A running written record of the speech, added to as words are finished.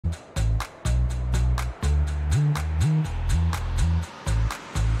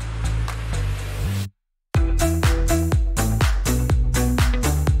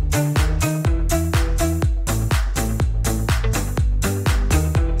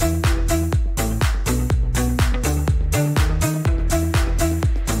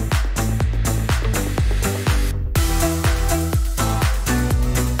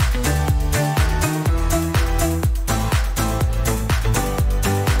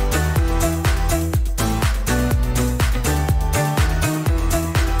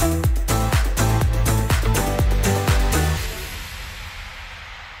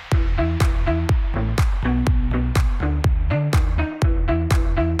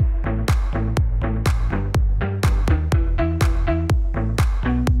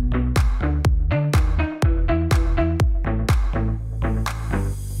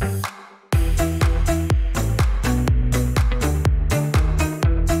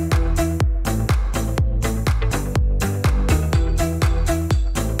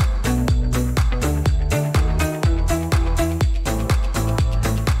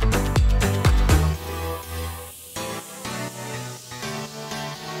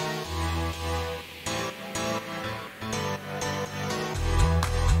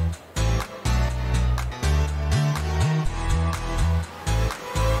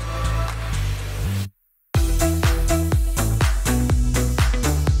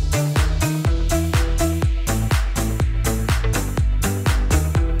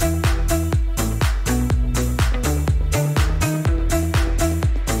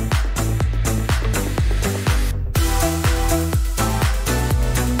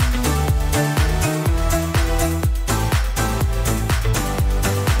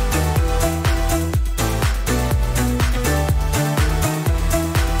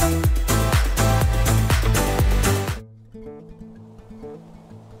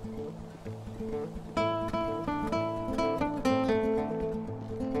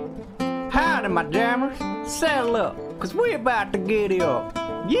Howdy, my jammers. Settle up, cause we're about to get it up.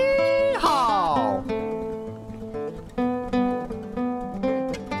 Yeehaw!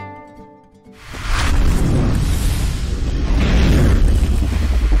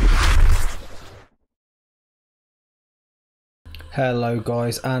 Hello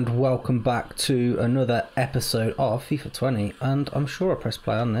guys, and welcome back to another episode of FIFA 20, and I'm sure I pressed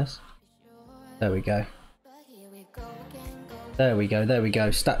play on this. There we go. There we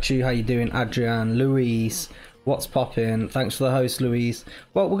go. Statue, how you doing? Adrian, Louise, what's popping? Thanks for the host, Louise.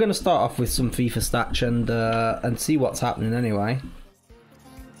 Well, we're going to start off with some FIFA stats and see what's happening anyway.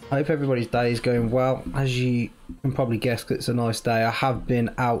 I hope everybody's day is going well. As you can probably guess, it's a nice day. I have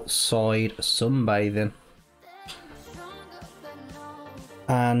been outside sunbathing.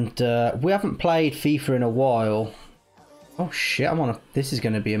 And we haven't played FIFA in a while. Oh shit, this is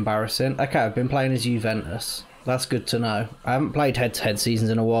going to be embarrassing. Okay, I've been playing as Juventus. That's good to know. I haven't played head-to-head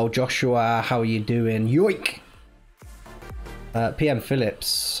seasons in a while. Joshua, how are you doing? Yoink! PM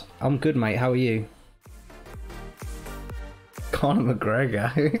Phillips. I'm good, mate. How are you? Conor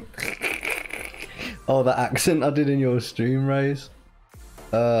McGregor. Oh, that accent I did in your stream, Raze.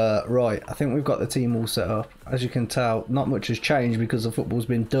 Right, I think we've got the team all set up. As you can tell, not much has changed because the football's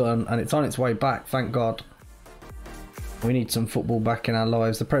been done and it's on its way back, thank God. We need some football back in our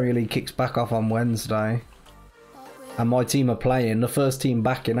lives. The Premier League kicks back off on Wednesday. And my team are playing, the first team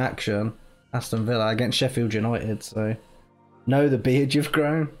back in action, Aston Villa against Sheffield United, so... Know the beard you've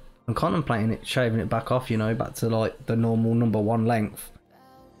grown? I'm contemplating shaving it back off, you know, back to like the normal #1 length.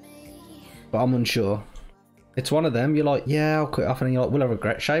 But I'm unsure. It's one of them, you're like, yeah, I'll quit off, and then you're like, will I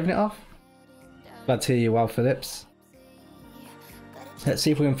regret shaving it off? Glad to hear you well, Phillips. Let's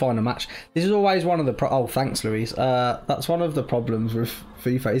see if we can find a match. This is always one of the oh, thanks, Louise. That's one of the problems with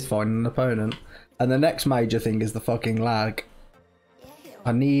FIFA, is finding an opponent. And the next major thing is the fucking lag.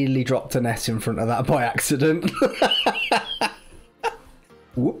 I nearly dropped a net in front of that by accident.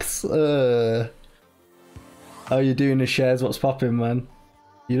 Whoops. How you doing the shares? What's popping, man?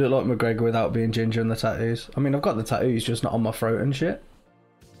 You look like McGregor without being ginger and the tattoos. I mean, I've got the tattoos, just not on my throat and shit.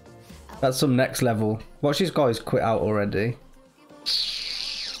 That's some next level. Watch these guys quit out already.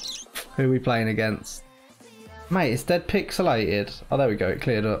 Who are we playing against? Mate, it's dead pixelated. Oh, there we go. It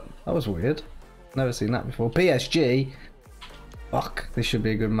cleared up. That was weird. Never seen that before. PSG. Fuck. This should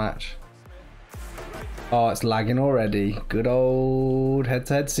be a good match. Oh, it's lagging already. Good old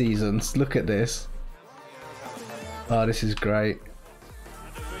head-to-head seasons. Look at this. Oh, this is great.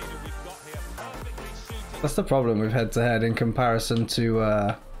 That's the problem with head-to-head in comparison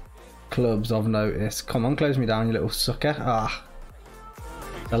to clubs, I've noticed. Come on, close me down, you little sucker. Ah.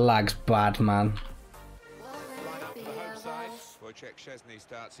 The lag's bad, man.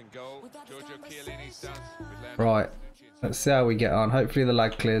 Right. Let's see how we get on. Hopefully the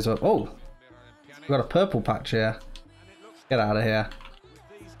lag clears up. Oh! We've got a purple patch here. Get out of here.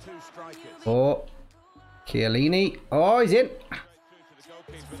 Oh. Chiellini. Oh, he's in!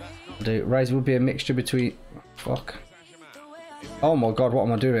 Dude, Raze will be a mixture between... Fuck. Oh my god, what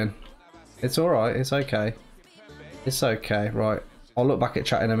am I doing? It's alright, it's okay. It's okay, right. I'll look back at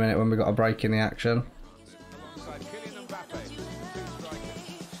chat in a minute when we got a break in the action.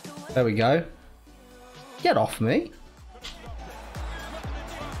 There we go. Get off me.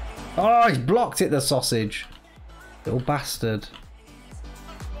 Oh, he's blocked it, the sausage. Little bastard.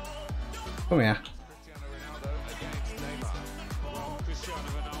 Come here.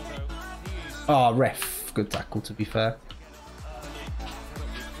 Oh, ref. Good tackle, to be fair.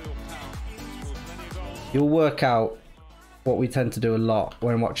 You'll work out what we tend to do a lot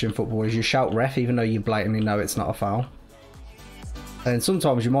when watching football is you shout ref even though you blatantly know it's not a foul. And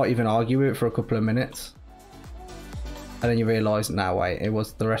sometimes you might even argue with it for a couple of minutes. And then you realise, nah, wait, it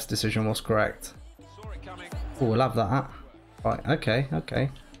was the rest decision was correct. Oh, we'll have that. Right, okay,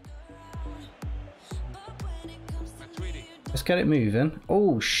 okay. Let's get it moving.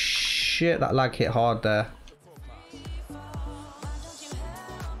 Oh, shit, that lag hit hard there.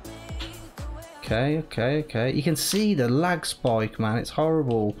 Okay, okay, okay. You can see the lag spike, man. It's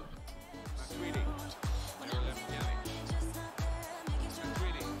horrible.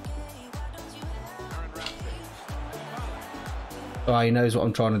 Oh, he knows what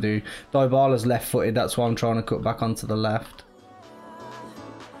I'm trying to do. Dybala's left-footed. That's why I'm trying to cut back onto the left.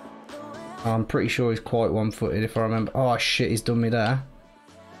 I'm pretty sure he's quite one-footed if I remember. Oh, shit, he's done me there.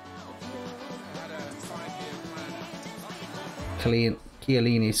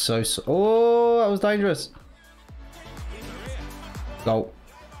 Chiellini's so... Oh, that was dangerous. Goal.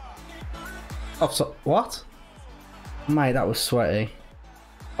 Offside. What? Mate, that was sweaty.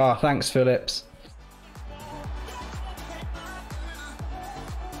 Oh, thanks, Phillips.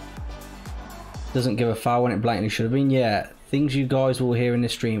 Doesn't give a foul when it blatantly should have been. Yeah, things you guys will hear in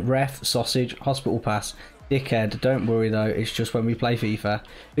this stream. Ref, sausage, hospital pass, dickhead. Don't worry though, it's just when we play FIFA.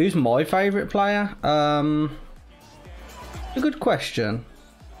 Who's my favourite player? A good question.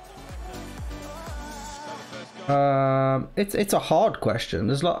 It's a hard question.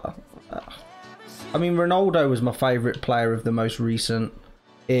 There's like, I mean, Ronaldo was my favourite player of the most recent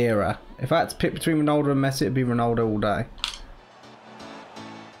era. If I had to pick between Ronaldo and Messi, it'd be Ronaldo all day.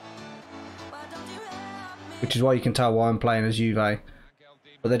 Which is why you can tell why I'm playing as Juve.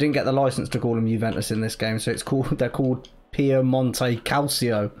 But they didn't get the license to call them Juventus in this game, so it's called, they're called Piemonte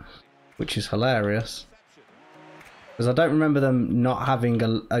Calcio, which is hilarious. Because I don't remember them not having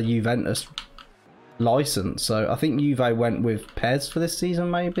a Juventus license, so I think Juve went with Pez for this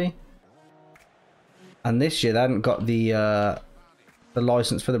season maybe. And this year they hadn't got the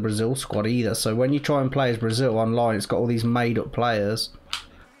license for the Brazil squad either, so when you try and play as Brazil online, it's got all these made up players.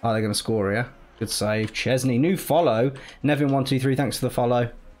 Oh, they're going to score here. Good save. Chesney, new follow. Nevin123, thanks for the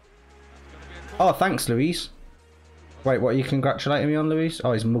follow. Oh, thanks, Luis. Wait, what are you congratulating me on, Luis?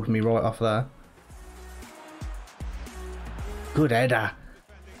 Oh, he's mugged me right off there. Good header.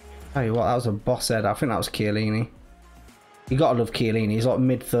 Tell you what, that was a boss header. I think that was Chiellini. You gotta love Chiellini. He's like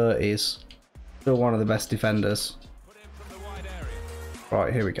mid-30s. Still one of the best defenders.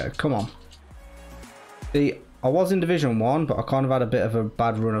 Right, here we go. Come on. See, I was in Division 1, but I kind of had a bit of a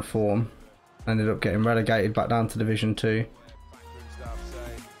bad run of form. Ended up getting relegated back down to Division 2.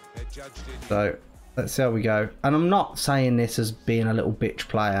 So, let's see how we go. And I'm not saying this as being a little bitch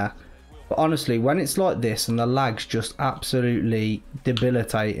player. But honestly, when it's like this and the lag's just absolutely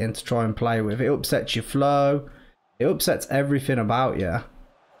debilitating to try and play with, it upsets your flow. It upsets everything about you.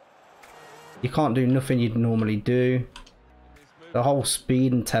 You can't do nothing you'd normally do. The whole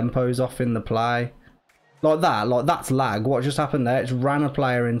speed and tempo's off in the play. Like that's lag. What just happened there? It's ran a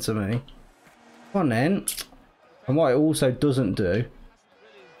player into me. Come on then. And what it also doesn't do...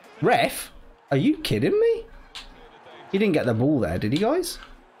 Ref? Are you kidding me? He didn't get the ball there, did he, guys?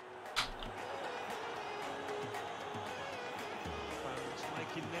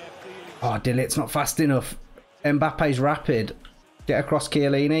 Oh, Dilly, it's not fast enough. Mbappe's rapid. Get across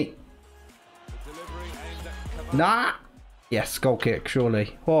Chiellini. Nah! Yes, goal kick,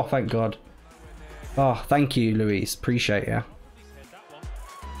 surely. Oh, thank God. Oh, thank you, Luis. Appreciate you.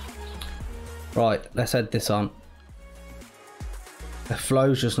 Right, let's head this on. The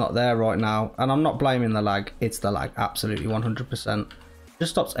flow's just not there right now. And I'm not blaming the lag. It's the lag, absolutely, 100%.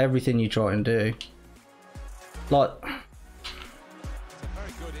 Just stops everything you try and do. Like...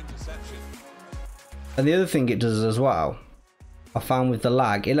 And the other thing it does as well, I found with the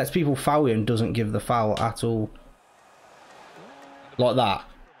lag, it lets people foul you and doesn't give the foul at all. Like that.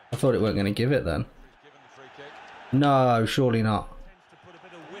 I thought it weren't going to give it then. No, surely not.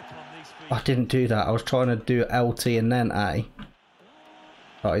 I didn't do that. I was trying to do LT and then A.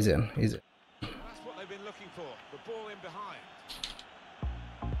 Oh, he's in. He's in.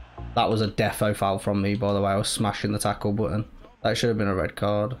 That was a defo foul from me, by the way. I was smashing the tackle button. That should have been a red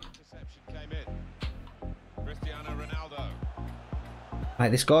card.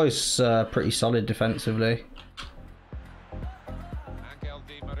 Mate, this guy's pretty solid defensively.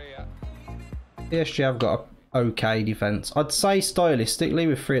 PSG have got an okay defence. I'd say stylistically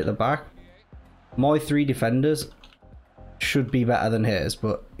with three at the back, my three defenders should be better than his,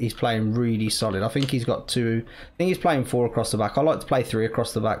 but he's playing really solid. I think he's got two. I think he's playing four across the back. I like to play three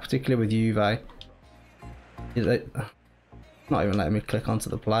across the back, particularly with Juve. Not even letting me click onto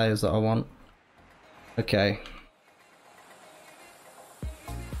the players that I want. Okay.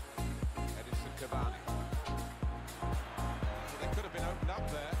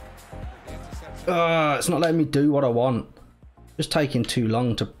 It's not letting me do what I want. Just taking too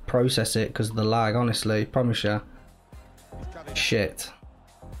long to process it because of the lag, honestly. Promise you. Shit.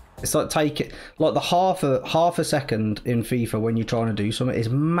 It's like like the half a second in FIFA when you're trying to do something is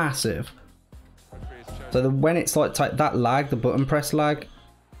massive. So when it's like that lag, the button press lag,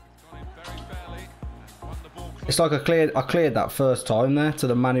 it's like I cleared that first time there to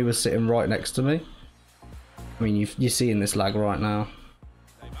the man who was sitting right next to me. I mean, you're seeing this lag right now.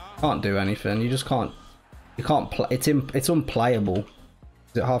 Can't do anything. You just can't. You can't play. It's unplayable.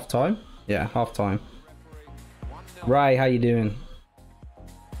 Is it half time? Yeah, half time. Ray, how you doing?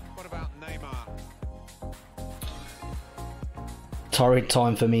 What about Neymar? Torrid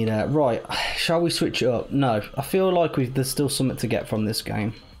time for me there. Right, shall we switch it up? No, I feel like there's still something to get from this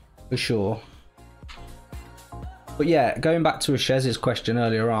game, for sure. But yeah, going back to Ashez's question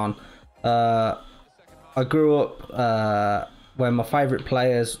earlier on, I grew up. when my favourite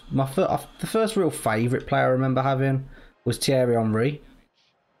players, the first real favourite player I remember having was Thierry Henry.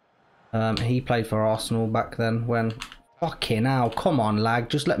 He played for Arsenal back then. When fucking hell, come on, lag,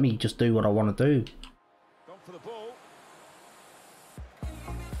 just let me just do what I want to do.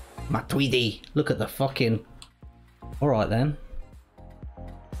 Matuidi, look at the fucking. All right then.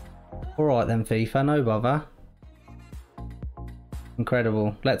 All right then, FIFA, no bother.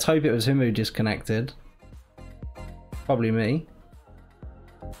 Incredible. Let's hope it was him who disconnected. Probably me.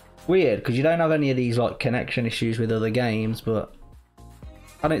 Weird, because you don't have any of these like connection issues with other games, but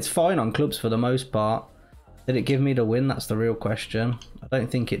and it's fine on clubs for the most part. Did it give me the win? That's the real question. I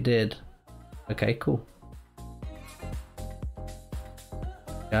don't think it did. Okay, cool.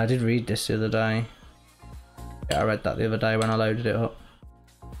 Yeah, I did read this the other day. Yeah, I read that the other day when I loaded it up.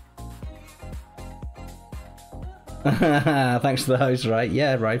 Thanks to the host, Ray.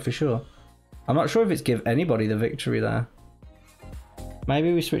 Yeah, Ray, for sure. I'm not sure if it's give anybody the victory there.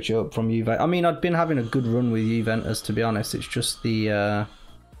 Maybe we switch it up from Juve. I mean, I've been having a good run with Juventus, to be honest. It's just the...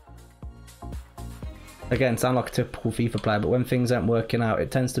 Again, sound like a typical FIFA player, but when things aren't working out,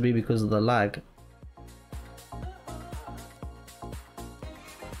 it tends to be because of the lag.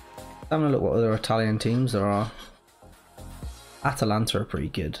 Having a look what other Italian teams there are. Atalanta are pretty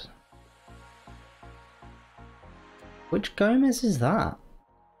good. Which Gomez is that?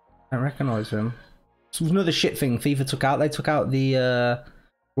 I don't recognise him. It's another shit thing FIFA took out. They took out the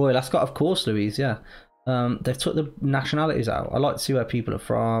Royal Ascot, of course, Louise, yeah. They've took the nationalities out. I like to see where people are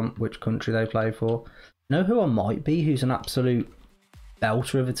from, which country they play for. You know who I might be, who's an absolute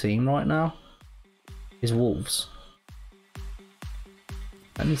belter of a team right now? Is Wolves.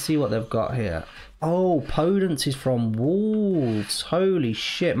 Let me see what they've got here. Oh, Podence is from Wolves. Holy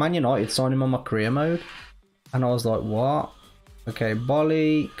shit. Man United signed him on my career mode. And I was like, what? Okay,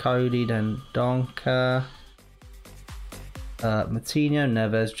 Bolly, Cody, then Donker. Matinho,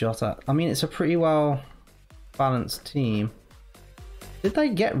 Neves, Jota. I mean, it's a pretty well balanced team. Did they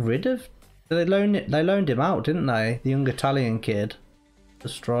get rid of... They loaned him out, didn't they? The young Italian kid. The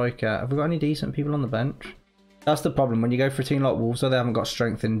striker. Have we got any decent people on the bench? That's the problem. When you go for a team like Wolves, though, they haven't got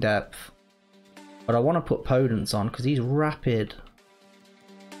strength in depth. But I want to put Podence on because he's rapid.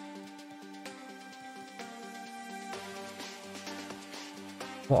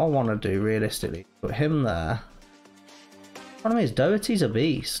 What I want to do, realistically, put him there. One of me is Doherty's a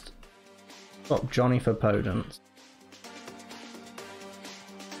beast. Swap Johnny for Podence.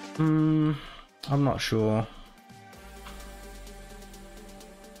 I'm not sure.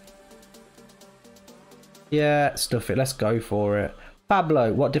 Yeah, stuff it. Let's go for it.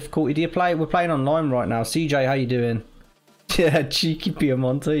 Pablo, what difficulty do you play? We're playing online right now. CJ, how you doing? Yeah, cheeky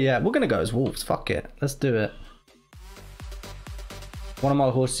Piemonte. Yeah, we're going to go as Wolves. Fuck it. Let's do it. One of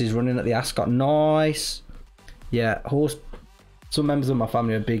my horses is running at the Ascot. Nice. Yeah, horse. Some members of my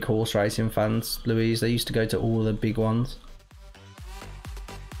family are big horse racing fans, Louise. They used to go to all the big ones.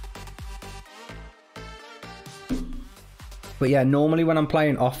 But yeah, normally when I'm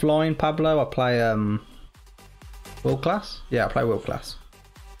playing offline, Pablo, I play World Class? Yeah, I play World Class.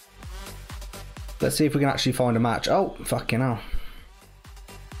 Let's see if we can actually find a match. Oh, fucking hell.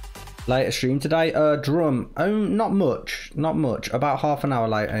 Later stream today. Drum. Oh, not much. Not much. About half an hour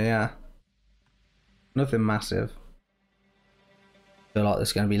later, yeah. Nothing massive. Feel like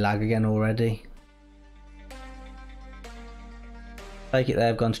there's going to be lag again already. Take it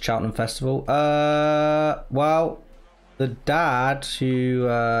they've gone to Cheltenham Festival. Well, the dad who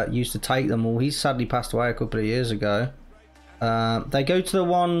used to take them all, he's sadly passed away a couple of years ago. They go to the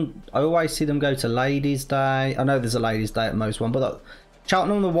one, I always see them go to Ladies' Day. I know there's a Ladies' Day at most one, but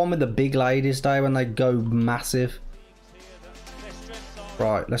Cheltenham, the one with the big Ladies' Day when they go massive.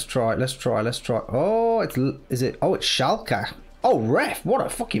 Right, let's try. Oh, is it? Oh, it's Schalke. Oh, ref, what a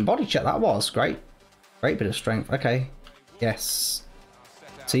fucking body check that was. Great bit of strength. Okay, yes.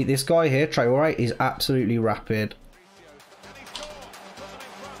 See, this guy here, Traore, is absolutely rapid.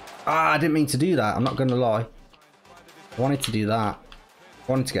 Ah, I didn't mean to do that. I'm not going to lie. I wanted to do that.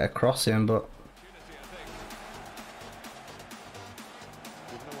 I wanted to get across him, but...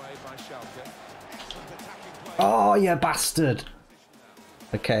 Oh, yeah, bastard.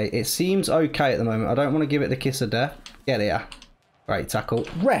 Okay, it seems okay at the moment. I don't want to give it the kiss of death. Get here. Great tackle.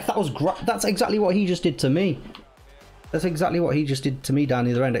 Ref, that was great. That's exactly what he just did to me. That's exactly what he just did to me down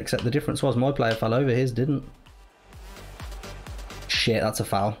the other end, except the difference was my player fell over, his didn't. Shit, that's a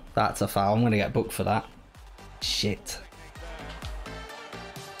foul. That's a foul. I'm going to get booked for that. Shit.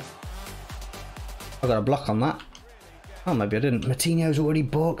 I got a block on that. Oh, maybe I didn't. Matinho's already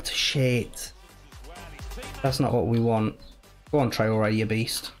booked. Shit. That's not what we want. Go on, Traore, you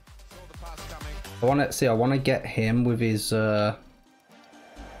beast. I want to see. I want to get him with his like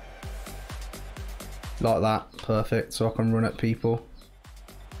that. Perfect. So I can run at people.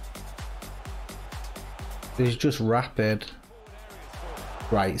 He's just rapid.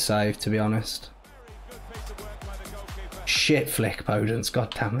 Great save, to be honest. Shit flick, Podence.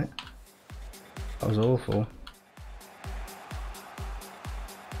 God damn it. That was awful.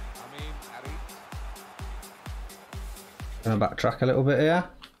 Gonna backtrack a little bit here.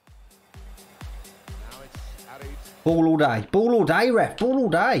 Ball all day. Ball all day, ref. Ball all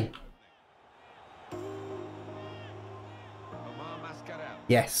day.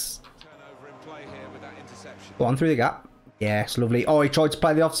 Yes. Go on through the gap. Yes, lovely. Oh, he tried to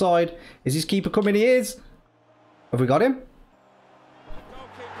play the offside. Is his keeper coming? He is. Have we got him?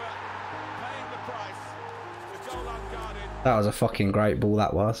 That was a fucking great ball,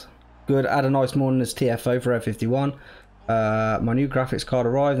 that was. Good. Had a nice morning as TFO for F51. My new graphics card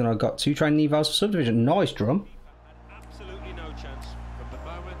arrived and I got 2 training evals for subdivision. Nice, Drum. Absolutely no chance from the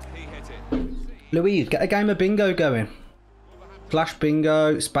moment he hit it. Louise, get a game of bingo going. Flash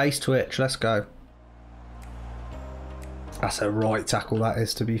bingo, space twitch, let's go. That's a right tackle, that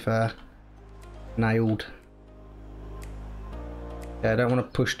is, to be fair. Nailed. Yeah, I don't want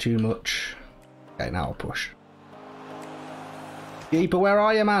to push too much. Okay, now I'll push. Keeper, where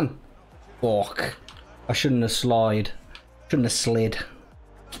are you, man? Fuck. I shouldn't have slid. Shouldn't have slid.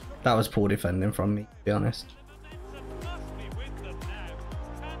 That was poor defending from me, to be honest.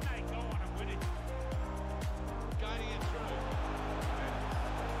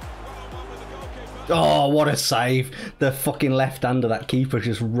 Oh, what a save. The fucking left hand of that keeper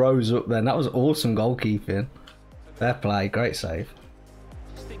just rose up then. That was awesome goalkeeping. Fair play. Great save.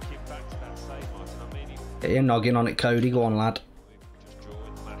 Get your noggin on it, Cody. Go on, lad.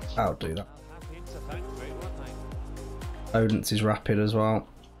 I'll do that. Odence is rapid as well.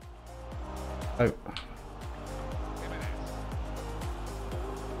 Oh.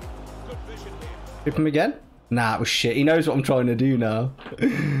 Hit him again? Nah, it was shit. He knows what I'm trying to do now.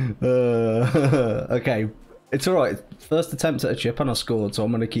 Okay, it's alright. First attempt at a chip and I scored, so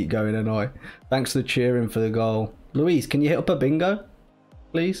I'm going to keep going anyway. Thanks for the cheering for the goal. Louise, can you hit up a bingo?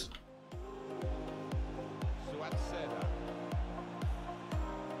 Please?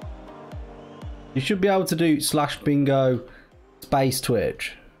 You should be able to do /bingo space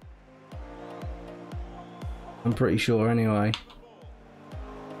twitch. I'm pretty sure anyway.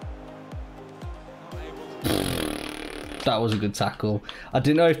 That was a good tackle. I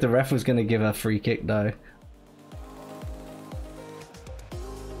didn't know if the ref was going to give a free kick though.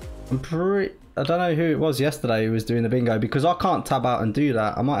 I don't know who it was yesterday who was doing the bingo because I can't tab out and do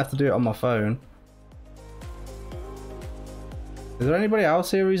that. I might have to do it on my phone. Is there anybody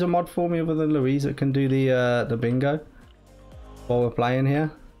else here who's a mod for me other than Louise that can do the bingo while we're playing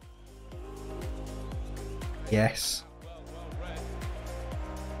here? Yes.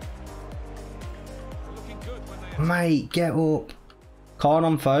 Mate, get up. Can't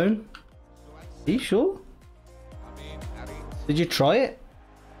on phone? Are you sure? Did you try it?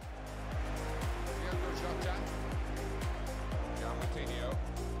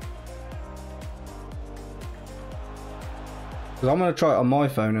 Because I'm going to try it on my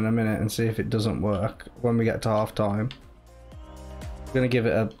phone in a minute and see if it doesn't work when we get to half time. I'm going to give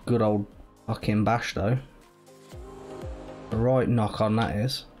it a good old fucking bash though. The right knock on that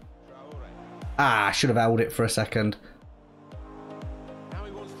is. Ah, I should have held it for a second. Now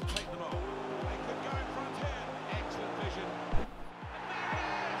he wants to take them on. They could go in front here. Excellent vision.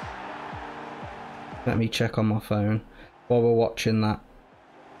 Let me check on my phone while we're watching that.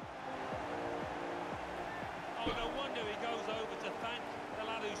 Oh, no wonder he goes over to thank the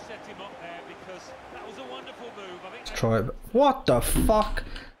lad who set him up there because that was a wonderful move. I think. Let's try it. What the fuck?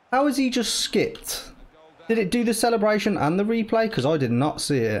 How has he just skipped? Did it do the celebration and the replay? Because I did not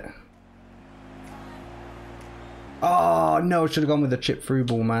see it. Oh no, I should have gone with the chip through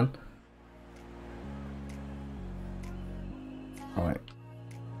ball, man. Alright.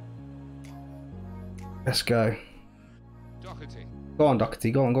 Let's go. Doherty. Go on,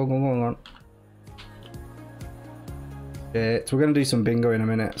 Doherty. Go on, go on, go on, go on. Shit. We're going to do some bingo in a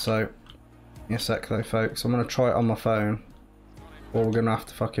minute, so... Give me a sec though, folks. I'm going to try it on my phone. Or we're going to have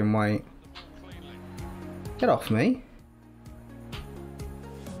to fucking wait. Get off me.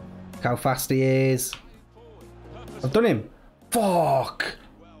 Look how fast he is. I've done him. Fuck.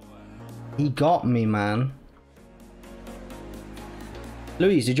 He got me, man.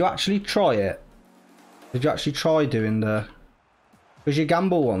 Louise, did you actually try it? Did you actually try doing the... Because your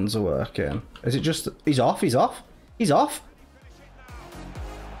gamble ones are working. Is it just... He's off, he's off. He's off.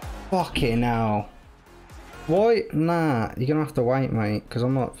 Fucking hell. Why? Nah, you're going to have to wait, mate. Because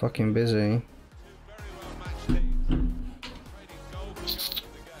I'm not fucking busy.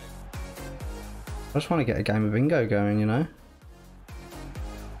 I just want to get a game of bingo going, you know?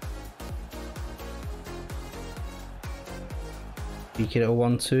 Peek it at a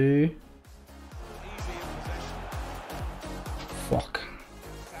 1-2. Fuck.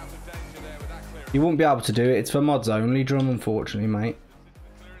 You won't be able to do it. It's for mods only, Drum, unfortunately, mate.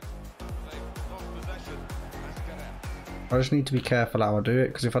 I just need to be careful how I do it,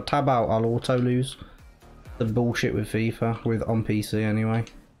 because if I tab out, I'll auto lose. The bullshit with FIFA, on PC anyway.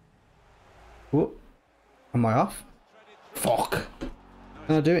 Whoop. Am I off? Fuck.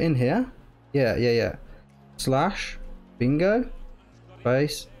 Can I do it in here? Yeah. Slash, bingo,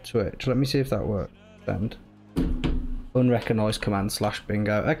 space, Twitch. Let me see if that works. Send. Unrecognised command slash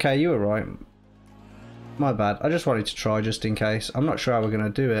bingo. Okay, you were right. My bad. I just wanted to try just in case. I'm not sure how we're going to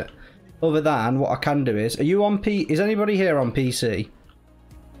do it. Other than what I can do is, are you on is anybody here on PC?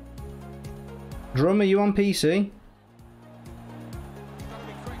 Drum, are you on PC?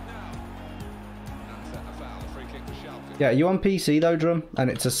 Yeah, are you on PC though, Drum? And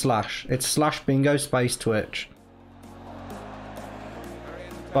it's a slash. It's slash bingo space Twitch.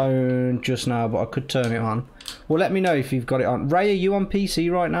 Phone just now, but I could turn it on. Well, let me know if you've got it on. Ray, are you on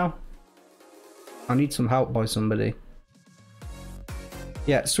PC right now? I need some help by somebody.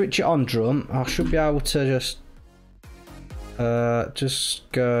 Yeah, switch it on, Drum. I should be able to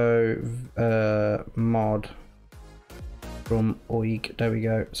just go mod Drum oig. There we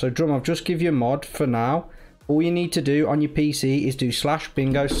go. So Drum, I've just give you a mod for now. All you need to do on your PC is do slash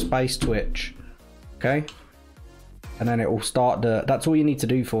bingo space Twitch. Okay? And then it will start the... That's all you need to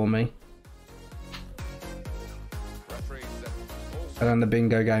do for me. And then the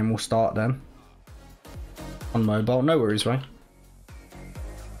bingo game will start then. On mobile. No worries, right?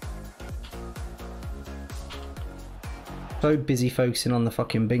 So busy focusing on the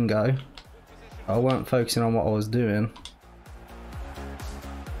fucking bingo. I weren't focusing on what I was doing.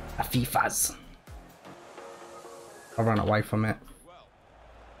 A FIFAs. I ran away from it.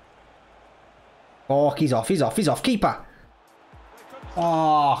 Fuck, he's off. Keeper.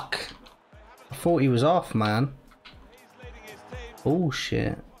 Fuck. I thought he was off, man. Oh,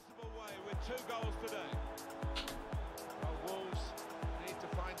 shit.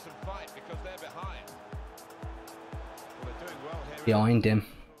 Behind him.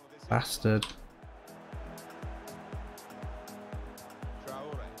 Bastard.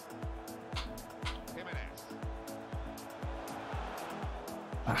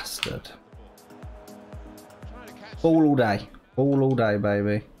 Bastard. Ball all day. Ball all day,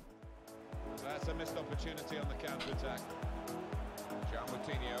 baby. That's a missed opportunity on the counter-attack.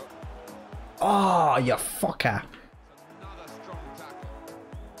 Oh, you fucker.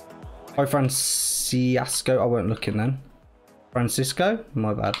 Hi, Francisco. I weren't looking then. Francisco?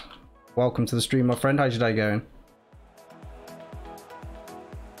 My bad. Welcome to the stream, my friend. How's your day going?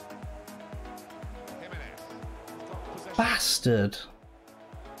 Bastard.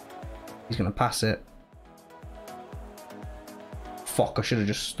 He's going to pass it. Fuck, I should have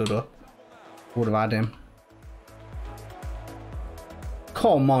just stood up. Would have had him.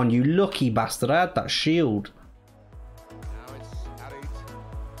 Come on, you lucky bastard. I had that shield.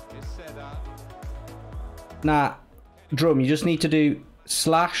 Nah. Drum, you just need to do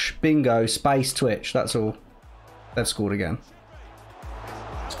slash bingo space Twitch. That's all. They've scored again.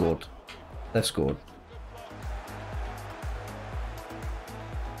 Scored. They've scored.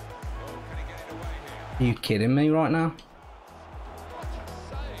 Are you kidding me right now?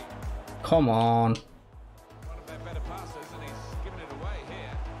 Come on.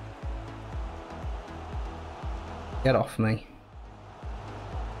 Get off me.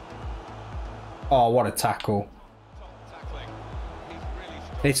 Oh, what a tackle.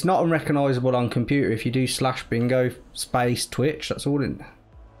 It's not unrecognisable on computer if you do slash bingo space Twitch. That's all in.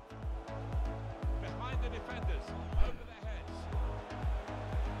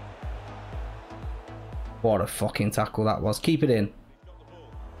 What a fucking tackle that was. Keep it in.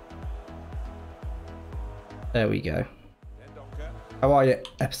 There we go. How are you?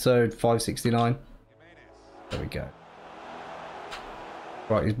 Episode 569. There we go.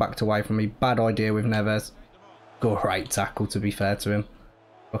 Right, he's backed away from me. Bad idea with Neves. Great tackle, to be fair to him.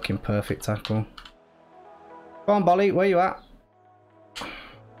 Fucking perfect tackle. Come on, Bolly, where you at?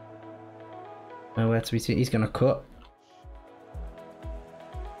 Nowhere to be seen. He's going to cut.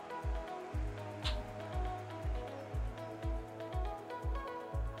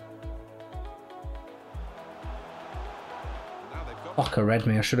 Fuck, I read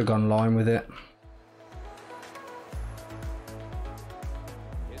me. I should have gone line with it.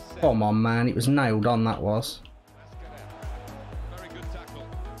 Come on, man. It was nailed on, that was.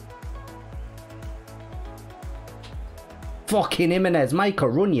 Fucking Jimenez, make a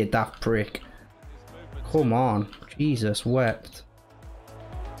run, you daft prick. Come on. Jesus wept.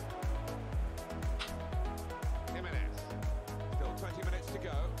 Jimenez. Still 20 minutes to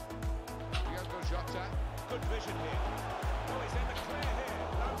go. Diogo Jota. Good vision here. Oh, he's in the clear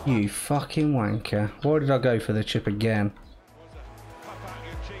here. No You fucking wanker. Why did I go for the chip again? was a pop out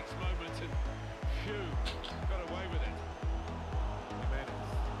your cheeks moment and phew, got away with it. Jimenez.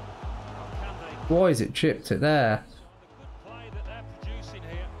 Can they? Why is it chipped it there? The good play that they're producing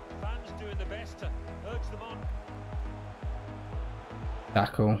here. Fans doing the best to urge them on.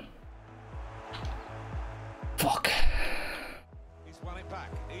 Tackle. Fuck. He's won it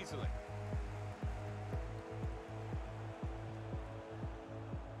back easily.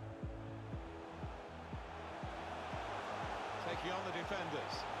 Taking on the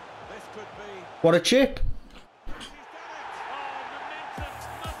defenders. This could be. What a chip. He's done it.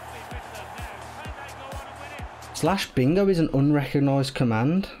 Oh, momentum must be with them now. Can they go on and win it? Slash bingo is an unrecognised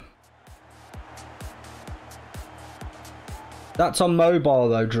command. That's on mobile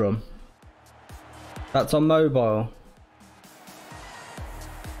though, Drum. That's on mobile.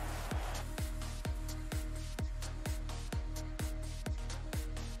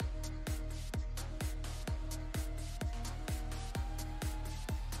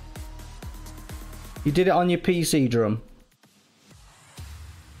 You did it on your PC, Drum.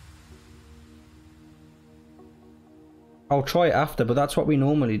 I'll try it after, but that's what we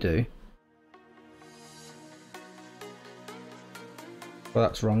normally do. Well,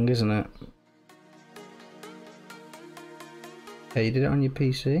 that's wrong, isn't it? Hey, you did it on your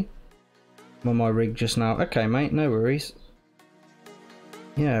PC? I'm on my rig just now. Okay, mate, no worries.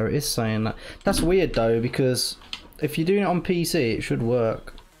 Yeah, it is saying that. That's weird, though, because if you're doing it on PC, it should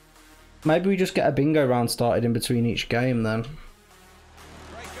work. Maybe we just get a bingo round started in between each game, then.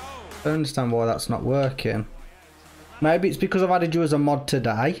 Great goal. I don't understand why that's not working. Maybe it's because I've added you as a mod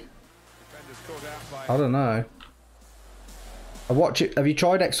today. Defenders caught out by. I don't know. I watch it. Have you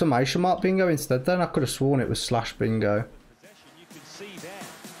tried exclamation mark bingo instead then? I could have sworn it was slash bingo. Possession, you can see there.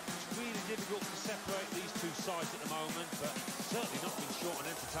 It's really difficult to separate these two sides at the moment, but certainly not been short on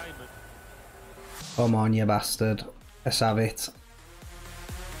entertainment. Come on, you bastard. Let's have it.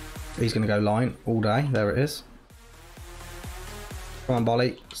 He's going to go line all day. There it is. Come on,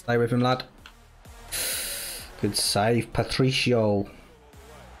 Bolly. Stay with him, lad. Good save, Patricio.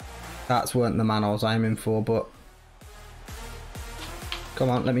 That's weren't the man I was aiming for, but... Come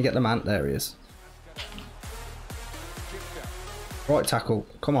on, let me get the man. There he is. Right tackle.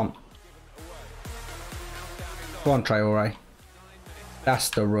 Come on. Go on, Traore. That's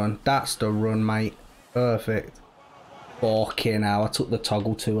the run. That's the run, mate. Perfect. Fucking hell, I took the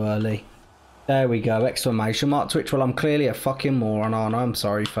toggle too early. There we go. Exclamation mark Twitch. Well, I'm clearly a fucking moron, aren't I? I'm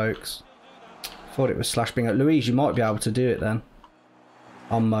sorry, folks. Thought it was slash bingo. Louise, you might be able to do it then.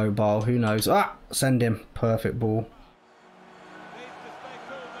 On mobile. Who knows? Ah! Send him. Perfect ball.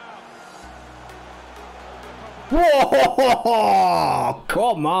 Whoa!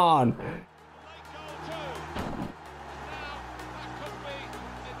 Come on!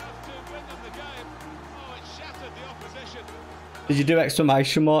 Did you do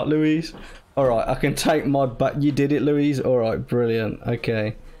exclamation mark, Louise? Alright, I can take mod back. You did it, Louise? Alright, brilliant.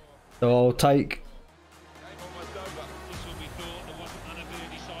 Okay. So I'll take...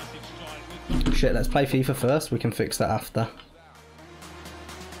 Shit, let's play FIFA first. We can fix that after.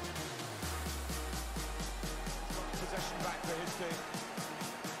 Possession back for his team.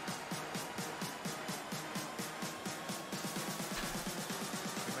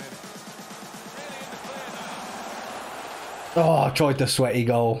 Oh, I tried the sweaty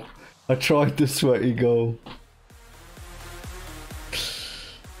goal. I tried the sweaty goal.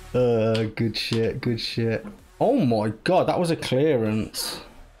 Good shit, good shit. Oh my god, that was a clearance.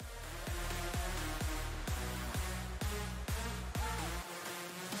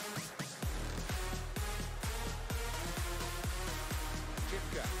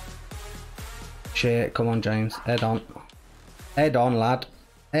 Shit, come on, James. Head on. Head on, lad.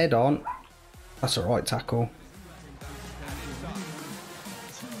 Head on. That's a right tackle.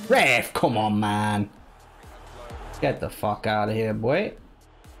 Ref, come on, man. Get the fuck out of here, boy.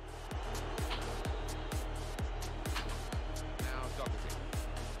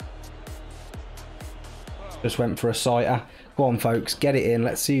 Just went for a sighter. Go on, folks. Get it in.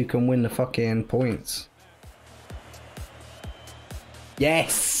 Let's see who can win the fucking points.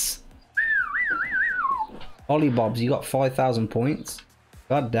 Yes! Ollie Bobs, you got 5,000 points.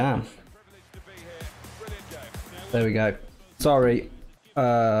 God damn. There we go. Sorry.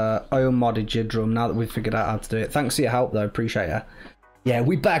 I unmodded your drum now that we've figured out how to do it. Thanks for your help though, appreciate it. Yeah,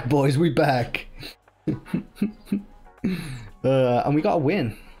 we back, boys, we back. And we got a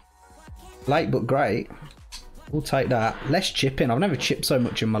win. Late but great. We'll take that. Less chipping. I've never chipped so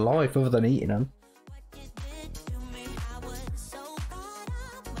much in my life other than eating them.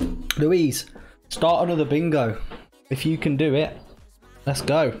 Louise, start another bingo. If you can do it, let's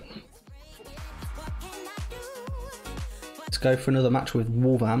go. Let's go for another match with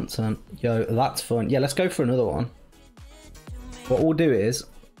Wolverhampton. Yo, that's fun. Yeah, let's go for another one. What we'll do is,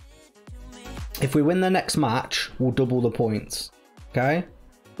 if we win the next match, we'll double the points. Okay?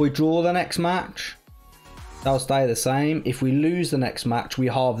 If we draw the next match, they'll stay the same. If we lose the next match, we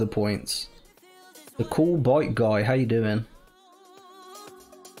halve the points. The cool bike guy, how you doing?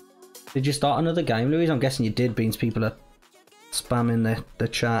 Did you start another game, Louise? I'm guessing you did, Beans. People are spamming the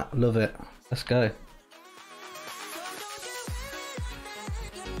chat. Love it. Let's go.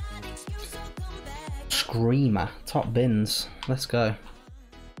 Screamer. Top bins. Let's go.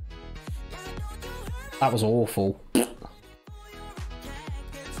 That was awful.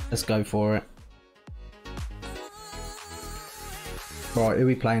 Let's go for it. Right, who are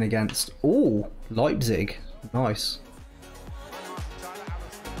we playing against? Oh, Leipzig. Nice.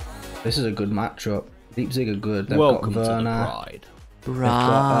 This is a good matchup. Leipzig are good. They've Welcome got to Werner. the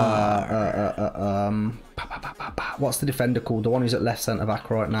bride. What's the defender called? The one who's at left centre back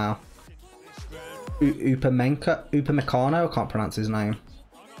right now. Upamecano? I can't pronounce his name.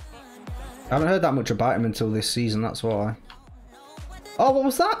 I haven't heard that much about him until this season, that's why. Oh, what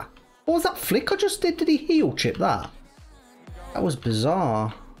was that? What was that flick I just did? Did he heel chip that? That was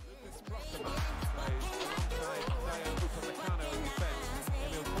bizarre.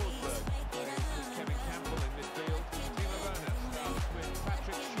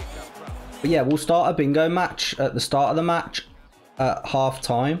 But yeah, we'll start a bingo match at the start of the match at half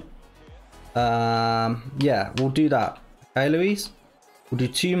time. Yeah, we'll do that. Okay, Louise? We'll do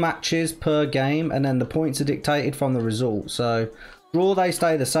 2 matches per game, and then the points are dictated from the result. So, draw, they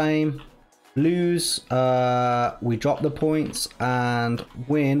stay the same. Lose, we drop the points, and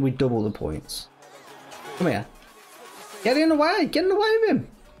win, we double the points. Come here. Get in the way. Get in the way of him.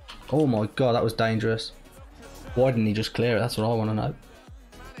 Oh my god, that was dangerous. Why didn't he just clear it? That's what I want to know.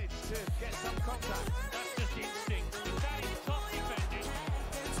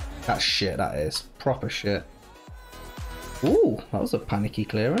 That's shit, that is. Proper shit. Ooh, that was a panicky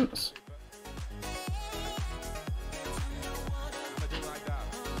clearance.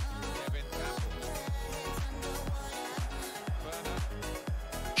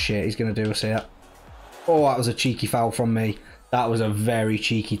 Shit, he's going to do us here. Oh, that was a cheeky foul from me. That was a very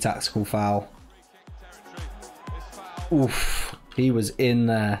cheeky tactical foul. Oof, he was in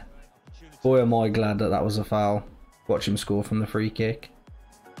there. Boy, am I glad that that was a foul. Watch him score from the free kick.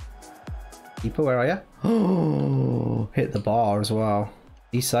 Keeper, where are you? Oh, hit the bar as well.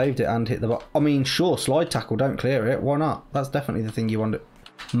 He saved it and hit the bar. I mean, sure, slide tackle, don't clear it. Why not? That's definitely the thing you want to...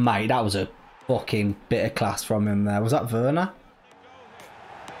 Mate, that was a fucking bit of class from him there. Was that Werner?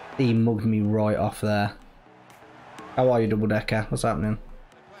 He mugged me right off there. How are you, Double Decker? What's happening?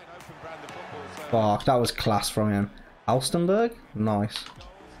 Fuck, that was class from him. Alstenberg? Nice.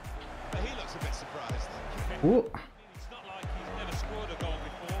 He looks a bit surprised. Ooh.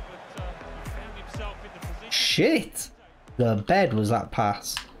 Shit! The bed was that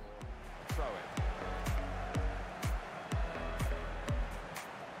pass.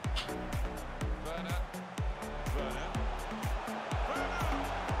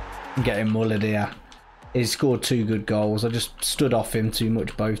 I'm getting mullered here. He scored 2 good goals. I just stood off him too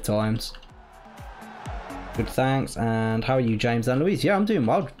much both times. Good, thanks. And how are you, James and Louise? Yeah, I'm doing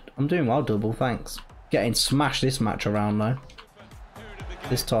well. I'm doing well, Double. Thanks. Getting smashed this match around though.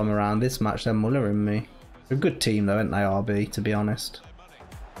 This time around, this match, they're mullering me. They're a good team though, aren't they, RB, to be honest.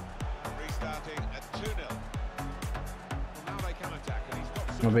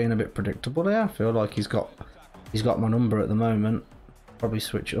 I'm being a bit predictable there. I feel like he's got my number at the moment. Probably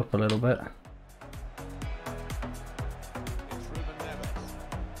switch it up a little bit.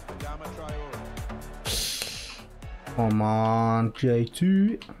 Come on,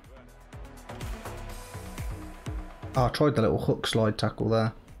 J2. Oh, I tried the little hook slide tackle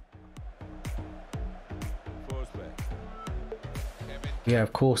there. Yeah,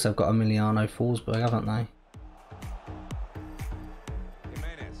 of course they've got Emiliano Forsberg, haven't they?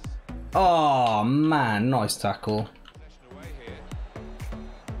 Oh man, nice tackle.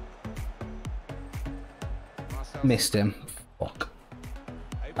 Missed him. Fuck.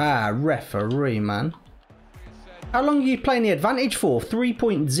 Ah, referee, man. How long are you playing the advantage for?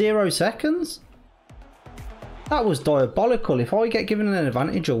 3.0 seconds? That was diabolical. If I get given an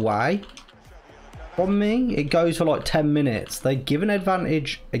advantage away from me, it goes for like 10 minutes. They give an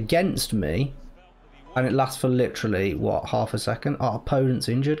advantage against me, and it lasts for literally, what, half a second? Our opponent's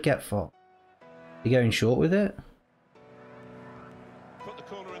injured. Get fucked. You going short with it? Put the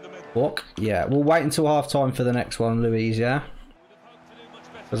corner in the middle. Walk? Yeah, we'll wait until half time for the next one, Louise, yeah?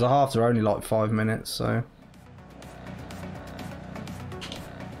 Because the halves are only like 5 minutes, so...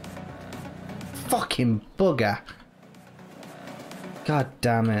 Fucking bugger! God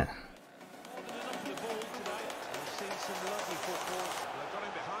damn it.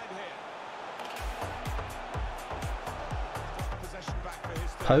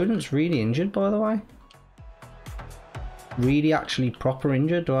 Opponent's really injured, by the way. Really, actually, proper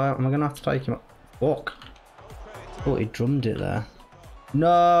injured. Am I gonna have to take him? Fuck! Thought he drummed it there.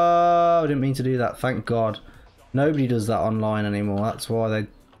 No, I didn't mean to do that. Thank God. Nobody does that online anymore. That's why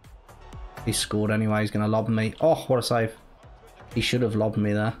he scored anyway. He's gonna lob me. Oh, what a save! He should have lobbed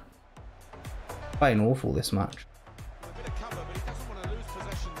me there. Playing awful this match.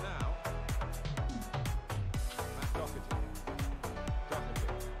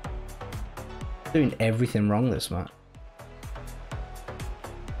 Doing everything wrong this match.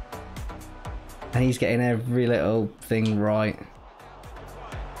 And he's getting every little thing right.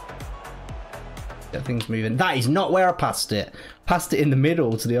 Get things moving. That is not where I passed it. Passed it in the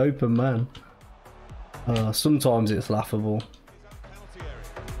middle to the open man. Sometimes it's laughable.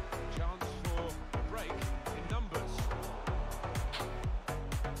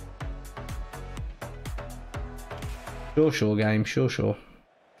 Sure game, sure. Can't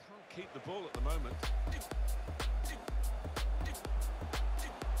keep the ball at the moment.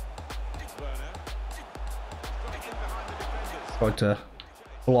 Tried to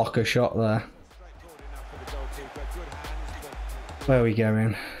block a shot there. Where are we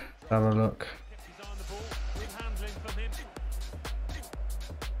going? Have a look.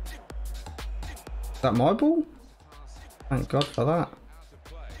 Is that my ball? Thank God for that.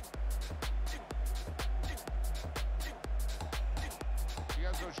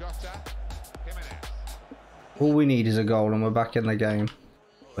 All we need is a goal and we're back in the game.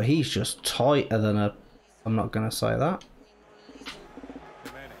 But he's just tighter than a... I'm not going to say that.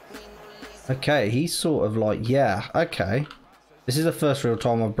 Okay, he's sort of like... Yeah, okay. This is the first real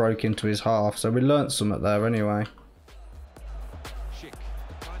time I've broke into his half, so we learnt something there anyway.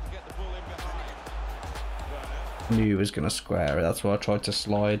 Knew he was going to square it, that's why I tried to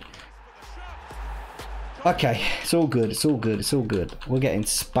slide. Okay, it's all good, it's all good, it's all good. We're getting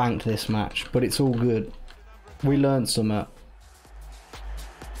spanked this match, but it's all good. We learned something.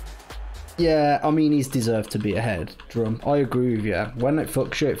 Yeah, I mean, he's deserved to be ahead, Drum. I agree with you. When it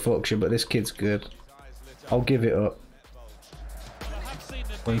fucks you, but this kid's good. I'll give it up.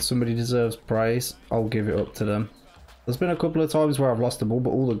 When somebody deserves praise, I'll give it up to them. There's been a couple of times where I've lost the ball, but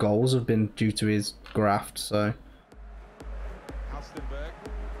all the goals have been due to his graft, so...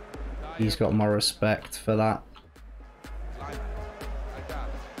 He's got my respect for that.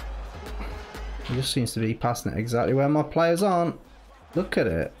 He just seems to be passing it exactly where my players aren't. Look at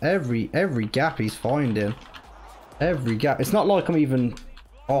it. Every gap he's finding. Every gap. It's not like I'm even...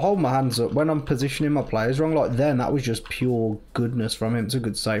 I'll hold my hands up when I'm positioning my players wrong. Like then, that was just pure goodness from him. It's a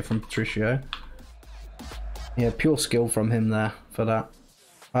good save from Patricio. Yeah, pure skill from him there for that.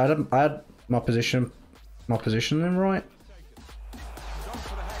 I had my positioning right.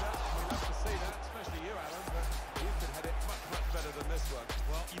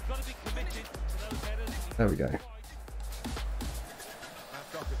 There we go. Well,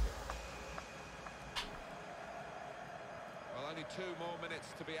 only 2 more minutes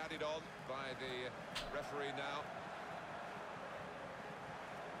to be added on by the referee now.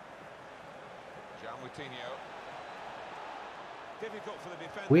 Difficult for the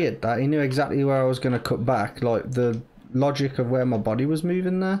defender. Weird that he knew exactly where I was going to cut back, like the logic of where my body was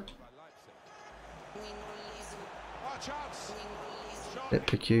moving there. Bit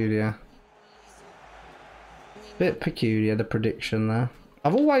peculiar. Bit peculiar, the prediction there.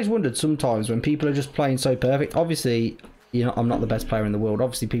 I've always wondered sometimes when people are just playing so perfect. Obviously, you know, I'm not the best player in the world.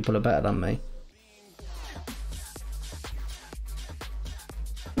 Obviously, people are better than me.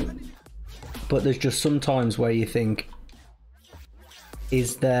 But there's just some times where you think,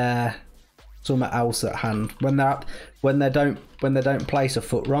 is there something else at hand when they don't place a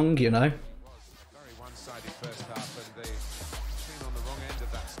foot wrong, you know? Very one-sided first half, and the team on the wrong end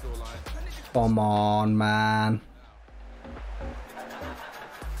of that scoreline. Come on, man.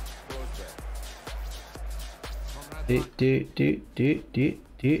 Do.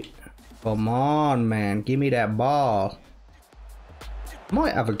 Come on, man. Give me that ball.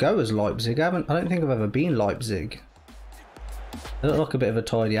 Might have a go as Leipzig. I don't think I've ever been Leipzig. They look like a bit of a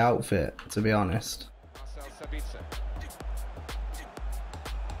tidy outfit, to be honest.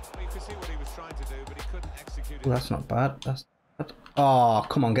 Ooh, that's not bad. Oh,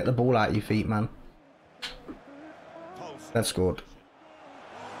 come on, get the ball out of your feet, man. They've scored.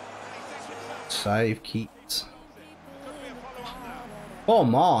 Save, Keats.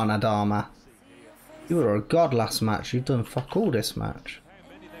 Come on, Adama. You were a god last match. You've done fuck all this match.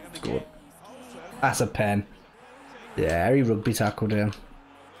 Scored. That's a pen. Yeah, he rugby tackled him.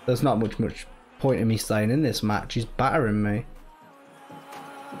 There's not much point in me staying in this match. He's battering me.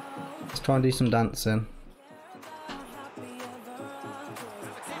 Let's try and do some dancing.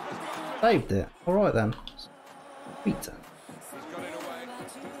 Saved it. Alright then. Sweet.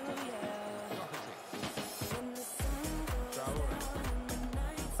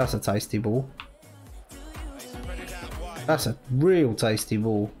 That's a tasty ball. That's a real tasty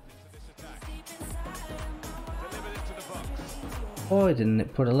ball. Why didn't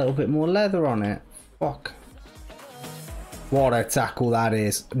it put a little bit more leather on it? Fuck. What a tackle that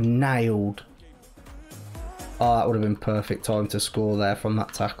is. Nailed. Oh, that would have been perfect time to score there from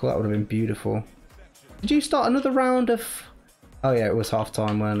that tackle. That would have been beautiful. Did you start another round of... Oh yeah, it was half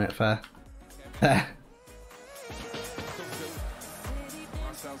time, weren't it? Fair. Fair.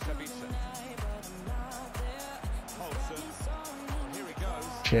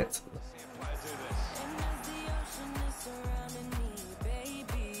 Shit.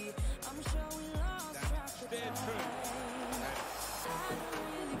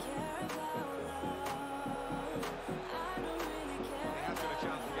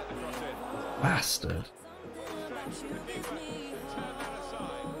 Bastard.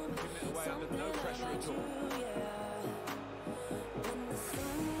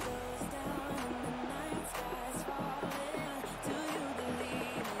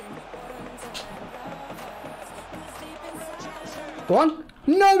 Go on.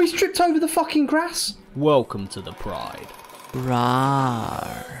 No, he's tripped over the fucking grass. Welcome to the Pride.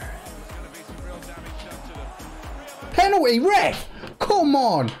 Rawr. Penalty, ref! Come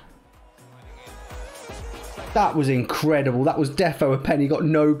on! That was incredible. That was defo a pen. He got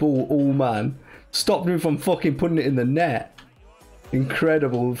no ball all man. Stopped him from fucking putting it in the net.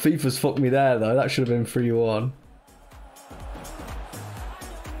 Incredible. FIFA's fucked me there though. That should have been 3-1.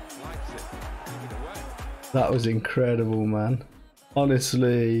 That was incredible, man.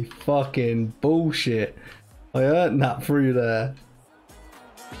 Honestly, fucking bullshit. I earned that through there.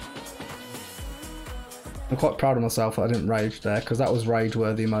 I'm quite proud of myself that I didn't rage there, because that was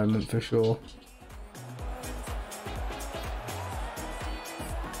rage-worthy moment for sure.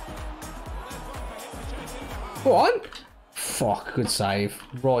 Go on! Fuck, good save.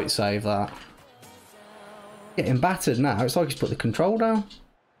 Right save that. Getting battered now. It's like he's put the control down.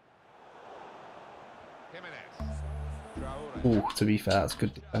 Oh, to be fair, that's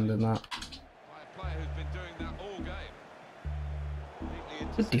good defending that.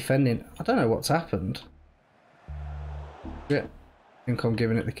 Good defending. I don't know what's happened. Yeah, I think I'm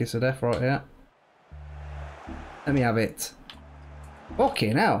giving it the kiss of death right here. Let me have it.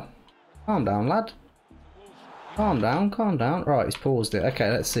 Fucking hell. Calm down, lad. Calm down, calm down. Right, he's paused it.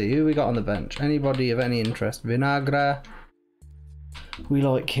 Okay, let's see. Who we got on the bench? Anybody of any interest? Vinagre. We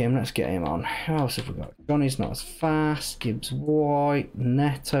like him. Let's get him on. Who else have we got? Johnny's not as fast. Gibbs White.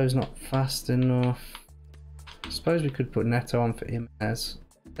 Neto's not fast enough. I suppose we could put Neto on for Jimenez.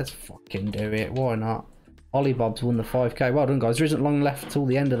 Let's fucking do it. Why not? Ollie Bob's won the 5k. Well done, guys. There isn't long left till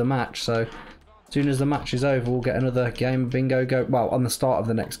the end of the match, so as soon as the match is over, we'll get another game of bingo go. Well, on the start of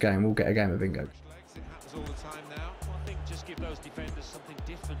the next game, we'll get a game of bingo.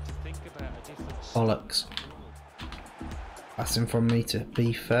 Bollocks. Passing from me to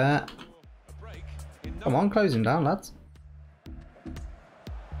be fair. Come on, close him down, lads.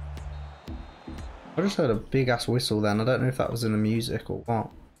 I just heard a big ass whistle then. I don't know if that was in the music or what.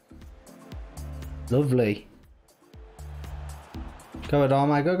 Lovely. Go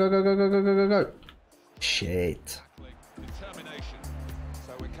Adama, go, go, go, go, go, go, go, go, go. Shit. Determination.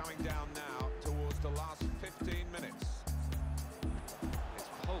 So we're coming down now towards the last 15 minutes. It's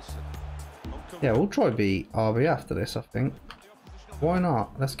Paulson. Yeah, we'll try beat RB after this, I think. Why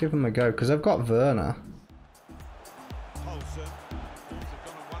not? Let's give them a go, because they've got Werner.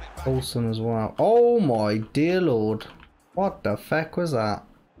 Paulson as well. Oh my dear lord. What the fuck was that?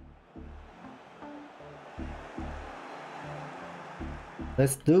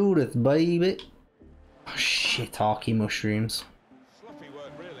 Let's do this, baby. Oh, shit, Harky mushrooms.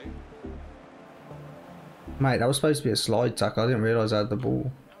 Work, really. Mate, that was supposed to be a slide tackle. I didn't realise I had the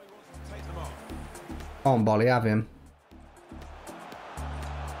ball. Come on, Bolly, have him.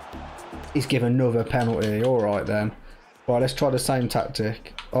 He's given another penalty. Alright then. Right, let's try the same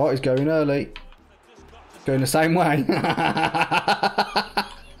tactic. Oh, he's going early. Going the same way.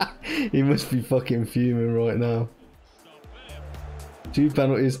 He must be fucking fuming right now. 2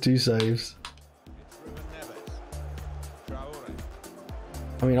 penalties, 2 saves.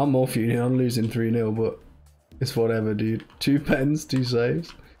 I mean, I'm more fuming. I'm losing 3-0, but it's whatever, dude. 2 pens, 2 saves.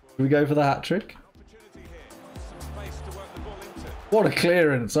 Can we go for the hat trick? What a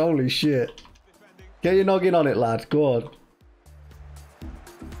clearance! Holy shit! Get your noggin on it, lad. Go on.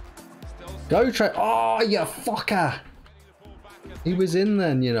 Go Trey. Oh, you fucker! He was in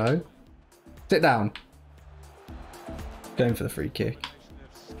then, you know. Sit down. Going for the free kick.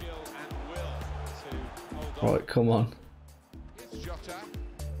 Right, come on.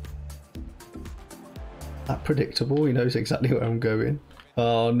 That predictable. He knows exactly where I'm going.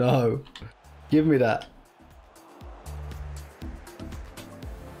 Oh no! Give me that.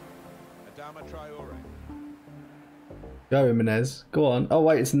 Go Jimenez. Go on. Oh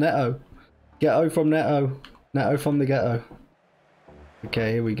wait, it's Neto. Ghetto from Neto. Neto from the ghetto.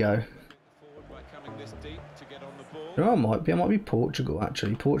 Okay, here we go. You know, I might be Portugal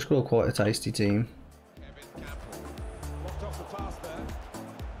actually. Portugal are quite a tasty team.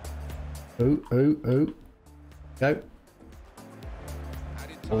 Ooh. Go.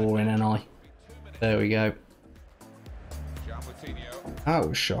 Oh, in an eye. There we go. That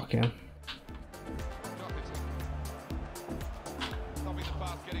was shocking.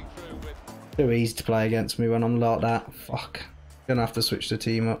 Too easy to play against me when I'm like that. Fuck. Gonna have to switch the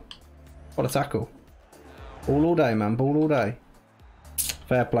team up. What a tackle. Ball all day, man. Ball all day.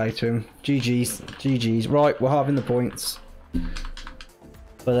 Fair play to him. GG's. GG's. Right, we're halving the points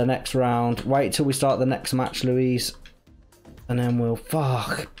for the next round. Wait till we start the next match, Louise. And then we'll...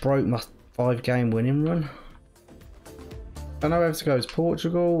 Fuck. Broke my 5-game winning run. I don't know whether to go as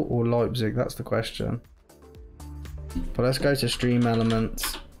Portugal or Leipzig. That's the question. But let's go to Stream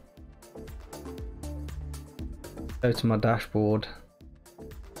Elements. Go to my dashboard.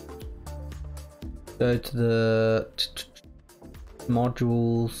 Go to the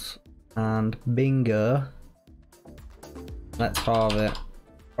modules and bingo. Let's halve it.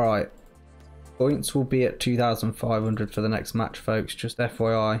 Right. Points will be at 2,500 for the next match, folks. Just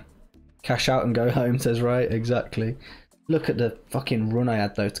FYI. Cash out and go home, says Ray. Exactly. Look at the fucking run I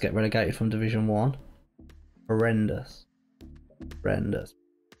had though to get relegated from Division 1. Horrendous. Horrendous.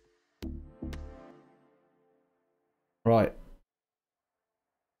 Right.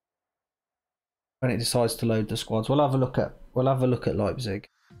 When it decides to load the squads, we'll have a look at Leipzig.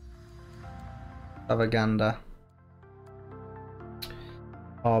 Have a gander.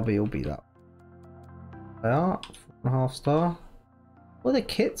 RB will be that. They are 4.5 star. What other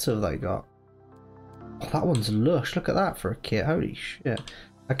kits have they got? Oh, that one's lush. Look at that for a kit. Holy shit.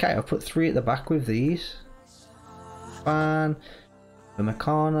 Okay, I'll put 3 at the back with these. Fan.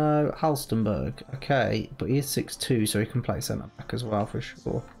 Meccano, Halstenberg. Okay, but he is 6'2", so he can play centre back as well for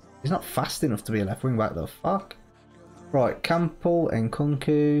sure. He's not fast enough to be a left wing back though. Fuck. Right, Campbell,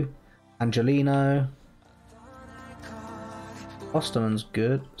 Nkunku, Angelino. Osterman's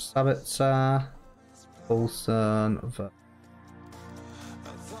good. Sabitzer, Olsen.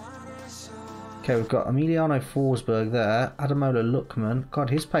 Okay, we've got Emiliano Forsberg there. Adamola Lookman. God,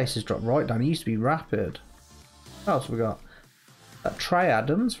 his pace has dropped right down. He used to be rapid. What else have we got? That Trey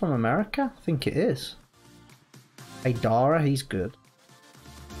Adams from America? I think it is. Adara, he's good.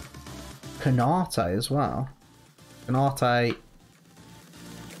 Canate as well. Canate.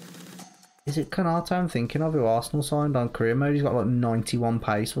 Is it Canate I'm thinking of who Arsenal signed on career mode? He's got like 91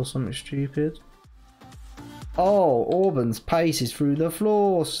 pace or something stupid. Oh, Auburn's pace is through the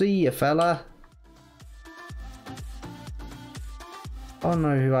floor. See ya, fella. I don't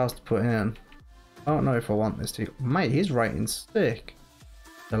know who else to put in. I don't know if I want this to... Mate, his rating's sick.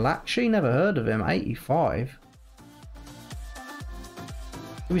 Delachi, never heard of him. 85.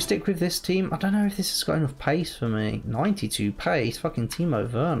 Do we stick with this team? I don't know if this has got enough pace for me. 92 pace. Fucking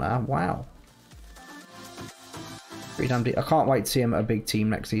Timo Werner. Wow. Pretty damn deep. I can't wait to see him at a big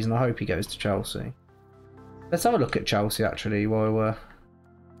team next season. I hope he goes to Chelsea. Let's have a look at Chelsea actually while we're...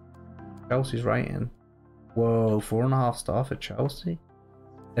 Chelsea's rating. Whoa, 4.5 star for Chelsea.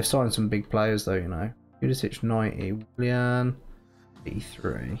 They've signed some big players though, you know. Udicic 90, Willian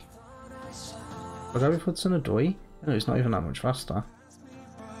 83. I'll go with Hudson-Odoi. No, it's not even that much faster.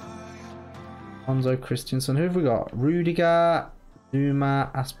 Honzo Christensen. Who have we got? Rudiger,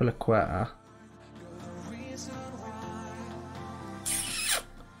 Zuma, Aspilicueta.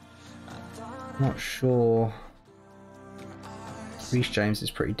 Not sure. Reece James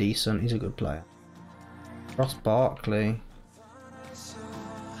is pretty decent. He's a good player. Ross Barkley.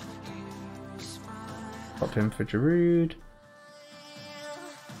 Pop him for Giroud.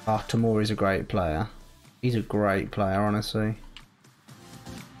 Ah, Tamori's a great player. He's a great player, honestly.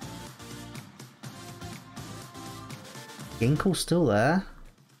 Ginkle's still there?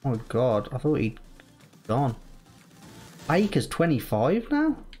 Oh my god, I thought he'd gone. Baker's 25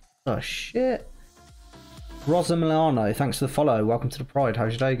 now? Oh shit. Rosa Milano, thanks for the follow. Welcome to the Pride.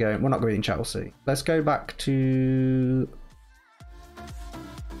 How's your day going? We're not going to be in Chelsea. Let's go back to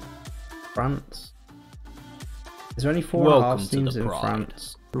France. Is there only 4.5 teams in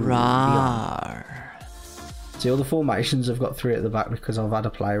France? Rawr. See, all the formations have got 3 at the back because I've had a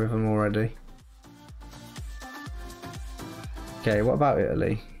play with them already. Okay, what about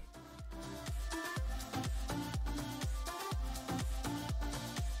Italy?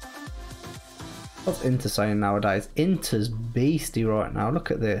 What's Inter saying nowadays? Inter's beastie right now. Look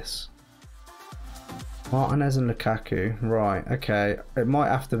at this. Martinez and Lukaku. Right, okay. It might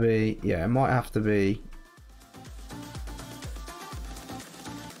have to be... Yeah, it might have to be...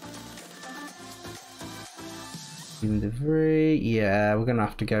 Delivery. Yeah, we're going to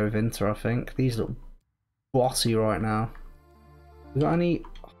have to go with Inter, I think. These look bossy right now. We got any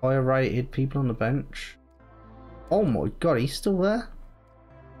higher rated people on the bench? Oh my god, he's still there?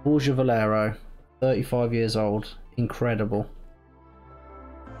 Borja Valero. 35 years old. Incredible.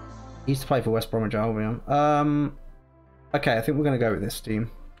 He used to play for West Bromwich Albion. Okay, I think we're going to go with this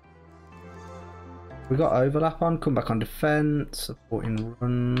team. We got overlap on. Come back on defence. Supporting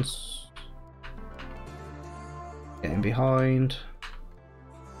runs. Getting behind.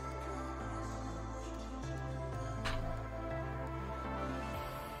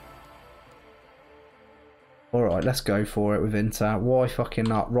 Alright, let's go for it with Inter. Why fucking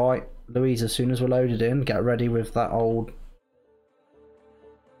not? Right. Louise, as soon as we're loaded in, get ready with that old...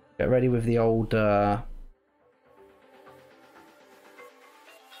 Get ready with the old...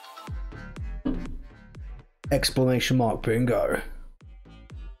 exclamation mark bingo.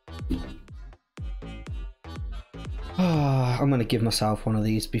 I'm going to give myself one of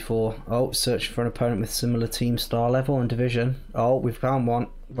these before... Oh, search for an opponent with similar team star level and division. Oh, we've found one.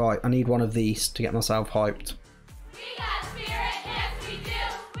 Right, I need one of these to get myself hyped. We got spirit, yes we do.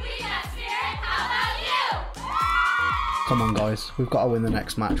 We got spirit, how about you? Come on, guys. We've got to win the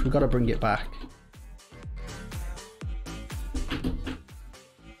next match. We've got to bring it back.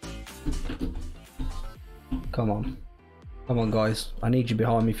 Come on. Come on, guys. I need you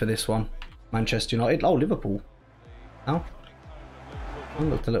behind me for this one. Manchester United. Oh, Liverpool. Now. It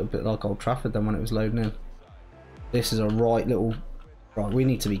looked a little bit like Old Trafford then when it was loading in. This is a right little... Right, we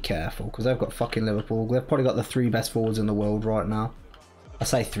need to be careful because they've got fucking Liverpool. They've probably got the 3 best forwards in the world right now. I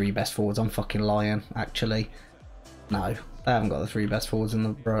say 3 best forwards. I'm fucking lying, actually. No, they haven't got the 3 best forwards in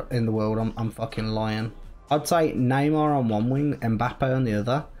the world. I'm fucking lying. I'd say Neymar on one wing, Mbappe on the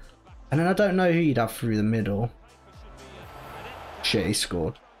other. And then I don't know who you'd have through the middle. Shit, he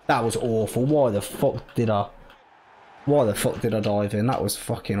scored. That was awful. Why the fuck did I dive in? That was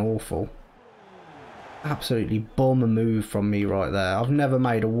fucking awful. Absolutely bum a move from me right there. I've never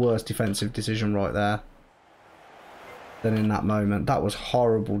made a worse defensive decision right there than in that moment. That was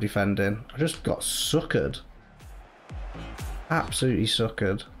horrible defending. I just got suckered. Absolutely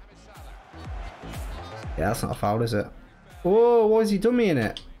suckered. Yeah, that's not a foul, is it? Whoa, why has he done me in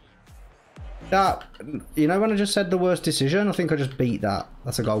it? That, you know when I just said the worst decision? I think I just beat that.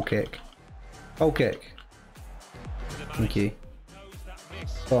 That's a goal kick. Goal kick. Thank you.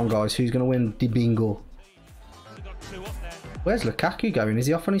 Come on, guys. Who's going to win the bingo? Where's Lukaku going? Is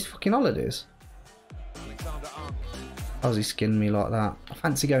he off on his fucking holidays? How's he skinned me like that? I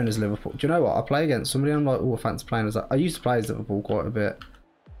fancy going as Liverpool. Do you know what? I play against somebody and I'm like, oh, I fancy playing as that. I used to play as Liverpool quite a bit.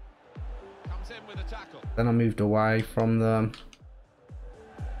 Then I moved away from them.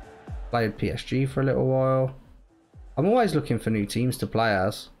 Played PSG for a little while. I'm always looking for new teams to play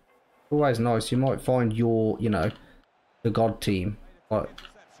as. Always nice. You might find your, you know, the god team. Like,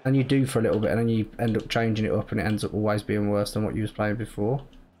 and you do for a little bit and then you end up changing it up and it ends up always being worse than what you was playing before.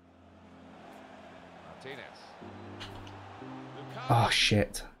 Oh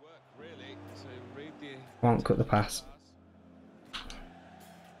shit. Can't cut the pass.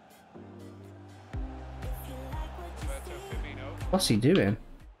 What's he doing?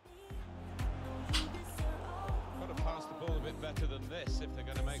 Got to pass the ball a bit better than this if they're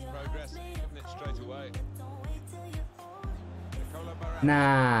going to make progress. Giving it straight away.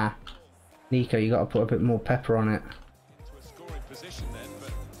 Nah. Nico, you got to put a bit more pepper on it. Into a scoring position then,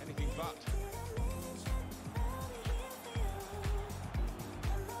 but anything but.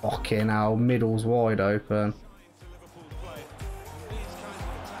 Fucking hell, middle's wide open.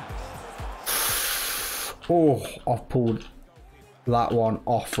 Oh, I've pulled that one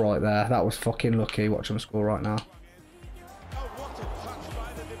off right there. That was fucking lucky. Watch him score right now.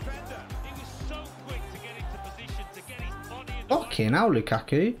 Fucking hell,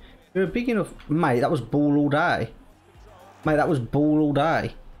 Lukaku. You're big enough. Mate, that was ball all day. Mate, that was ball all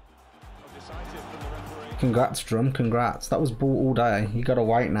day. Congrats, Drum. Congrats. That was ball all day. You got to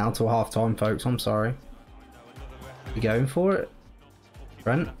wait now till half time, folks. I'm sorry. You going for it?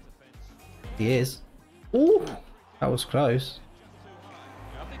 Brent? He is. Ooh, that was close.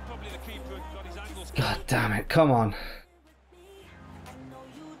 God damn it. Come on.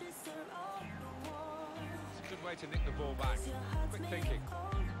 It's a good way to nick the ball back. Quick thinking.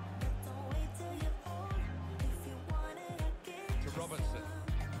 To Robertson.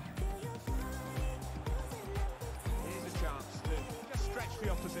 Here's a chance to just stretch the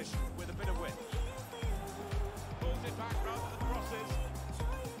opposition with a bit of width. Pulls it back rather than crosses.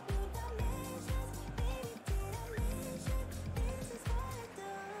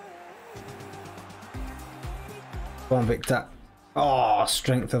 Go on, Victor. Oh,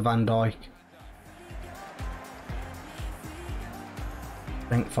 strength of Van Dijk.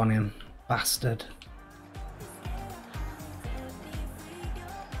 Strength on him. Bastard.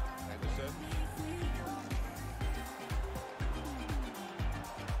 Henderson.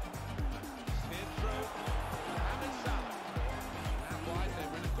 Steered through. Mohamed Salah. Out wide, they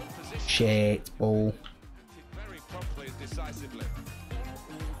were in a good position. Shit, ball. Very promptly and decisively.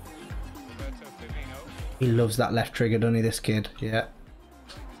 Roberto Firmino. He loves that left trigger, doesn't he, this kid? Yeah.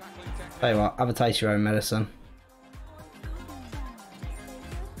 Tackling technique. Tell you what, have a taste of your own medicine.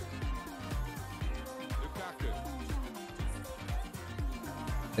 Lukaku.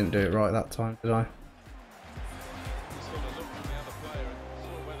 Didn't do it right that time, did I? He sort of looked from the other player and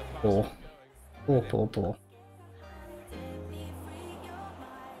saw where the pass Poor. was going. Poor.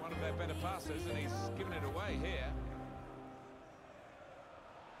 One of their better passes, and he's given it away here.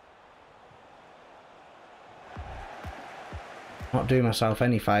 Not doing myself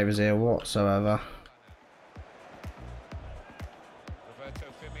any favours here whatsoever. Roberto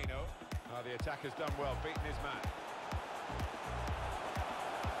Firmino. Oh, the attacker's done well, beaten his man.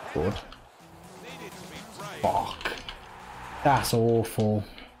 Good. Needed to be brave. Fuck. That's awful. Got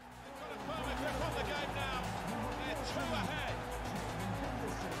a perfect grip on the game now. They're 2 ahead.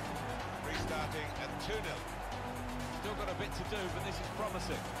 Restarting at 2-0. Still got a bit to do, but this is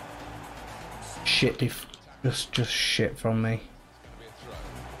promising. Shit, just shit from me. It's going to be a throw.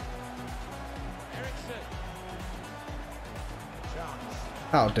 Eriksen. Chance.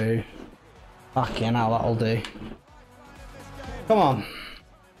 That'll do. Fucking hell, that'll do. Come on.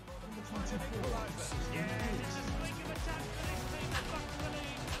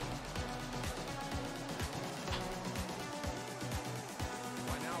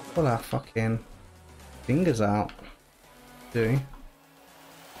 Pull our fucking fingers out. Do. Just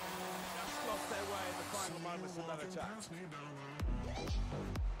lost their way in the final moments of that attack.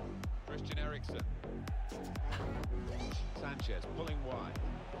 Christian Eriksen. Sanchez pulling wide.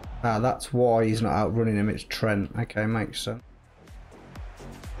 Ah, that's why he's not outrunning him. It's Trent. Okay, makes sense.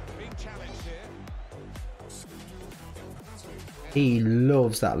 Being challenged here. He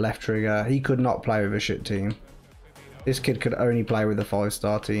loves that left trigger. He could not play with a shit team. This kid could only play with a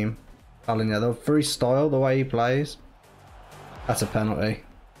 5-star team. Telling you, though, for his style, the way he plays, that's a penalty.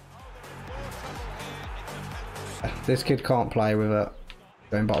 This kid can't play with it.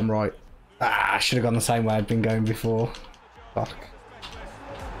 Going bottom right. Ah, I should have gone the same way I'd been going before. Fuck.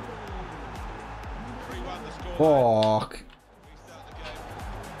 3-1 the score. Fuck.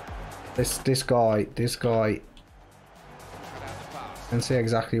 This guy Cut out the pass. can see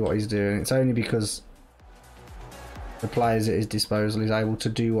exactly what he's doing. It's only because the players at his disposal is able to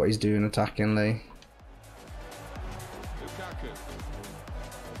do what he's doing attackingly. Lukaku.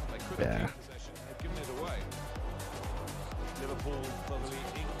 They could Yeah. have kept possession. They've given it away. Liverpool probably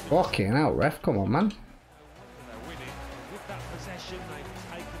in Fucking hell, ref. Come on, man. They're winning. With that possession, they've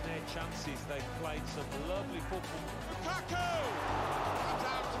taken their chances. They've played some lovely football. Lukaku! Cut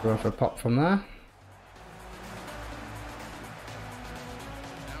out. Go for a pop from there. Now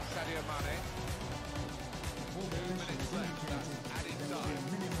Sadio Mane. 2 minutes left. That's added time.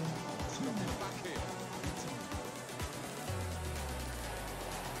 Come back here.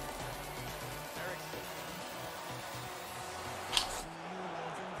 Eriksen.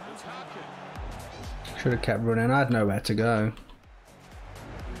 Lukaku. Should have kept running. I had nowhere to go.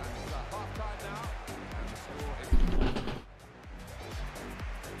 That's half time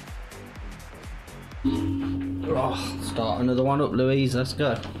now. Oh, start another one up, Louise. Let's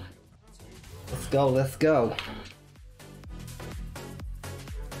go. Let's go. Let's go.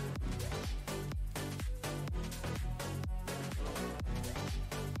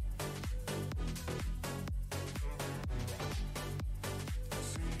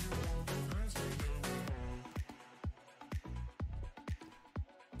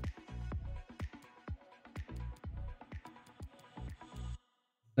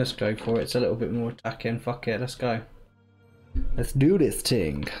 Let's go for it. It's a little bit more attacking. Fuck it. Let's go. Let's do this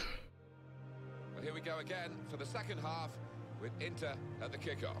thing. Well, here we go again for the second half with Inter at the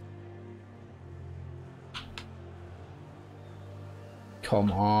kickoff.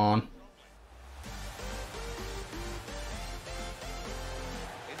 Come on.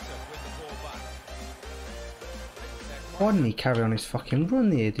 Inter with the ball back. Why didn't he carry on his fucking run,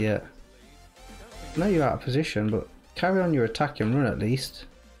 the idiot? I know you're out of position, but carry on your attack and run at least.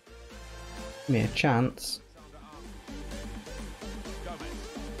 Give me a chance.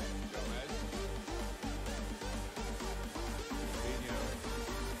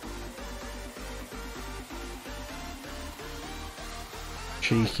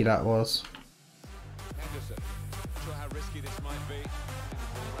 Cheeky that was. Henderson. Not sure how risky this might be.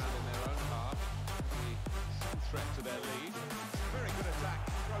 All around in their own half. Some threat to their lead. Very good attack.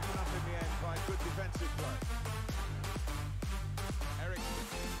 Broken up in the end by good defensive play. Ericsson.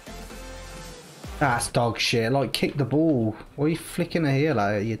 That's dog shit. Like, kick the ball. Why are you flicking a heel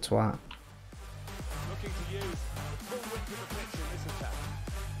at it, you twat? Looking to use the full width of the pitch in this attack.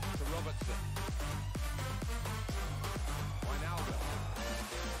 To Robertson. Wijnaldum.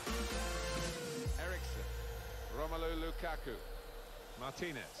 Ericsson. Romelu Lukaku.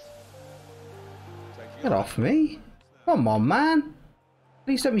 Martinez. Taking Get off me. Come on, man. At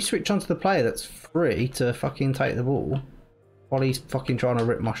least let me switch onto the player that's free to fucking take the ball. While he's fucking trying to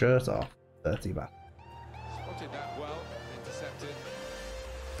rip my shirt off. Dirty bastard. Spotted that well. Intercepted.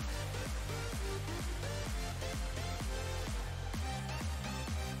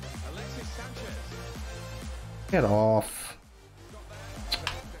 Alexis Sanchez. Get off. Got there.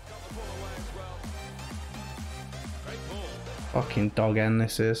 Got the ball away as well. Great ball. Fucking dog end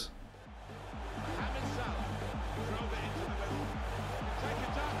this is. Mohamed Salah. Drilled it into the middle. Take a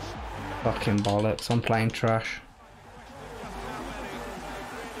touch. Fucking bollocks. I'm playing trash. Just how many. They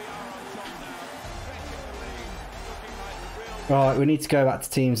really are on top now. Stretching the lead. Looking like the real Right, we need to go back to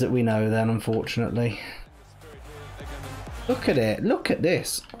teams that we know then, unfortunately. spirit here. They're going to. Look at it. Look at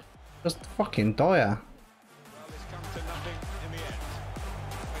this. Just fucking dire. Well, it's come to nothing in the end.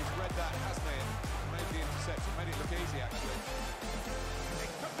 He's read that, hasn't he? Made the interception. Made it look easy, actually. It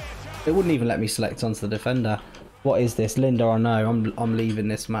could be a chance. It wouldn't even let me select onto the defender. What is this? Linda, I know. I'm leaving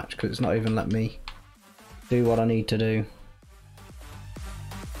this match because it's not even let me do what I need to do.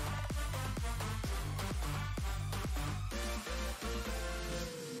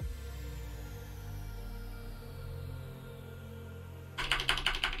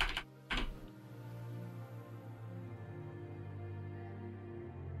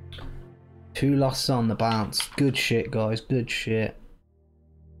 Two losses on the bounce. Good shit, guys. Good shit.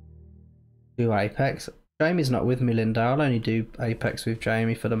 Do Apex. Jamie's not with me, Linda. I'll only do Apex with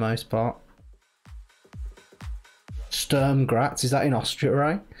Jamie for the most part. Sturm Graz. Is that in Austria,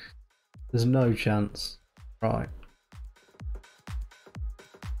 right? There's no chance. Right.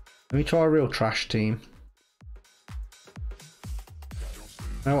 Let me try a real trash team.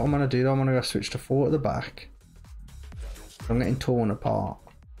 You know what I'm going to do though? I'm going to go switch to 4 at the back. I'm getting torn apart.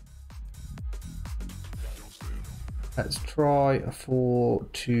 Let's try a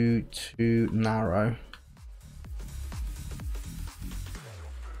 4-2-2 narrow.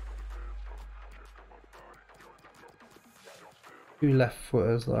 Two left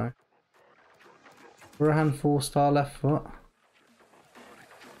footers though. Burahan 4-star left foot.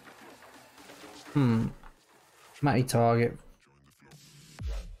 Matty target.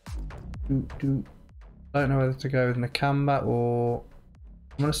 Don't know whether to go with Nakamba or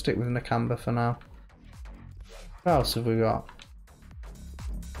I'm gonna stick with Nakamba for now. What else have we got?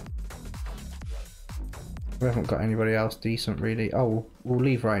 We haven't got anybody else decent really. Oh, we'll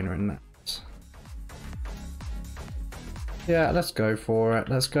leave Rainer in that. Yeah, let's go for it.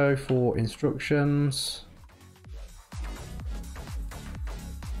 Let's go for instructions.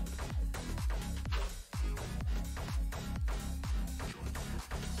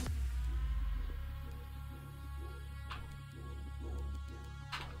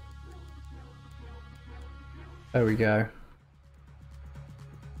 There we go.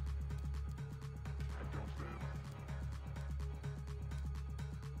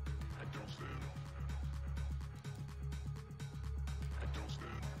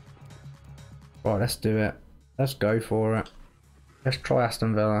 Right, let's do it. Let's go for it. Let's try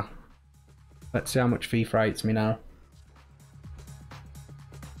Aston Villa. Let's see how much FIFA hates me now.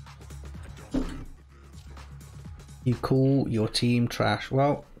 You call your team trash.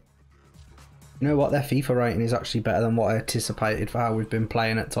 Well, you know what? Their FIFA rating is actually better than what I anticipated for how we've been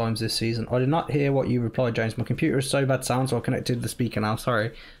playing at times this season. I did not hear what you replied, James. My computer is so bad sound, so I connected to the speaker now.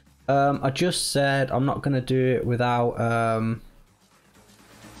 Sorry. I just said I'm not going to do it without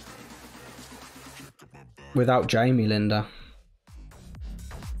Without Jamie, Linda.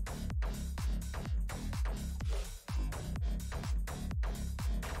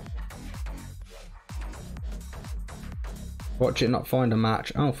 Watch it not find a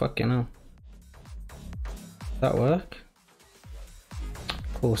match. Oh, fucking hell. Did that work?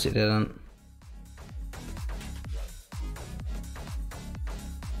 Of course it didn't.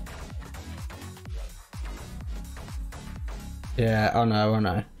 Yeah, I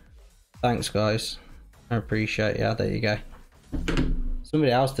know. Thanks, guys. I appreciate it. Yeah, there you go.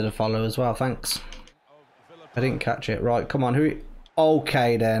 Somebody else did a follow as well. Thanks. I didn't catch it. Right, come on. Who?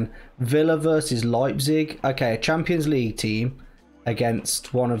 Okay, then. Villa versus Leipzig. Okay, a Champions League team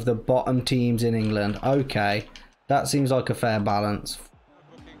against one of the bottom teams in England. Okay, that seems like a fair balance.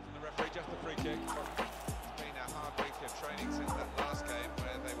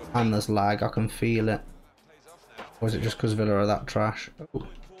 And there's lag. I can feel it. Or is it just because Villa are that trash? Ooh.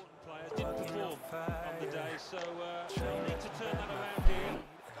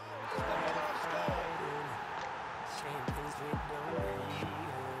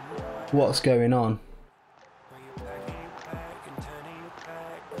 What's going on?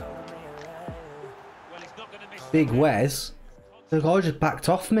 Big Wes? The guy just backed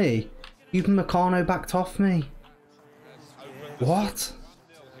off me. Even Meccano backed off me. What?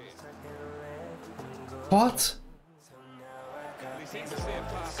 What?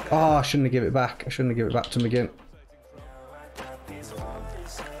 Oh, I shouldn't have given it back. I shouldn't have given it back to McGinn.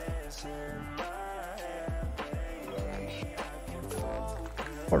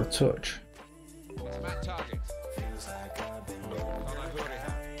 What a touch.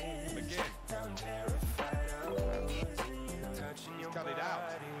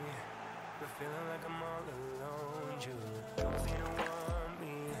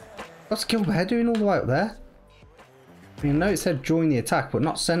 What's Gilbert doing all the way up there? I mean, I know it said join the attack, but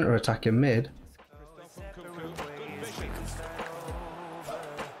not centre attack in mid.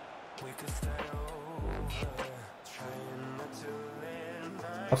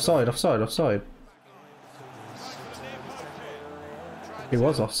 Offside, offside, offside. He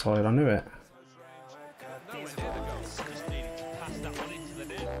was offside, I knew it.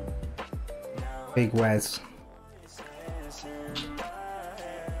 Big Wes.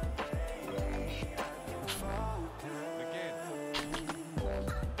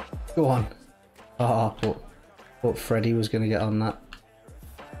 Go on. Oh, I thought Freddie was going to get on that.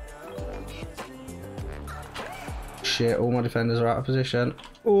 Shit, all my defenders are out of position.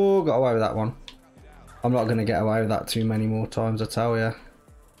 Oh, got away with that one. I'm not going to get away with that too many more times, I tell you.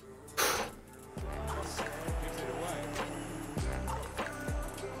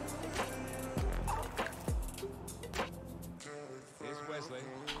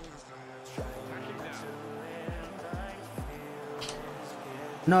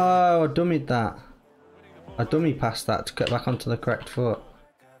 No, I dummied that. I dummy passed that to get back onto the correct foot.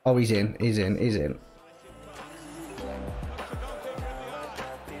 Oh, he's in, he's in, he's in.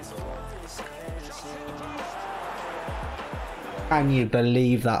 Can you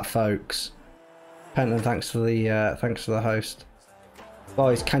believe that, folks? Penton, thanks for the host.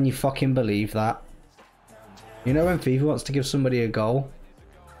 Guys, can you fucking believe that? You know when FIFA wants to give somebody a goal?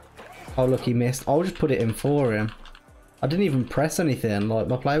 Oh look, he missed. I'll just put it in for him. I didn't even press anything, like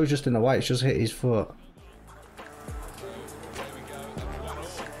my player was just in the way, it's just hit his foot.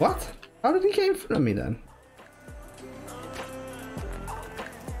 What? How did he get in front of me then?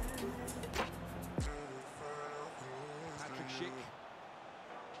 Patrick Schick.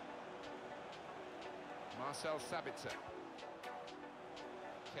 Marcel Sabitzer.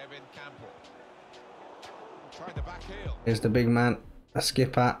 Kevin Campbell. Tried the back heel. Here's the big man, a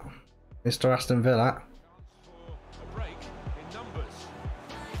skip at Mr. Aston Villa.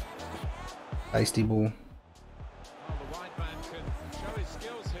 Hasty ball. Well, the wide man can show his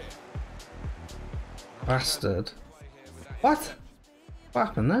skills here. Bastard. What? What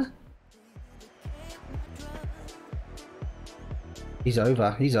happened there? He's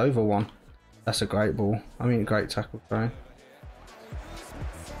over. He's over one. That's a great ball. I mean, a great tackle throw.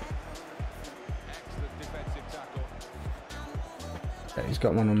 Excellent defensive tackle. Yeah, he's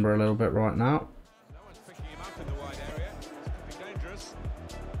got my number a little bit right now. No one's picking him up in the wide area. This could be dangerous.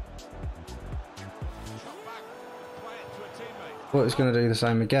 Thought he's going to do the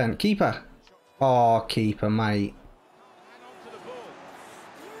same again. Keeper. Oh, keeper, mate. Hang on to the ball.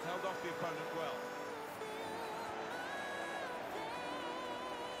 Held off the opponent well.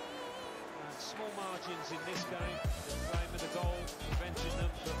 Small margins in this game. The aim of the goal, preventing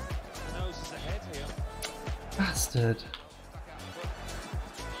them, but the nose is ahead here. Bastard. The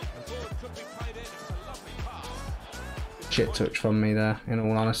ball could be played in. It's a lovely pass. Shit touch from me there, in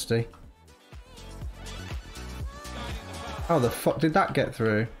all honesty. How the fuck did that get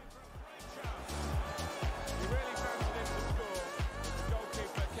through?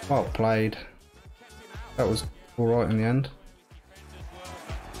 Well played. That was alright in the end.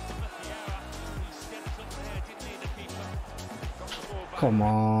 Come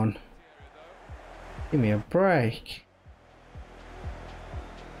on. Give me a break.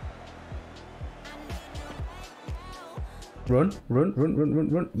 Run, run, run, run, run,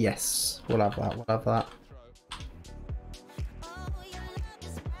 run. Yes, we'll have that, we'll have that.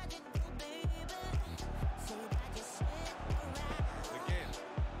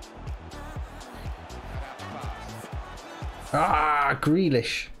 Ah,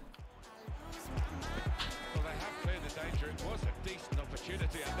 Grealish. Well, they have cleared the danger. It was a decent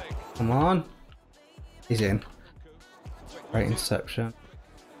opportunity, I think. Come on. He's in. Great interception.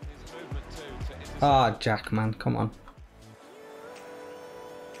 His movement too to intercept. Ah, Jack, man, come on.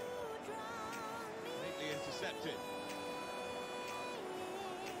 Neatly intercepted.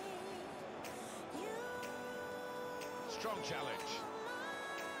 Strong challenge.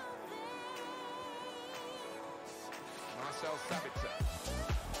 Marcel Sabitzer.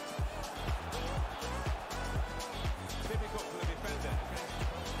 Difficult for the defender.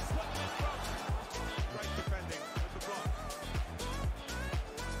 Great defending with the block.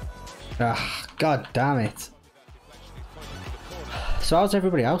 Ah, god damn it. So how's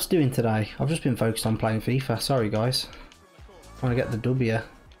everybody else doing today? I've just been focused on playing FIFA. Sorry guys. I want to get the W.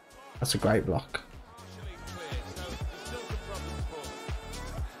 That's a great block. Partially cleared, so there's still some problems for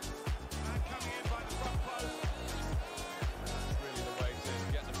them. And coming in by the front post. That's really the way to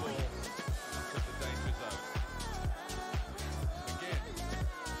get the ball out of the danger zone. Again.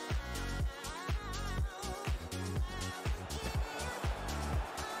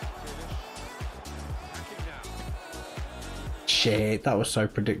 Attacking now. Shit, that was so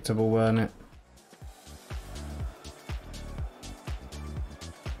predictable, weren't it?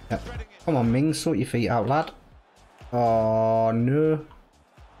 Yep. Come on, Ming, sort your feet out, lad. Oh, no. It's a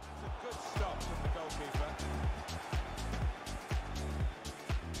good stop from the goalkeeper.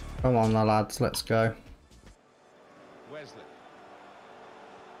 Come on, the lads, let's go. Wesley.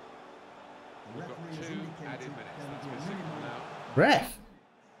 We've got 2 added minutes. That's your signal now. Ref!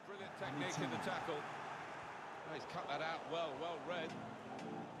 Brilliant technique in the tackle. Oh, he's cut that out well read.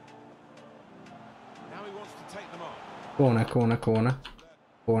 Now he wants to take them on. Corner, corner, corner.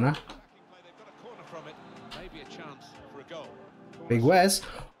 Corner. Attacking play, they've got a corner from it. Maybe a chance for a goal. Big Wes.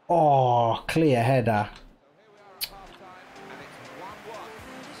 Oh, clear header. So here we are at half-time, and it's 1-1.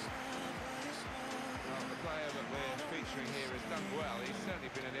 Well, the player that we're featuring here has done well. He's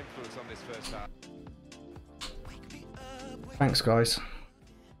certainly been an influence on this first half. Thanks, guys.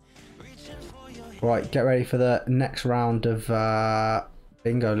 Right, get ready for the next round of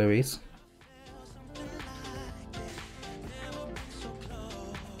Bingo, Louise.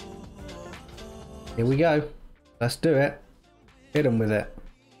 Here we go. Let's do it. Hit him with it.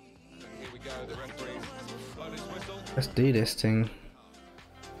 Here we go, the referee's blown his whistle. Let's do this thing.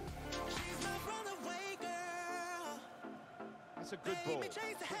 That's a good ball. Push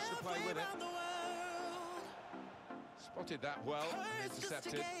the play with it. Spotted that well and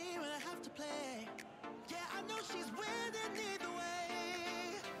intercepted.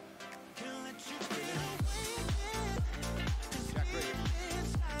 Jack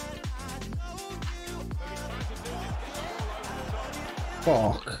Grealish.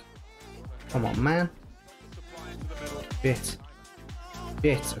 Fuck. Come on, man. Supply into the middle. Shit.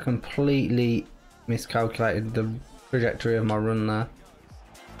 Shit. I completely miscalculated the trajectory of my run there.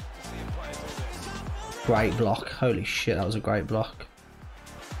 See him play it all this. Great block. Holy shit, that was a great block.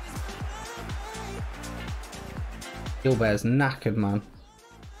 Gilbert's knackered, man.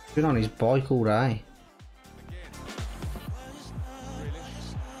 Been on his bike all day.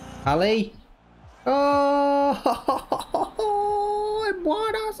 Ali? Oh!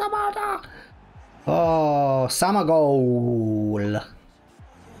 Buena Samata! Oh, Samagol!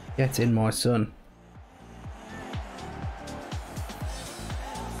 Get in, my son.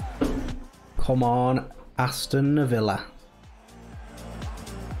 Come on, Aston Villa.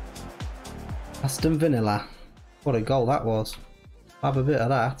 Aston Vanilla. What a goal that was. Have a bit of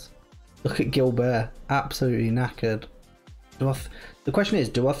that. Look at Gilbert. Absolutely knackered. The question is,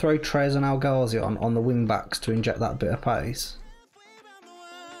 do I throw Trez and Algazi on the wing backs to inject that bit of pace?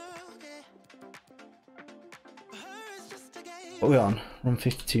 What are we on? We're on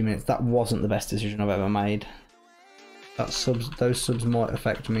 52 minutes. That wasn't the best decision I've ever made. Those subs might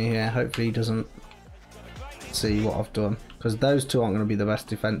affect me here. Hopefully he doesn't see what I've done, because those two aren't going to be the best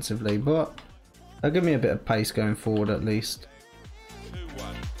defensively, but they'll give me a bit of pace going forward at least.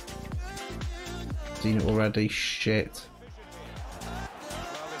 2-1. Seen it already. Shit.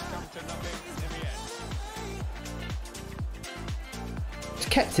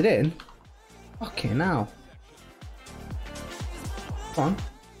 kept it in. Fucking hell. Come on.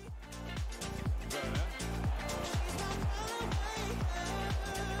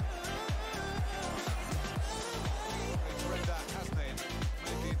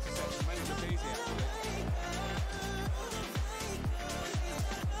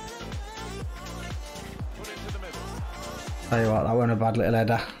 Tell you what, that wasn't a bad little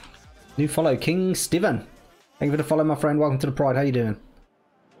header. New follow, King Steven. Thank you for the follow, my friend. Welcome to the Pride. How you doing?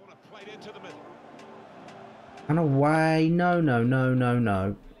 And away. No, no, no, no,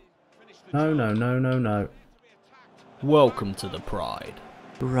 no. No, no, no, no, no. Welcome to the Pride.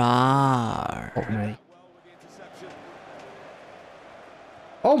 Rawr. Fuck me.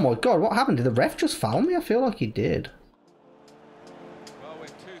 Oh my god, what happened? Did the ref just foul me? I feel like he did.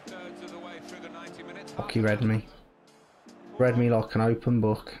 Fuck, he read me. Read me like an open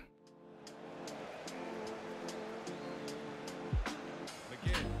book.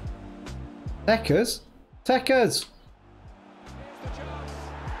 Techers? Techers!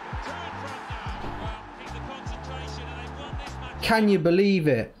 Can you believe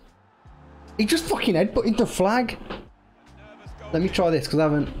it? He just fucking headbutted the flag. Let me try this because I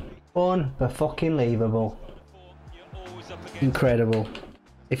haven't. Unfucking-leavable. Incredible.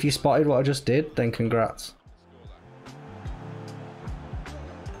 If you spotted what I just did, then congrats.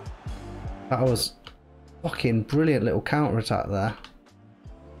 That was fucking brilliant little counter attack there.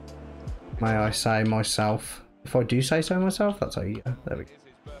 May I say myself. If I do say so myself, that's how you go. There we go.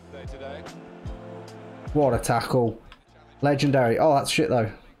 What a tackle. Legendary. Oh, that's shit though.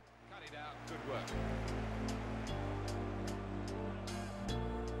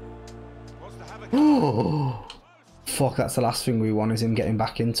 Oh, fuck, that's the last thing we want is him getting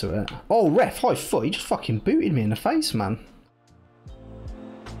back into it. Oh, ref, high foot. He just fucking booted me in the face, man.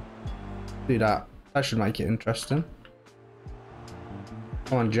 Do that. That should make it interesting.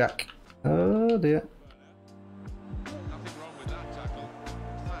 Come on, Jack. Oh dear. Nothing wrong with that tackle.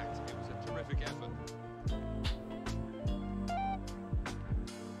 In fact, it was a terrific effort.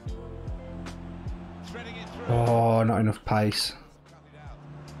 Threading it through. Oh, not enough pace.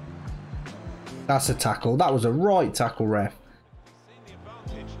 That's a tackle. That was a right tackle, ref. He's seen the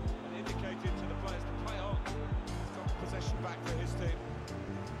advantage and indicated to the players to play on. He's got possession back for his team.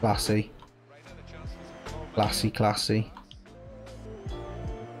 Classy. Classy, classy.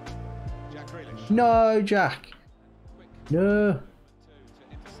 No, Jack. No.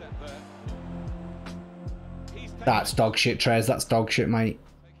 That's dog shit, Trez. That's dog shit, mate.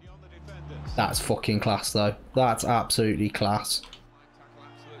 That's fucking class, though. That's absolutely class.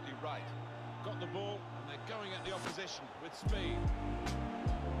 Absolutely right. Got the ball and they're going at the opposition with speed.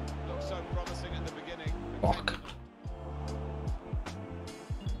 Looked so promising at the beginning. Fuck.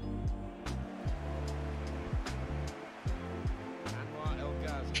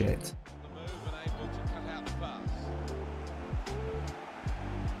 Shit.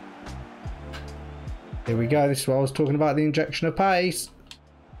 Here we go. This is what I was talking about, the injection of pace.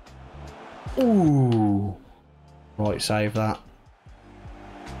 Ooh. Right, save that.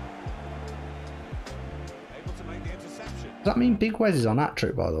 Able to make the interception. Does that mean Big Wes is on that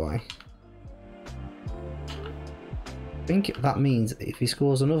trip, by the way? I think that means if he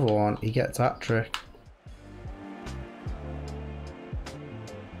scores another one, he gets that trick.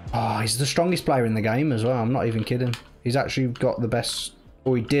 Oh, he's the strongest player in the game as well. I'm not even kidding. He's actually got the best,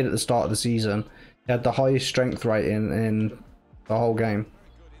 or he did at the start of the season. He had the highest strength rating in the whole game.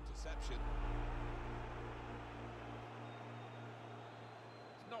 Good interception.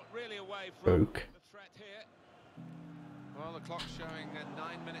 It's not really away from Broke. the threat here. Well, the clock's showing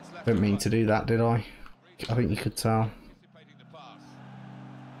 9 minutes left. Didn't mean to do that, did I? I think you could tell. Anticipating the pass.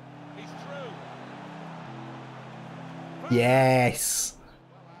 He's through. Yes! To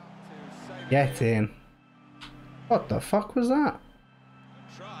save it. Get in. What the fuck was that?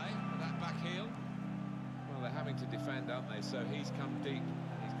 Good try with that back heel. Well, they're having to defend, aren't they? So he's come deep.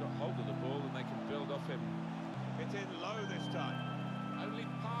 He's got hold of the ball and they can build off him. Hit in low this time. Only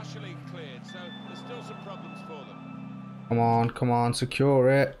partially cleared, so there's still some problems for them. Come on, secure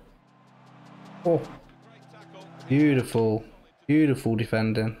it. Oh, Great tackle. beautiful. Beautiful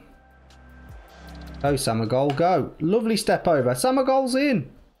defending. Go, Samagol, go. Lovely step over. Samagol's in.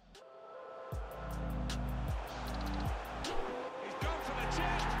 He's gone for the chip.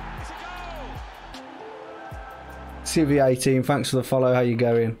 It's a goal. CV18, thanks for the follow. How you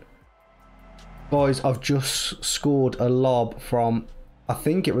going? Boys, I've just scored a lob from, I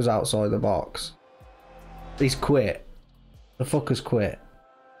think it was outside the box. He's quit. The fucker's quit.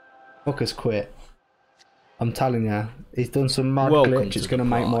 Fucker's quit. I'm telling you, he's done some mad glitch. It's going to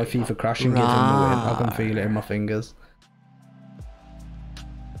make my FIFA crash and give him the win. I can feel it in my fingers.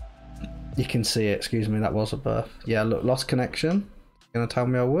 You can see it. Excuse me, that was a burp. Yeah, look, lost connection. Gonna tell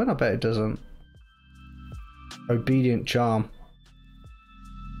me I won? I bet it doesn't. Obedient charm.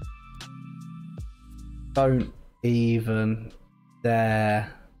 Don't even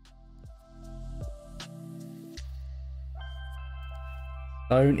dare.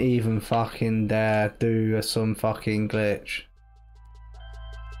 Don't even fucking dare do some fucking glitch.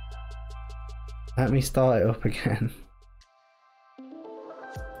 Let me start it up again.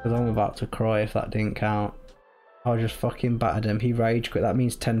 Because I'm about to cry if that didn't count. I just fucking battered him. He rage quit. That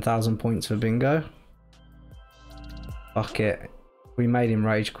means 10,000 points for bingo. Fuck it. We made him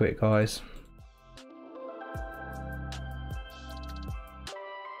rage quit, guys.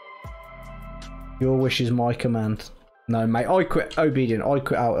 Your wish is my command. No, mate. I quit. Obedient. I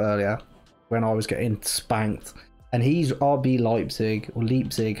quit out earlier when I was getting spanked. And he's RB Leipzig or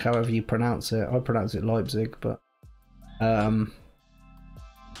Leipzig, however you pronounce it. I pronounce it Leipzig, but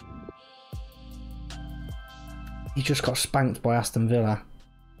he just got spanked by Aston Villa,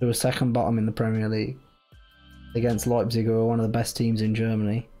 who were second bottom in the Premier League, against Leipzig, who are one of the best teams in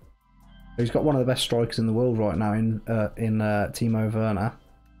Germany. He's got one of the best strikers in the world right now in Timo Werner.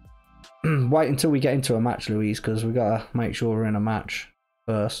 Wait until we get into a match, Louise, because we gotta make sure we're in a match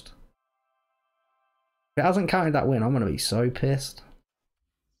first. If it hasn't counted that win, I'm gonna be so pissed.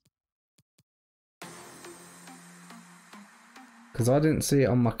 Because I didn't see it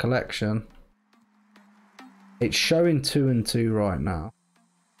on my collection. It's showing 2 and 2 right now.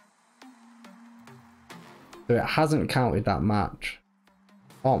 So it hasn't counted that match.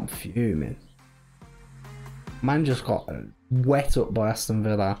 I'm fuming. Man just got wet up by Aston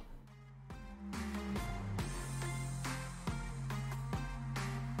Villa.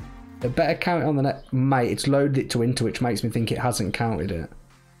 It better count it on the net. Mate, it's loaded it to Inter, which makes me think it hasn't counted it.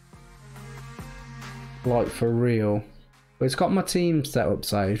 Like, for real. But it's got my team set up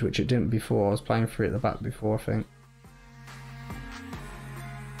saved, which it didn't before. I was playing 3 at the back before, I think.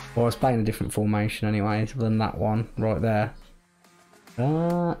 Well, I was playing a different formation anyway than that one right there.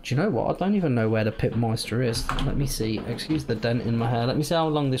 Do you know what? I don't even know where the Pitmeister is. Let me see. Excuse the dent in my hair. Let me see how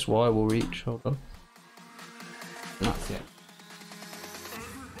long this wire will reach. Hold on. That's it.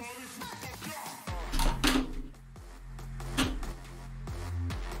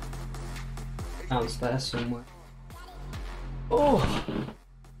 Downstairs somewhere. Oh!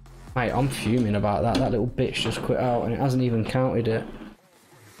 Mate, I'm fuming about that. That little bitch just quit out and it hasn't even counted it.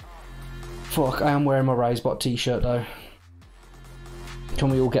 Fuck, I am wearing my Raisebot t-shirt though. Can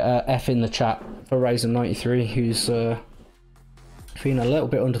we all get a F in the chat for Razor93, who's feeling a little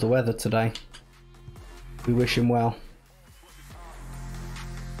bit under the weather today. We wish him well.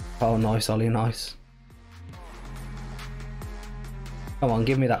 Oh, nice, Ollie, nice. Come on,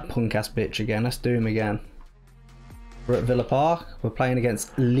 give me that punk-ass bitch again. Let's do him again. We're at Villa Park. We're playing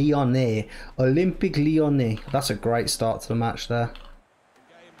against Lyonnais. Olympique Lyonnais. That's a great start to the match there.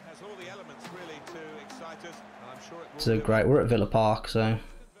 So great. We're at Villa Park, so...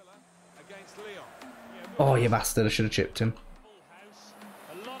 Oh, you bastard. I should have chipped him.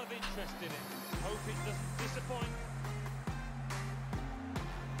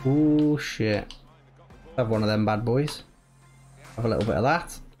 Oh, shit. Have one of them bad boys. Have a little bit of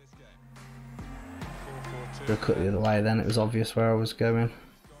that. Go cut the other way then, it was obvious where I was going.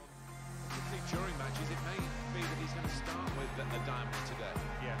 During matches, it may be that he's going to start with a diamond today.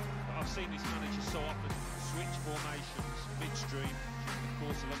 Yeah, but I've seen this manager so often switch formations midstream during the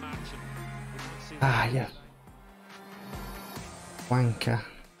course of a match, and we've not seen Ah, yeah. Wanker.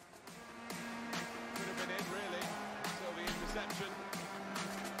 Could have been in, really, until the interception.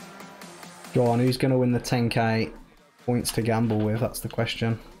 Go on, who's going to win the 10k points to gamble with? That's the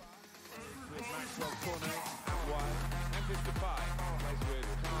question. With Maxwell Cornet out wide, and 55 plays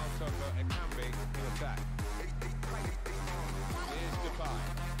with Carl Toko Ekambi to attack. Here's Depay.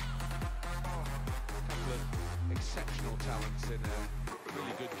 A couple of exceptional talents in a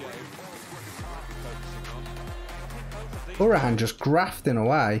really good game. Focusing on. Urahan just grafting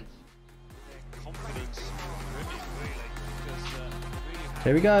away. confidence brimming, really, because really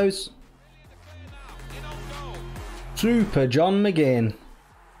Here he goes. Super John McGinn.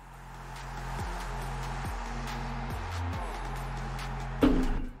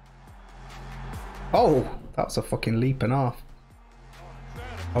 Oh, that's a fucking leap and a half.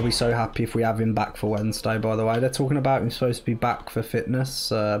 I'll be so happy if we have him back for Wednesday, by the way. They're talking about him supposed to be back for fitness,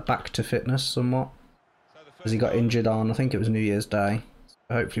 back to fitness somewhat. Because he got injured on, I think it was New Year's Day.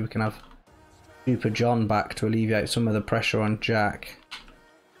 So hopefully we can have Super John back to alleviate some of the pressure on Jack.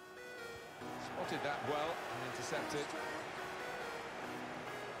 Spotted that well and intercepted.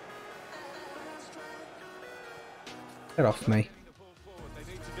 Get off me.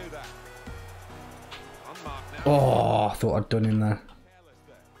 They need to do that. Oh, I thought I'd done him there.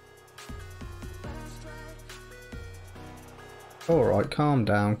 Alright, calm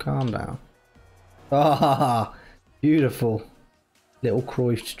down, calm down. Ah, beautiful. Little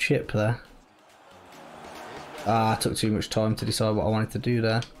Cruyff chip there. Ah, took too much time to decide what I wanted to do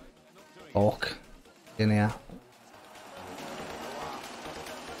there. Fuck. In here.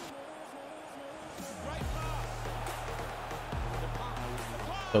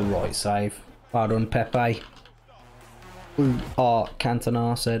 The right save. Well done, Pepe.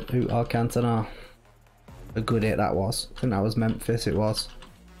 Cantona said. Cantona. A good hit that was. I think that was Memphis, it was.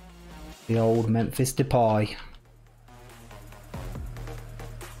 The old Memphis Depay.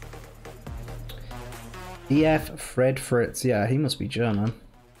 EF Fred Fritz. Yeah, he must be German.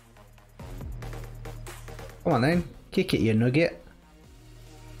 Come on then. Kick it, you nugget.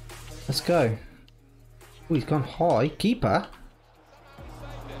 Let's go. Oh, he's gone high. Keeper.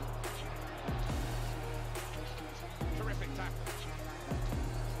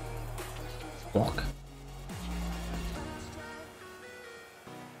 Block.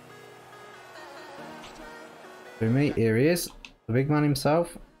 Me, here he is, the big man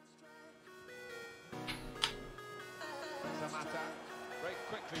himself. Break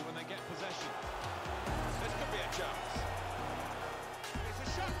quickly when they get possession. This could be a chance. It's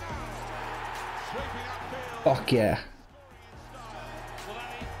a shot now. Sweeping upfield. Fuck yeah. Well,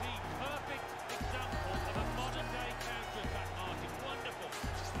 that is the perfect example of a modern-day counter-attack, Martin. Wonderful.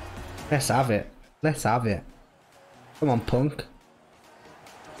 Let's have it. Let's have it. Come on, punk.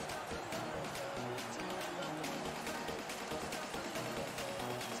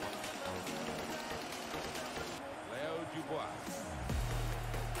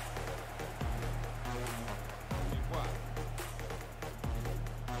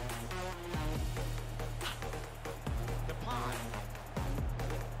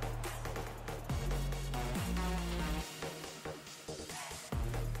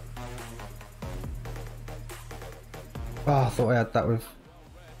 Oh, I thought I had that with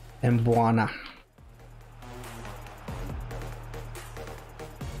Mbuana.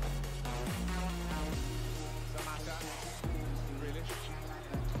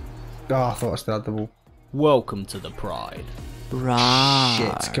 Oh, I thought I still had the ball. Welcome to the Pride.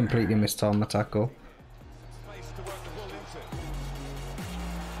 Shit, completely mistimed the tackle.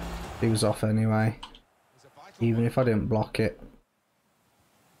 He was off anyway. Even if I didn't block it.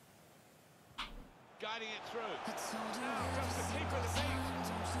 Guiding it through. Now just the keeper of the beat.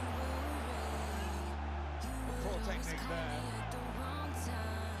 Poor technique there.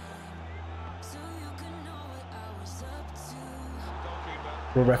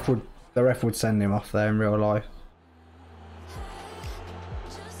 Goalkeeper. The ref would send him off there in real life.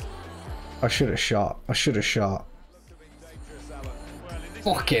 I should have shot. I should have shot.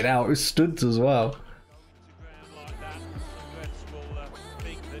 Fucking hell, it was studs as well.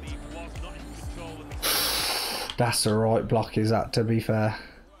 That's the right block, is that, to be fair?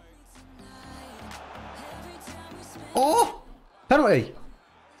 Oh! Penalty!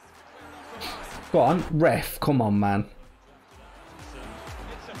 Go on, ref, come on, man.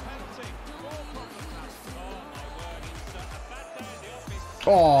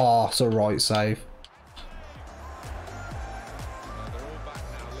 Oh, it's a right save. They're all back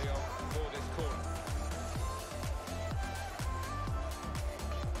now, Leo, for this corner.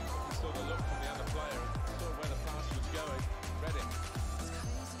 He saw the look from the other player and saw where the pass was going. Read it.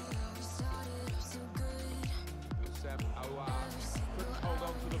 Seb Aouar couldn't hold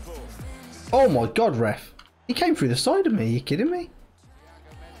on to the ball. Oh my god, ref. He came through the side of me, are you kidding me?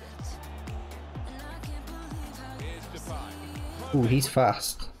 Here's Depay. Oh, he's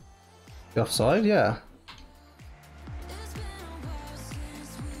fast. The offside, yeah.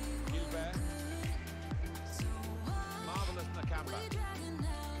 Gilbert. Marvellous Nakamba.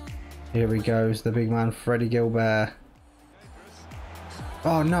 Here he goes, the big man, Freddie Gilbert.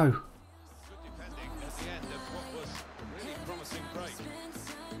 Oh no. Good defending at the end of what was a really promising break.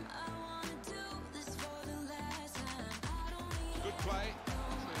 Good play to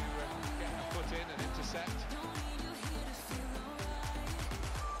get a foot in and intercept.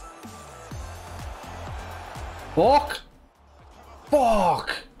 Fuck! Fuck!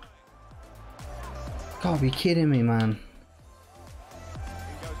 Can't be kidding me, man. In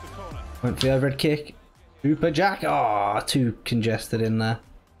goes the corner. Went for the overhead kick. Super Jack. Ah, too congested in there.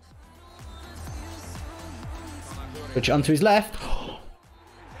 Switch it onto his left.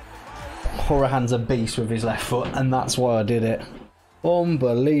 Horahan's a beast with his left foot, and that's why I did it.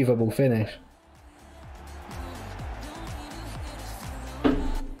 Unbelievable finish.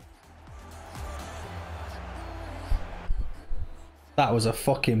 That was a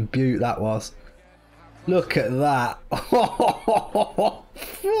fucking beaut, that was. Look at that.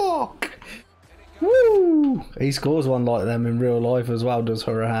 Fuck. Woo. He scores one like them in real life as well, does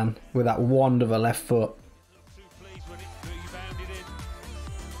Hurahan, with that wand of a left foot. Too pleased when it rebounded in.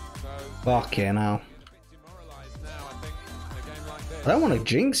 Fucking hell. Demoralised now, I think, in a game like this. I don't want to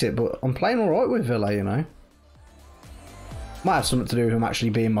jinx it, but I'm playing alright with Villa, you know. Might have something to do with him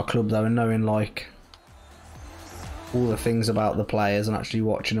actually being my club though, and knowing like all the things about the players and actually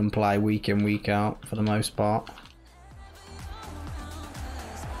watching them play week in, week out for the most part.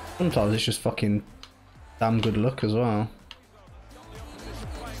 Sometimes it's just fucking damn good luck as well.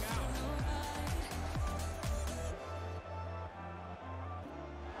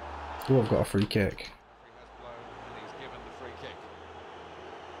 Oh, I've got a free kick. He has blown and he's given the free kick.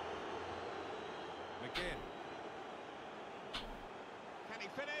 McGinn. Can he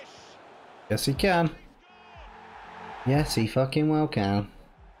finish? Yes, he can. Yes, he fucking well can.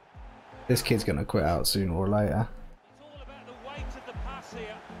 This kid's gonna quit out sooner or later. It's all about the weight of the pass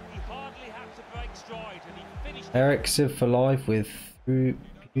here. He hardly had to break stride and he finished. Eric Siv for life with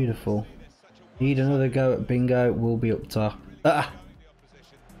beautiful. Need another go at bingo, we'll be up top. Ah!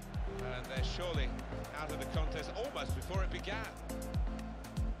 And they're surely out of the contest almost before it began.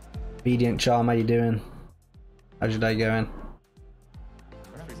 Obedient Charm, how you doing? How's your day going?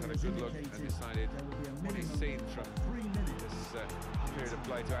 Referee's had a good look and decided what he's seen from this period of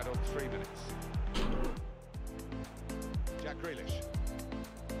play to add on 3 minutes. Jack Grealish.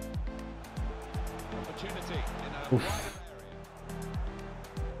 Opportunity in a wider area.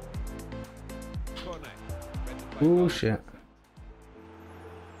 Cornet. Read the play Oh well. shit.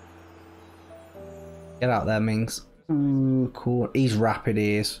 Get out there, Mings. Ooh, cool. He's rapid,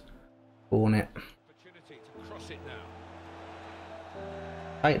 he is. Cornet. Opportunity to cross it now.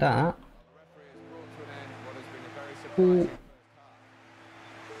 Take that. The referee has brought to an end what has been a very surprising first half.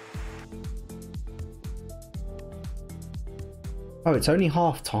 Oh, it's only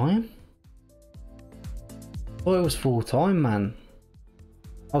half time? Oh, it was full time, man.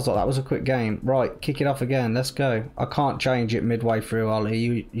 I was like, that was a quick game. Right, kick it off again. Let's go. I can't change it midway through,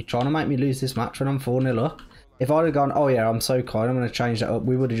 Ollie. You're trying to make me lose this match when I'm 4-0 up. If I'd have gone, oh yeah, I'm so kind, I'm going to change that up,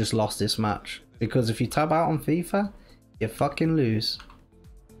 we would have just lost this match. Because if you tab out on FIFA, you fucking lose.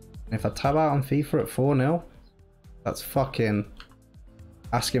 And if I tab out on FIFA at 4-0, that's fucking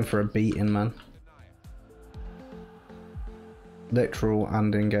asking for a beating, man. Literal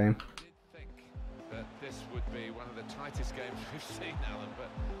and in-game. Did think that this would be one of the tightest games we've seen, Alan, but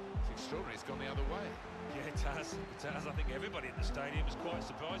it's extraordinary. It's gone the other way. Yeah, it has. It has. I think everybody in the stadium was quite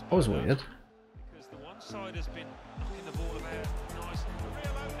surprised. That was by weird. Because the one side has been knocking the ball about nice.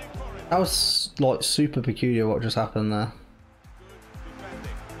 Real opening for him. That was like super peculiar what just happened there. Good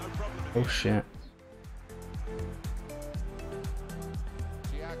defending. No problem. Oh shit.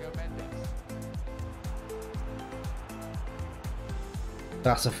 Thiago Mendes.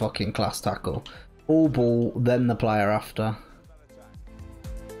 That's a fucking class tackle. All ball, then the player after.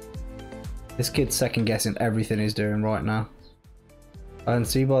 This kid's second guessing everything he's doing right now. I can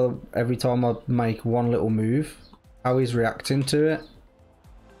see by every time I make one little move, how he's reacting to it.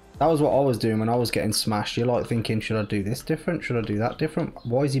 That was what I was doing when I was getting smashed. You're like thinking, should I do this different? Should I do that different?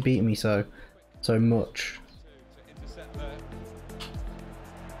 Why is he beating me so much? To intercept there.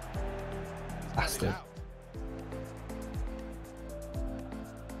 Bastard.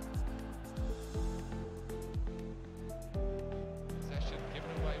 Possession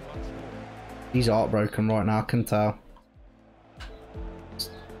given away once more. He's heartbroken right now, I can tell.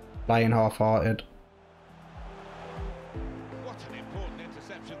 Playing half-hearted. What an important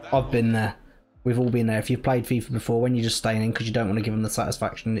interception that I've was. been there. We've all been there. If you've played FIFA before, when you're just staying in because you don't want to give them the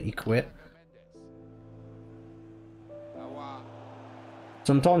satisfaction that you quit.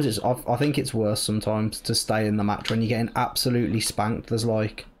 Sometimes it's, I think it's worse sometimes to stay in the match when you're getting absolutely spanked. There's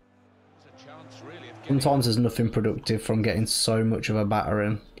like, It's a chance really of getting sometimes there's nothing productive from getting so much of a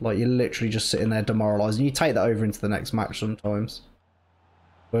battering. Like you're literally just sitting there demoralised, and you take that over into the next match sometimes.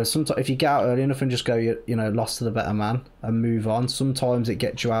 Whereas sometimes if you get out early enough and just go, you know, lost to the better man and move on, sometimes it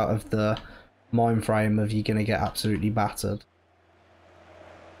gets you out of the mind frame of you're going to get absolutely battered.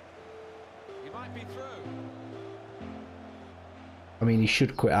 He might be through. I mean, he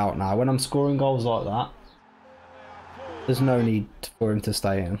should quit out now. When I'm scoring goals like that, there's no need for him to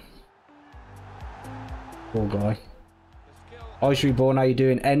stay in. Poor guy. Ice Reborn, how you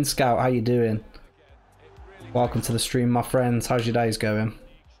doing? N Scout, how you doing? Welcome to the stream, my friends. How's your days going?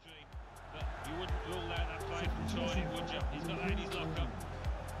 You wouldn't rule out that play from Tony, would you? He's got that in his locker.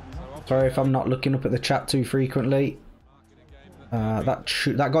 Sorry if I'm not looking up at the chat too frequently.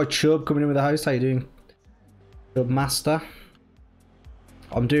 That guy Chubb coming in with the host. How you doing? Chubb Master.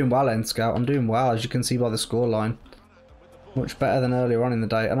 I'm doing well, End Scout. I'm doing well, as you can see by the scoreline. Much better than earlier on in the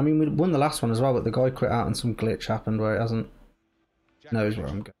day. And I mean, we won the last one as well, but the guy quit out and some glitch happened where it hasn't... knows where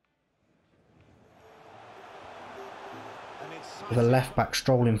I'm going. With a left back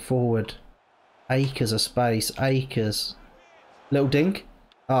strolling forward. Acres of space. Acres. Little dink.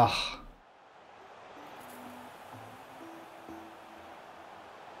 Ah.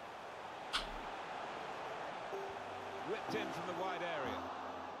 Whipped in from the wide area.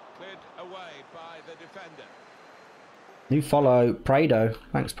 Cleared away by the defender. New follow, Prado.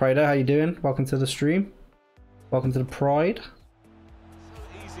 Thanks, Prado. How you doing? Welcome to the stream. Welcome to the Pride. So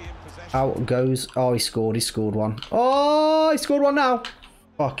easy in possession. Out goes... oh, he scored. He scored one. Oh, he scored one now.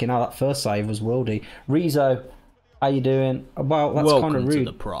 Fucking hell, that first save was worldy. Rezo, how you doing? Well, that's kind of rude.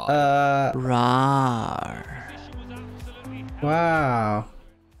 To the Pride. Rawr. Wow.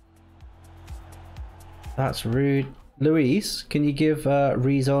 That's rude. Luis, can you give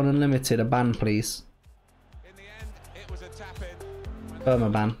Rezone Unlimited a ban, please? In the end, it was a tap in.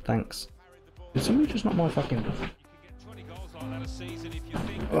 Permaban, thanks. Did somebody just not my fucking... You can get 20 goals like that a season if you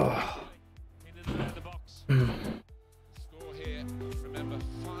think into the box. Score here. Remember,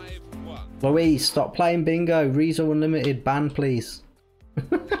 5-1. Luis, stop playing bingo. Rezo Unlimited ban, please.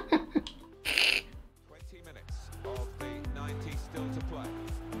 20 minutes of the 90 still to play.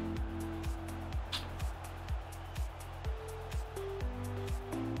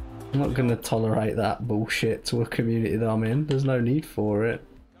 I'm not going to tolerate that bullshit to a community that I'm in. There's no need for it.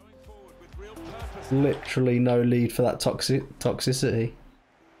 Going forward with real purpose. Literally no need for that toxicity.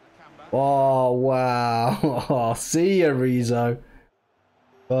 Oh, wow. Oh, see ya, Rezo.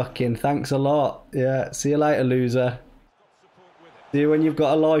 Fucking thanks a lot. Yeah, see you later, loser. See you when you've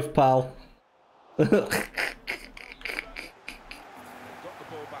got a life, pal.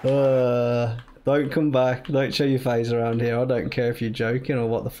 Don't come back. Don't show your face around here. I don't care if you're joking or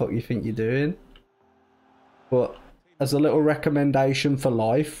what the fuck you think you're doing. But as a little recommendation for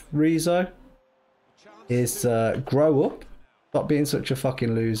life, Rezo, is grow up. Stop being such a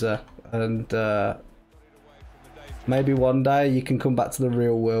fucking loser. And maybe one day you can come back to the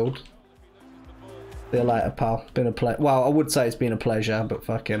real world. See you later, pal. Been a pleasure. Well, I would say it's been a pleasure, but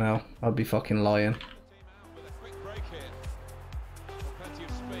fucking hell, I'd be fucking lying. With a quick break here. Plenty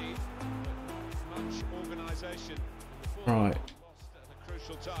of speed, but not much organisation. Right. Lost at a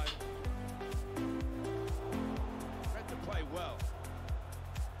crucial time. Read the play well.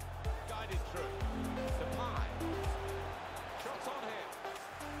 Guided through. Depay. Shots on here.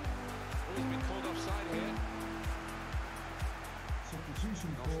 Oh, he's been called offside here.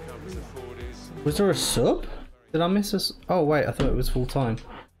 Off comes the forwards. Was there a sub? Did I miss a... oh wait, I thought it was full time.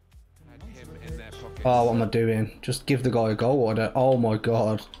 Had him in their pocket. Oh, what am I doing? Just give the guy a goal. I don't... oh my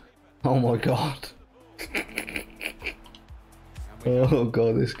god. Oh my god. Oh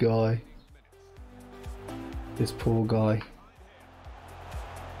god, this guy. This poor guy.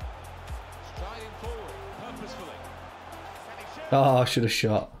 Striding forward, purposefully. Can he shoot? Oh, I should have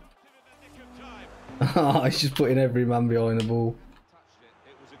shot. In the nick of time. Oh, he's just putting every man behind the ball. Touched it.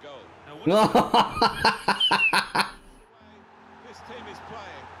 It was a goal. Oh This team is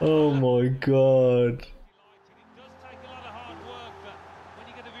playing. my god. It does take a lot of hard work, but when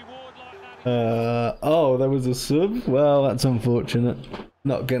you get a reward like that, Oh, there was a sub? Well, that's unfortunate.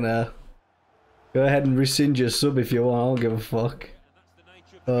 Not gonna... go ahead and rescind your sub if you want, I don't give a fuck.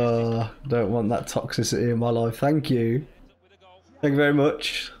 Don't want that toxicity in my life. Thank you. Thank you very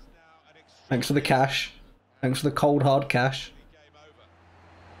much. Thanks for the cash. Thanks for the cold hard cash.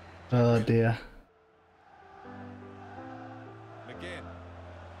 Oh dear. McGinn.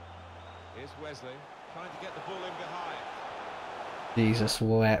 Here's Wesley trying to get the ball in behind. Jesus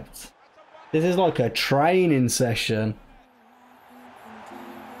wept. This is like a training session.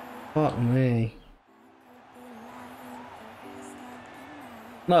 Fuck me.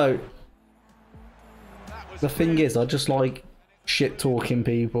 No. The thing is, I just like shit talking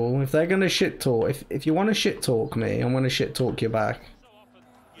people. If they're gonna shit talk, if you want to shit talk me, I'm gonna shit talk you back.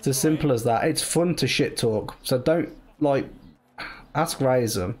 It's as simple as that. It's fun to shit talk. So don't like ask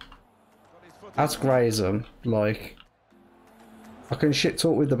Razum. Ask Razum. Like I can shit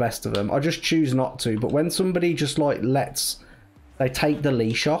talk with the best of them. I just choose not to. But when somebody just like they take the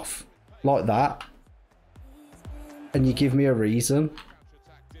leash off like that, and you give me a reason,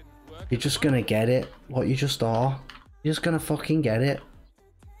 you're just gonna get it. Like you just are. You're just gonna fucking get it.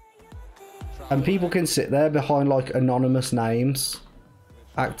 And people can sit there behind like anonymous names,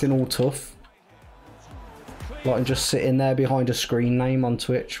 acting all tough, like and just sitting there behind a screen name on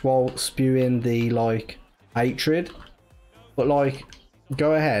Twitch while spewing the like hatred. But like,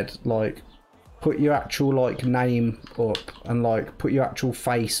 go ahead, like put your actual like name up and like put your actual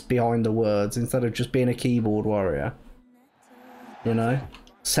face behind the words instead of just being a keyboard warrior. You know?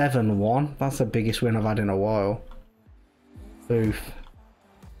 7-1. That's the biggest win I've had in a while. Oof.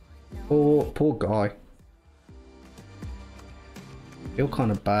 Poor guy. Feel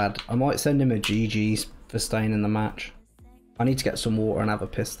kind of bad. I might send him a GG's for staying in the match. I need to get some water and have a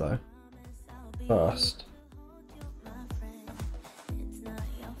piss though. First.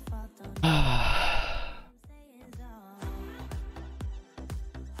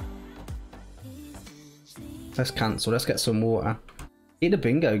 Let's cancel. Let's get some water. Get a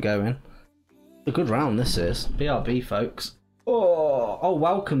bingo going. A good round this is. BRB, folks. Oh,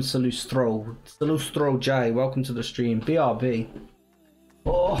 welcome, Salustro. Salustro J. Welcome to the stream. BRB.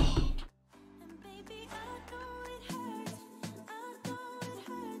 Oh.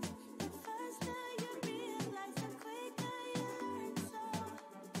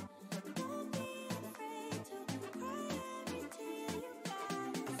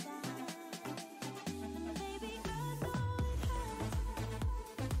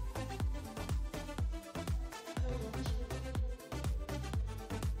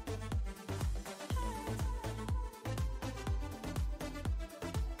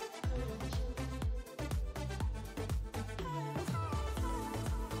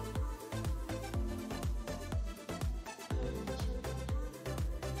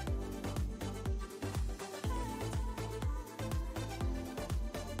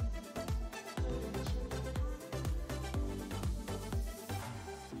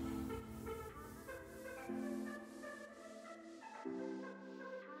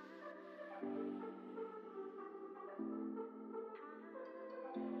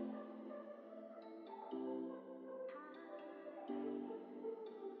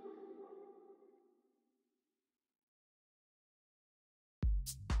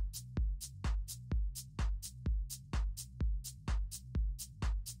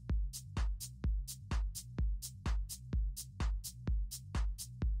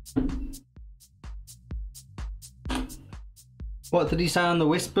 What did he say on the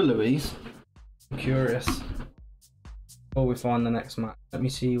whisper, Louise? I'm curious. Before we find the next match, let me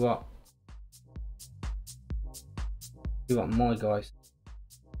see what my guys.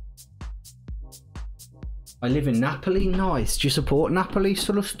 I live in Napoli. Nice. Do you support Napoli,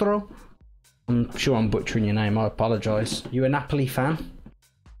 Salustro? I'm sure I'm butchering your name. I apologise. You a Napoli fan?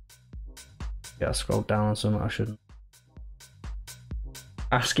 Yeah, I scrolled down on something I shouldn't.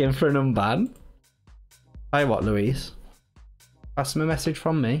 Asking for an unban. Tell you what, Louise. Pass him a message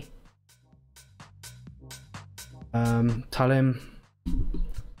from me. Tell him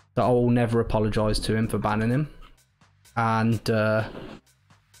that I will never apologise to him for banning him. And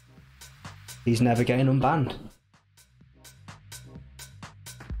he's never getting unbanned.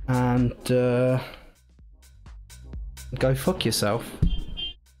 And go fuck yourself.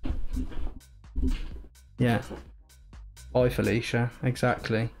 Yeah. Bye, Felicia.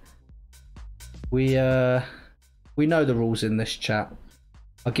 Exactly. We know the rules in this chat.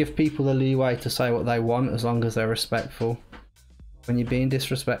 I give people the leeway to say what they want as long as they're respectful. When you're being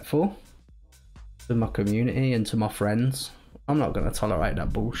disrespectful to my community and to my friends, I'm not going to tolerate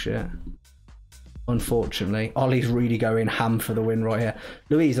that bullshit. Unfortunately, Ollie's really going ham for the win right here.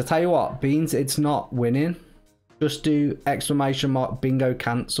 Louise, I tell you what, Beans, it's not winning. Just do exclamation mark bingo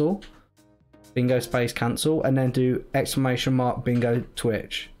cancel. Bingo space cancel. And then do exclamation mark bingo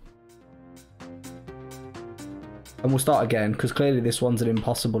Twitch. And we'll start again, because clearly this one's an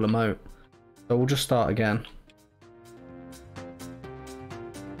impossible emote. So we'll just start again.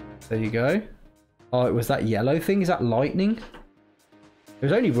 There you go. Oh, it was that yellow thing? Is that lightning? It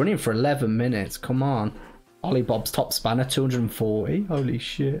was only running for 11 minutes. Come on. Ollie Bob's top spanner, 240. Holy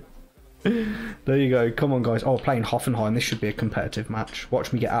shit. There you go. Come on, guys. Oh, playing Hoffenheim. This should be a competitive match.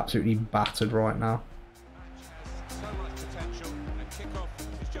 Watch me get absolutely battered right now. So much potential, and a kickoff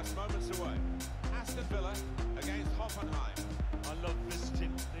is just moments away. Aston Villa against Hoffenheim. I love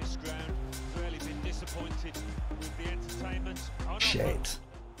visiting this ground. Rarely been disappointed with the entertainment. Shit.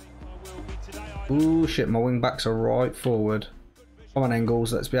 I will be today. I Ooh, shit. My wing backs are right forward. Come on,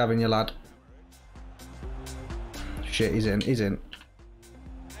 Engels. Let's be having you, lad. Shit, he's in. He's in.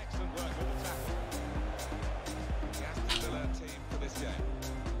 Excellent work with the tackle. The Aston Villa team for this game.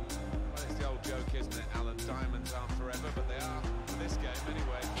 Well, it's the old joke, isn't it? Alan, diamonds aren't forever, but they are for this game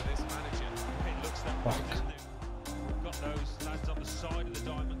anyway, for this manager. It looks that way, doesn't it? We've got those lads on the side of the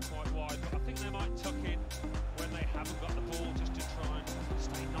diamond quite wide, but I think they might tuck in when they haven't got the ball just to try and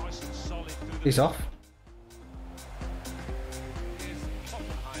stay nice and solid through the... He's off. Here's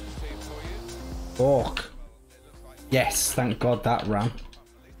Hoffenheim's team for you. Fuck. Yes, thank God that ran. At least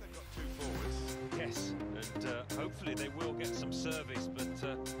they've got two forwards.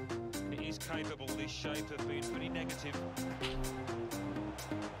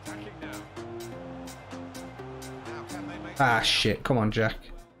 Ah, shit. Come on, Jack.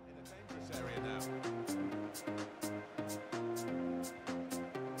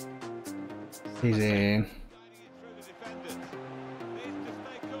 He's in.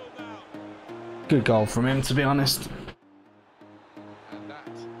 Good goal from him, to be honest. And that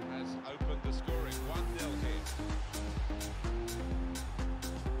has opened the scoring 1-0 here.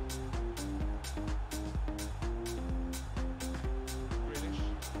 Grealish.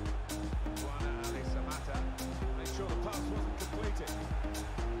 Juana Ali Samata. Make sure the pass wasn't completed.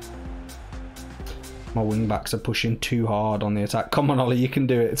 My wing backs are pushing too hard on the attack. Come on, Ollie, you can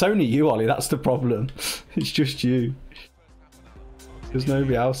do it. It's only you, Ollie. That's the problem. It's just you. Because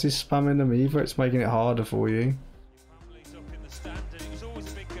nobody else is spamming them either. It's making it harder for you. Families up in the stand, and it was always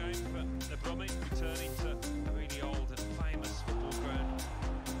a big game for the Brummie, returning to a really old and famous football ground.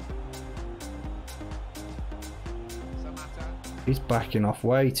 Samata. He's backing off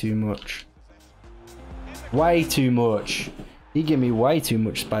way too much. Way too much. He gave me way too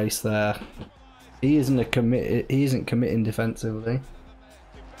much space there. He isn't committing defensively.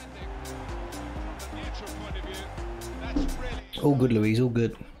 All good, Louise, all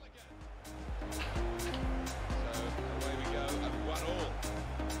good. So away we go, and 1-1.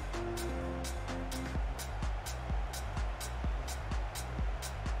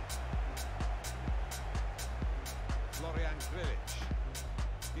 Florian Grilic.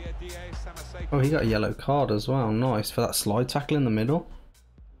 Oh, he got a yellow card as well. Nice for that slide tackle in the middle.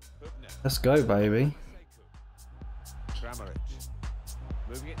 Let's go, baby.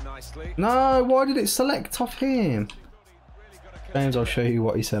 Moving it nicely. No, why did it select off him? James, I'll show you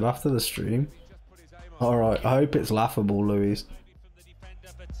what he said after the stream. Alright, I hope it's laughable, Louise. From the defender,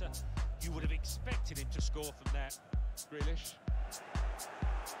 but you would have expected him to score from there. Grealish.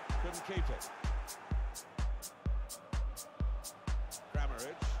 Couldn't keep it.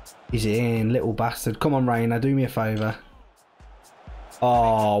 Grammaric. He's in, little bastard. Come on, Raina, do me a favour.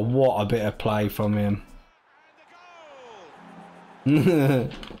 Oh, what a bit of play from him.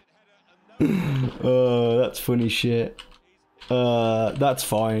 Oh, that's funny shit. That's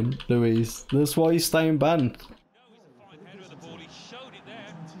fine, Louise. That's why he's staying banned. No, he's a fine header of the ball. He showed it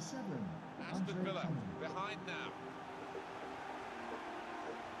there. Aston Villa behind now.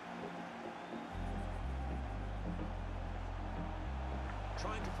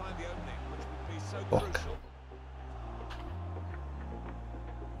 Trying to find the opening, which would be so Fuck. crucial.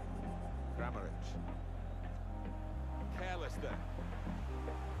 Grammaric. Careless there.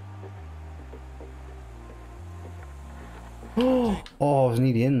 Oh, I was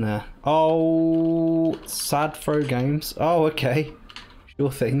nearly in there. Oh, sad throw games. Oh, okay.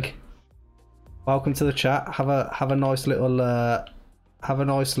 Sure thing. Welcome to the chat. Have a nice little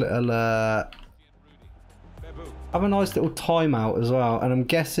timeout as well. And I'm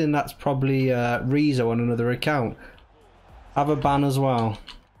guessing that's probably Rezo on another account. Have a ban as well.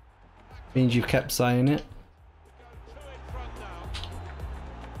 Means you've kept saying it.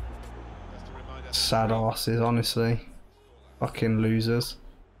 Sad asses, honestly. Fucking losers.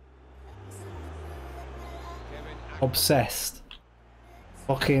 Obsessed.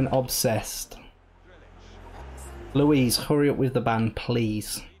 Fucking obsessed. Louise, hurry up with the ban,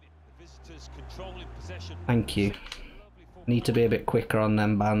 please. Thank you. Need to be a bit quicker on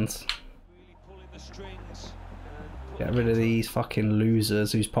them bans. Get rid of these fucking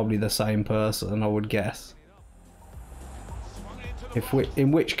losers, who's probably the same person, I would guess.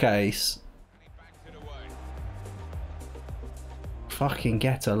 In which case, fucking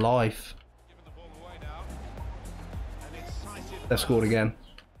get a life. They've scored again.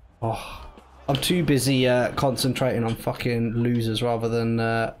 Oh, I'm too busy concentrating on fucking losers rather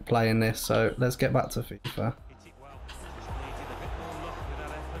than playing this. So let's get back to FIFA.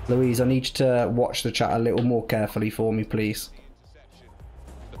 Louise, I need you to watch the chat a little more carefully for me, please.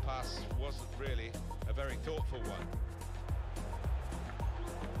 The pass wasn't really a very thoughtful one.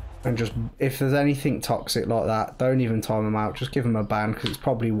 And just, if there's anything toxic like that, don't even time them out. Just give them a ban, because it's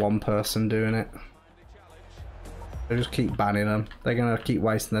probably one person doing it. They just keep banning them. They're going to keep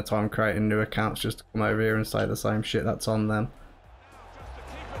wasting their time creating new accounts just to come over here and say the same shit. That's on them.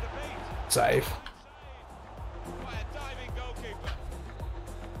 Save.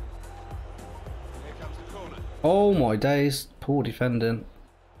 Oh my days. Poor defending.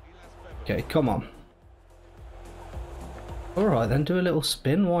 Okay, come on. Alright then, do a little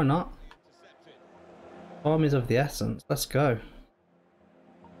spin, why not? Time is of the essence, let's go.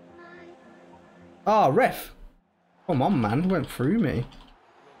 Ah, ref! Come on man, went through me.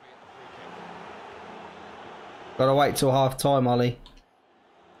 Gotta wait till half time, Ollie.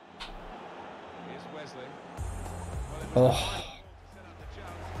 Oh.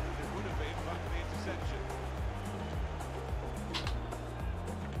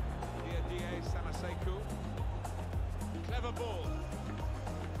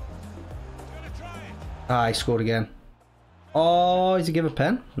 Ah, he scored again. Oh, has he give a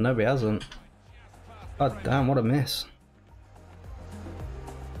pen? No, he hasn't. God damn, what a miss.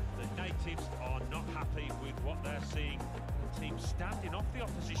 The natives are not happy with what they're seeing. The team standing off the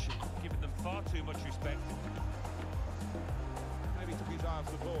opposition, giving them far too much respect. Maybe took his eye off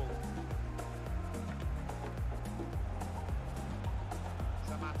the ball.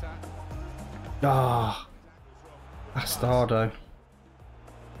 Samata. Ah, Bastardo.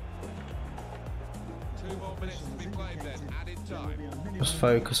 2 more minutes to be played then, added time. Just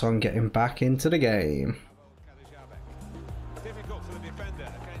focus on getting back into the game. Difficult for the defender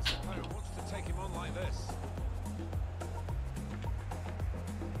against the player who wants to take him on like this.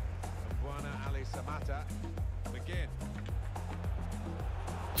 Buana Ali Samata begin.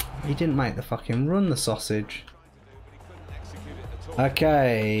 He didn't make the fucking run, the sausage. But he couldn't execute it at all.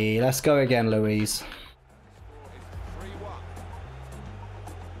 Okay, let's go again, Louise. Score is 3-1.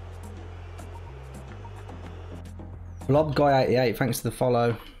 Blob Guy 88, thanks to the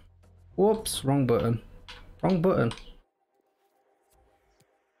follow. Whoops, wrong button. Wrong button.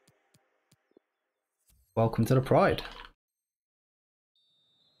 Welcome to the Pride.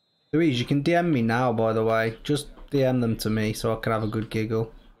 Louise, you can DM me now, by the way. Just DM them to me so I can have a good giggle. We're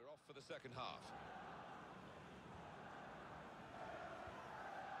off for the second half.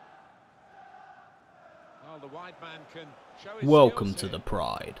 Well, the wide man can show his Welcome skills to here. the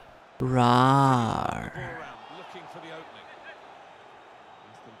Pride. Rawr. Ball round, looking for the opening.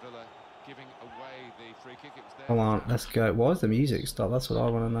 Aston Villa giving away the free kick. It was there. Come on, let's go. Why is the music stopped? That's what I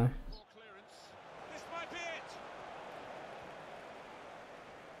want to know. Ball clearance. This might be it.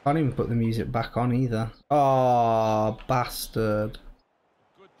 Can't even put the music back on either. Oh, bastard.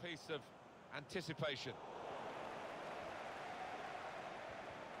 Good piece of anticipation.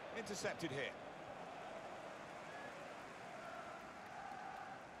 Intercepted here.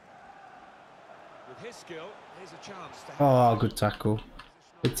 With his skill, here's a chance to have Oh, good tackle.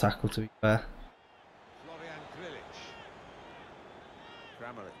 Good tackle, to be fair. Florian Grilic.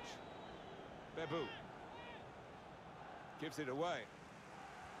 Kramaric. Bebu. Gives it away.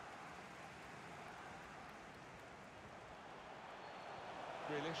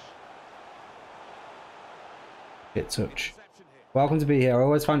 Grealish. Hit touch. Interception here. Welcome to be here. I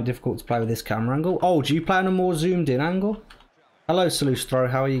always find it difficult to play with this camera angle. Oh, do you play on a more zoomed in angle? Hello, Salustro.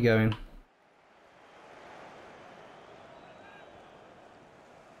 How are you going?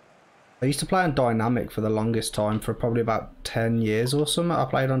 I used to play on dynamic for the longest time, for probably about 10 years or something. I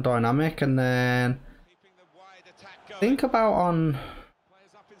played on dynamic, and then Keeping the wide attack going. I think about on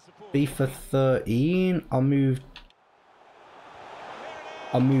Players up in support. FIFA 13,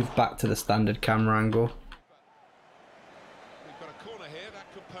 I moved back to the standard camera angle. We've got a corner here that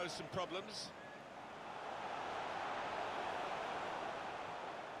could pose some problems.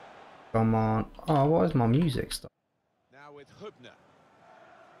 Come on. Oh, what is my music stuff? Now with Hubner.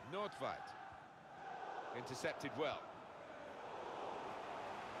 Nordweit. Intercepted well.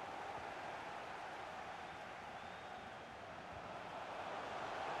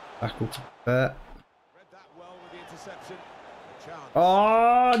 Tackle to there. Read that well with the interception. A chance.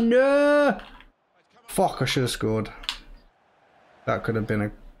 Oh no! It's come up Fuck, I should have scored. That could have been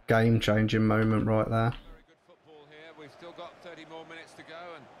a game-changing moment right there. very good football here. We've still got 30 more minutes to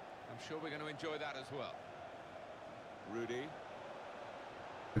go, and I'm sure we're going to enjoy that as well. Rudy.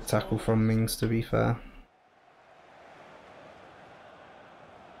 Good tackle from Mings, to be fair.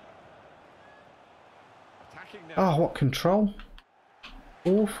 Attacking now. Oh, what control.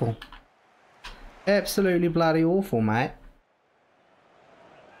 Awful. Absolutely bloody awful, mate.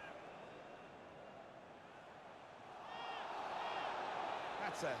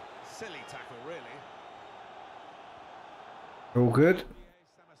 That's a silly tackle, really. All good.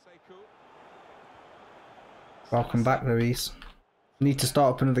 Samaseku. Welcome back, Luis. Need to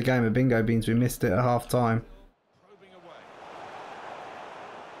start up another game of Bingo Beans. We missed it at half time. Probing away.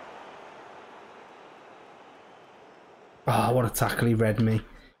 Oh, what a tackle. He read me.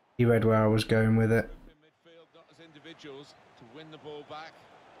 He read where I was going with it. In midfield, not as individuals, to win the ball back.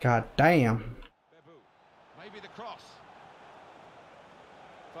 God damn. Bebu. Maybe the cross.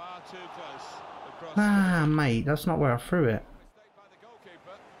 Far too close. The cross. Ah, mate, that's not where I threw it. Mistake by the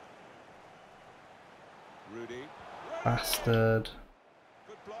goalkeeper. Rudy. Bastard.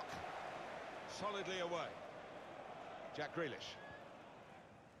 Good block. Solidly away. Jack Grealish.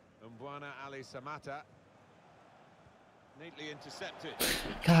 Buana Ali Samata. Neatly intercepted.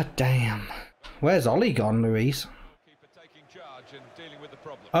 God damn. Where's Ollie gone, Luis? Keeper taking charge and dealing with the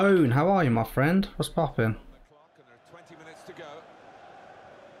problem. Owen, how are you, my friend? What's popping? On the clock, and there are 20 minutes to go.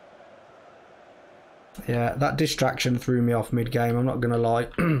 Yeah, that distraction threw me off mid-game, I'm not going to lie.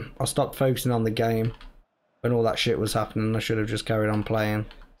 I stopped focusing on the game. When all that shit was happening, I should have just carried on playing.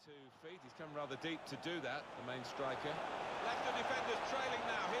 2 feet. He's come rather deep to do that, the main striker. Left the defenders trailing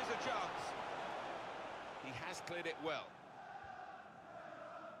now. Here's a chance. He has cleared it well.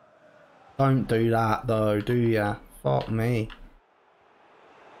 Don't do that though, do ya? Fuck me.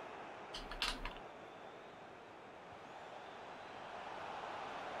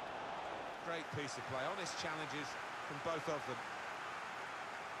 Great piece of play. Honest challenges from both of them.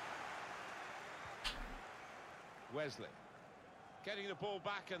 Wesley getting the ball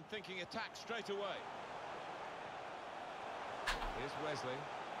back and thinking attack straight away. Here's Wesley.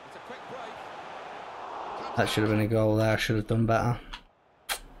 It's a quick break. That should have been a goal there. I should have done better.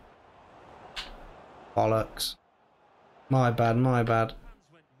 Bollocks. My bad, my bad.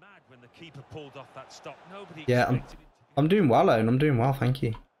 Went mad when the keeper pulled off that stop. Nobody Yeah, expected it to I'm doing well, Owen. I'm doing well, thank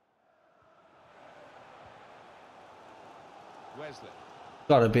you. Wesley.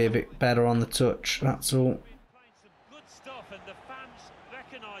 Gotta be a bit better on the touch, that's all. playing some good stuff, and the fans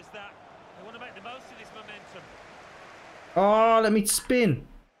recognise that. They want to make the most of this momentum. Oh, let me spin.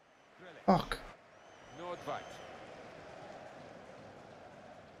 Fuck. Nordveit.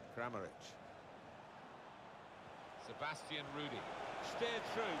 Kramaric. Sebastian Rudy. Steered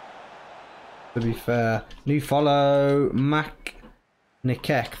through. To be fair, new follow, Mac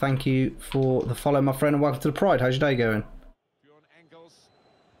Nikek. Thank you for the follow, my friend, and welcome to the Pride. How's your day going? Bjorn Engels.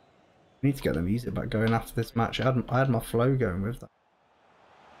 We need to get the music back going after this match. I had my flow going with that.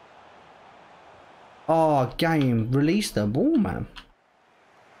 Oh, game. Release the ball, man.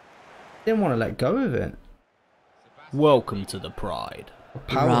 Didn't want to let go of it. Welcome to the Pride. A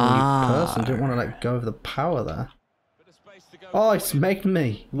power person didn't want to let go of the power there. Bit of space to go. Oh, it's made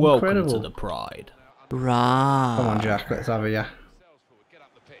me. Welcome Incredible. to the Pride. Come on, Jack. Let's have it, yeah. Themselves forward. Get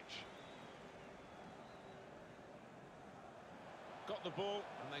up the pitch. Got the ball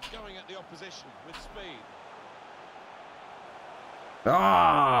and they're going at the opposition with speed.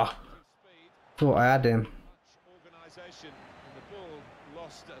 Ah! Speed. Thought I had him. Much organisation and the ball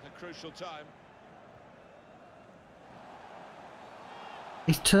lost at a crucial time.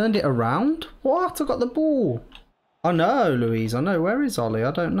 He's turned it around? What? I got the ball. I know, Louise. I know. Where is Ollie?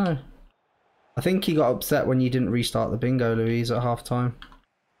 I don't know. I think he got upset when you didn't restart the bingo, Louise, at half time.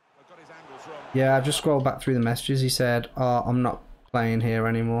 I've got his angles wrong. Yeah, I've just scrolled back through the messages. He said, oh, I'm not playing here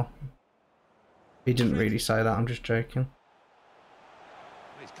anymore. He didn't really say that. I'm just joking.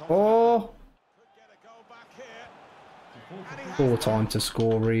 He's confident. Oh! Could get a goal back here. And he has Poor time to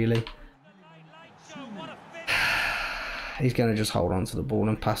score, really. He's going to just hold on to the ball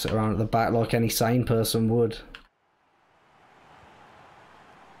and pass it around at the back like any sane person would.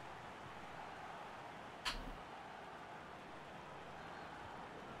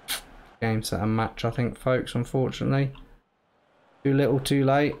 Game, set, and match, I think, folks, unfortunately. Too little, too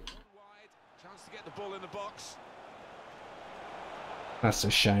late. wide. Chance to get the ball in the box. That's a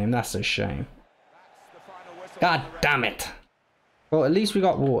shame, that's a shame. That's the final whistle. God damn it! Well, at least we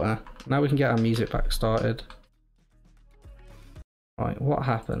got water. Now we can get our music back started. Right, what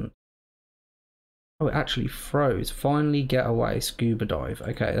happened? Oh, it actually froze. Finally get away, scuba dive.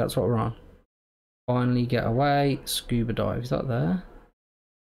 Okay, that's what we're on. Finally get away, scuba dive. Is that there?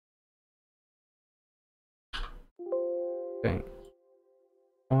 Okay.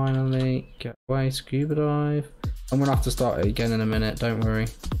 Finally get away, scuba dive. I'm gonna have to start it again in a minute, don't worry.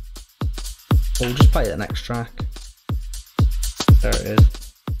 We'll just play the next track. There it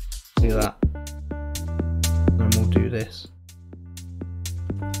is. Do that. And then we'll do this.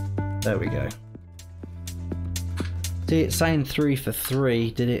 There we go. See, it's saying 3 for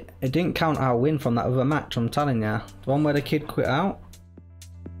 3. Did it? It didn't count our win from that other match, I'm telling ya. The one where the kid quit out.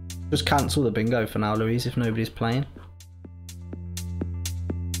 Just cancel the bingo for now, Louise, if nobody's playing.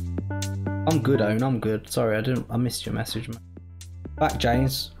 I'm good, Owen, I'm good. Sorry, I missed your message, man. Back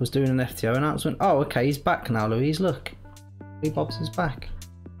James was doing an FTO announcement. Oh, okay, he's back now, Louise, look. Lee Bobs is back.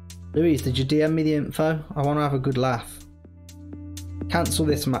 Louise, did you DM me the info? I want to have a good laugh. Cancel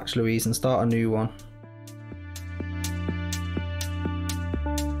this match, Louise, and start a new one.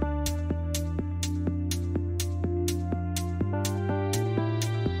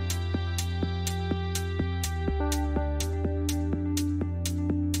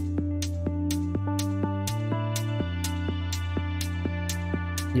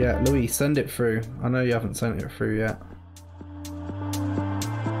 Yeah, Louise, send it through. I know you haven't sent it through yet.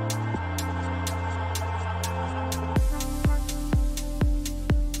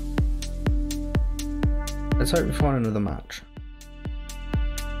 Let's hope we find another match.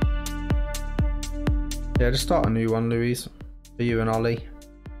 Yeah, just start a new one, Louise, for you and Ollie.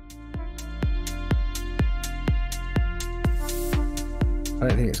 I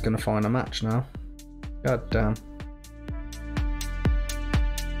don't think it's going to find a match now. God damn.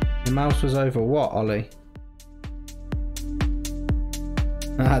 Your mouse was over what, Ollie?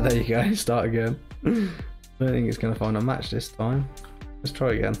 Ah, there you go. Start again. I don't think it's going to find a match this time. Let's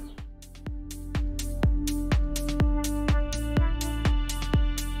try again.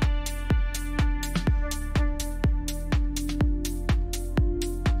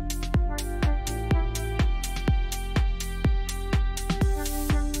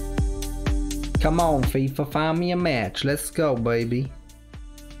 Come on, FIFA, find me a match. Let's go, baby.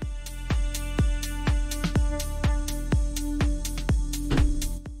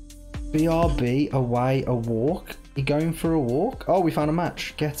 BRB, away, a walk. You going for a walk? Oh, we found a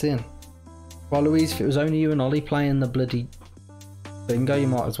match. Get in. Well, Louise, if it was only you and Ollie playing the bloody bingo, you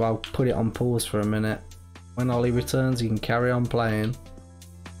might as well put it on pause for a minute. When Ollie returns, you can carry on playing.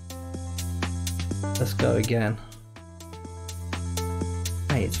 Let's go again.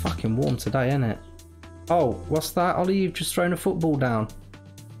 Hey, it's fucking warm today, isn't it? Oh, what's that? Ollie, you've just thrown a football down.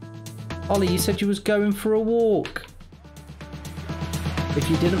 Ollie, you said you was going for a walk. If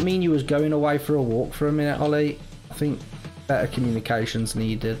you didn't mean you was going away for a walk for a minute, Ollie, I think better communication's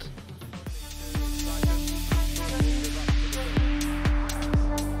needed.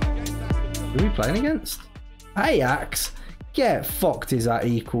 Who are we playing against? Ajax? Get fucked, is that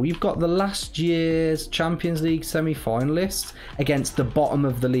equal? You've got the last year's Champions League semi-finalists against the bottom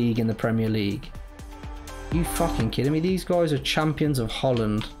of the league in the Premier League. You fucking kidding me? These guys are champions of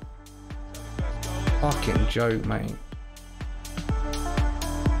Holland. Fucking joke, mate.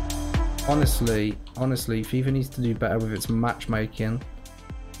 Honestly, FIFA needs to do better with its matchmaking.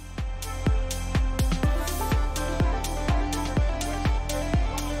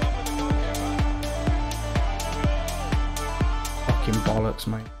 Bollocks,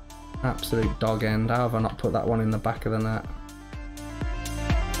 mate. Absolute dog end. How have I not put that one in the back of the net?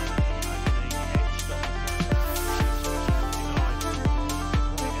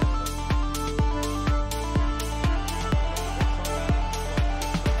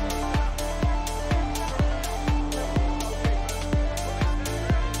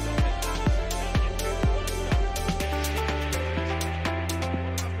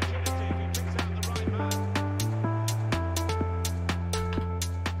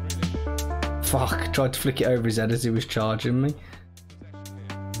 Fuck, tried to flick it over his head as he was charging me.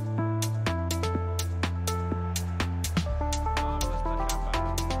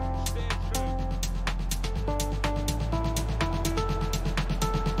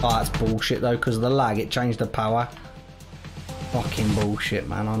 Oh, that's bullshit though, because of the lag, it changed the power. Fucking bullshit,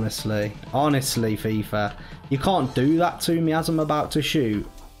 man, honestly. Honestly, FIFA. You can't do that to me as I'm about to shoot.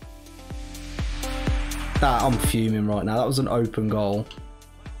 I'm fuming right now. That was an open goal.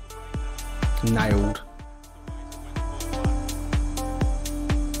 Nailed.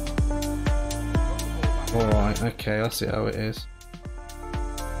 Alright, okay, I see how it is.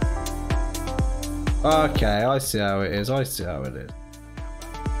 Okay, I see how it is. I see how it is.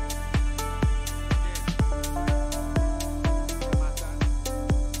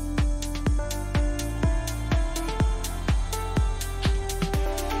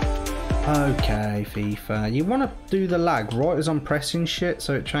 Okay, FIFA. You want to do the lag right as I'm pressing shit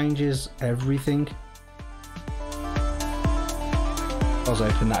so it changes everything. I was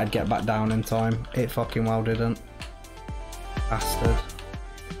hoping that I'd get back down in time. It fucking well didn't. Bastard.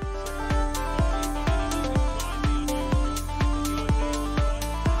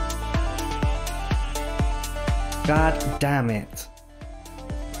 God damn it.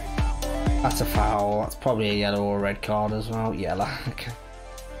 That's a foul. That's probably a yellow or a red card as well. Yellow. Okay.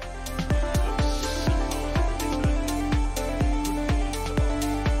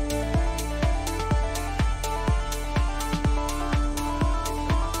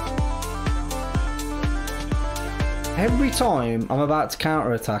 Every time I'm about to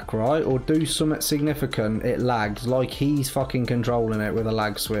counter-attack, right, or do something significant, it lags, like he's fucking controlling it with a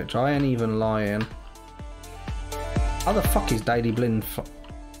lag switch. I ain't even lying. How the fuck is Daily Blind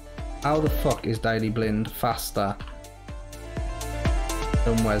How the fuck is Daily Blind faster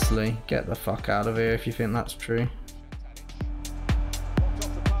than Wesley? Get the fuck out of here if you think that's true.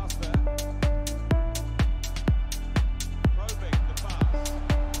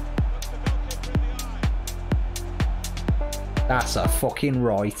 That's a fucking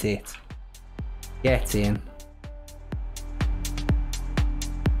right hit. Get in.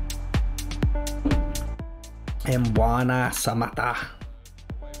 En buena Samata.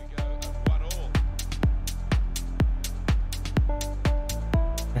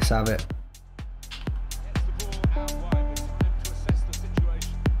 Let's have it.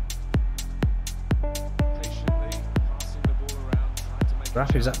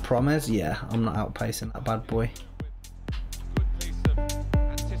 Raph, is that Promise? Yeah, I'm not outpacing that bad boy. Good piece of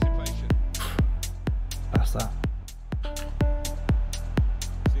anticipation. That's that.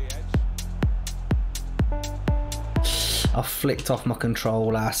 The edge. I flicked off my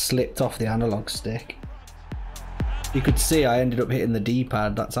controller, I slipped off the analog stick. You could see I ended up hitting the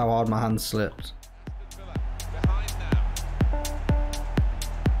D-pad, that's how hard my hand slipped. Behind now.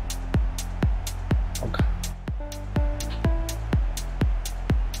 Okay.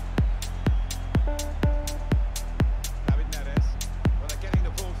 David Neres. Well, they're getting the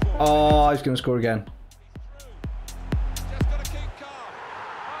ball forward. Oh, he's going to score again. Just got to keep calm.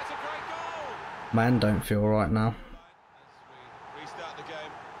 Oh, it's a great goal. Man, don't feel right now. As we restart the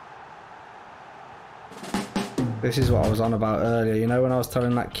game. This is what I was on about earlier. You know when I was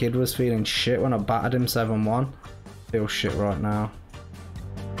telling that kid was feeling shit when I battered him 7-1? Feel shit right now.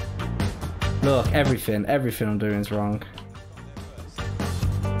 Look, everything I'm doing is wrong.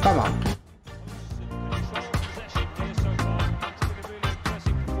 Come on.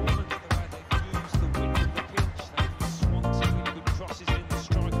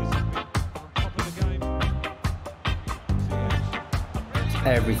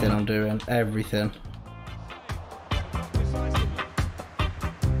 Everything I'm doing, everything.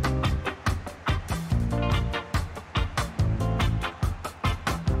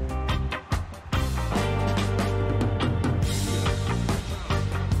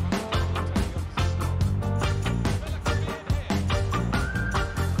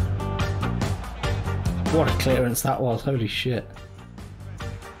 What a clearance that was, holy shit.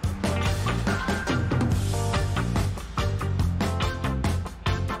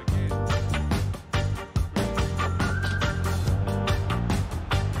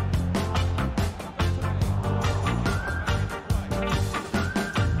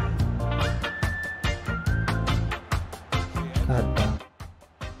 God damn.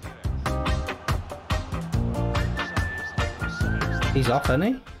 He's off, isn't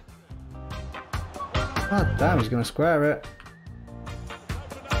he? God damn, he's gonna square it.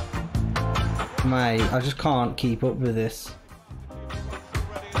 Mate, I just can't keep up with this.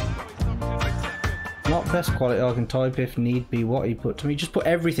 Not best quality, I can type if need be what he put to me. Just put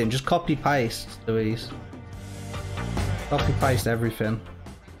everything, just copy paste, Louise. Copy paste everything.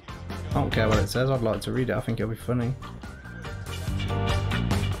 I don't care what it says, I'd like to read it, I think it'll be funny.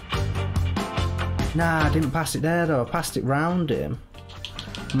 Nah, I didn't pass it there though, I passed it round him.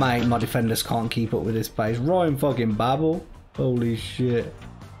 Mate, my defenders can't keep up with this pace. Ryan fucking Babel. Holy shit.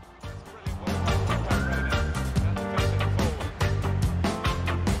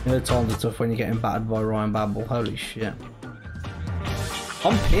 You know, times are tough when you're getting battered by Ryan Babel. Holy shit.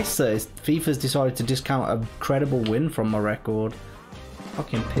 I'm pissed that FIFA's decided to discount a credible win from my record.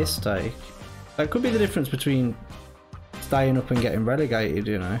 Fucking piss take. That could be the difference between staying up and getting relegated,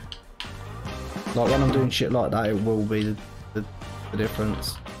 you know. Like when I'm doing shit like that, it will be the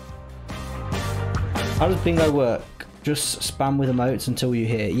difference. How does bingo work? Just spam with emotes until you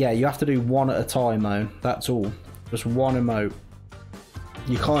hit. Yeah, you have to do one at a time, though. That's all. Just one emote.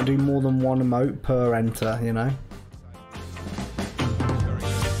 You can't do more than one emote per enter, you know.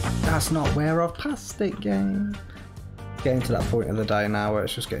 That's not where I've passed it, game. Getting to that point of the day now where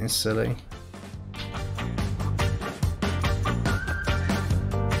it's just getting silly.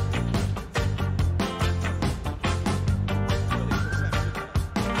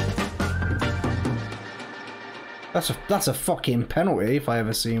 That's a fucking penalty if I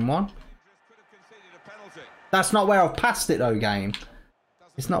ever seen one. That's not where I've passed it though, game.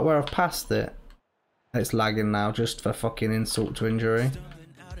 It's not where I've passed it. It's lagging now just for fucking insult to injury.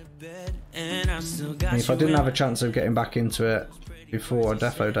 And if I didn't have a chance of getting back into it before, I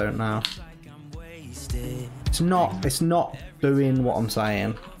defo don't now. It's not doing what I'm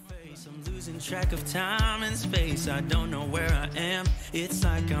saying. Losing track of time and space. I don't know where I am. It's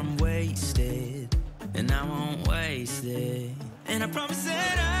like I'm wasted. And I won't waste it. And I promise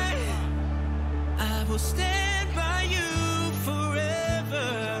that I will stand by you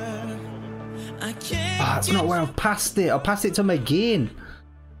forever. I can't. Ah, that's not where I've passed it. I passed it to McGinn.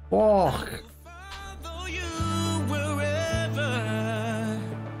 Fuck.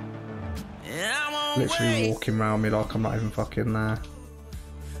 Literally walking around me like I'm not even fucking there.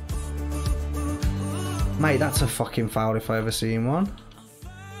 Mate, that's a fucking foul if I ever seen one.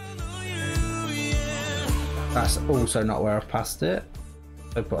 That's also not where I've passed it.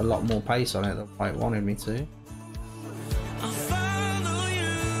 They put a lot more pace on it than White wanted me to.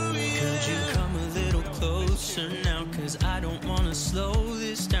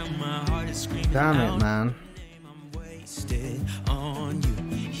 Damn it, man.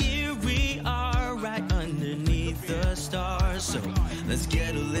 Here we are right underneath the stars. So let's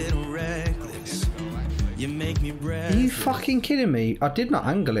make me Are breathless. you fucking kidding me? I did not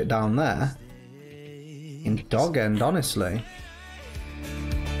angle it down there. In dog end, honestly.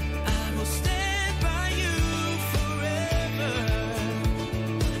 I will stand by you forever.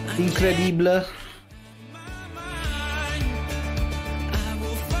 Incredible. I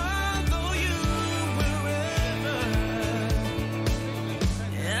will follow you wherever.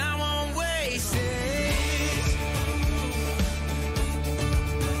 And I won't waste it.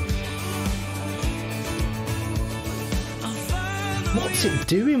 I'll follow What's it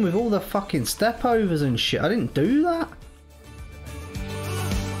doing with all the fucking step overs and shit? I didn't do that.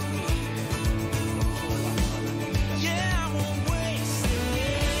 Yeah, I won't waste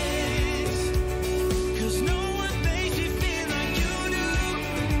it. 'Cause no one makes me feel like you do.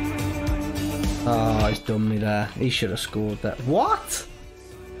 Oh, he's done me there. He should have scored that. What?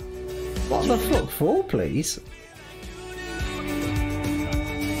 What the fuck for, please?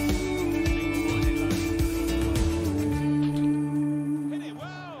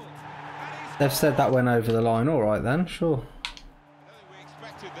 They've said that went over the line. All right then, sure. I don't think we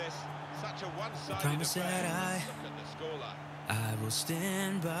expected this. Such a one-sided Promise affair. that Look at the scoreline. I will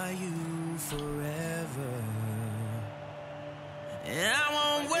stand by you forever. And I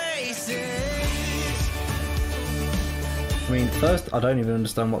won't waste it. I mean, first, I don't even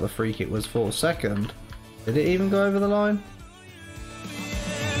understand what the free kick was for. Second, did it even go over the line?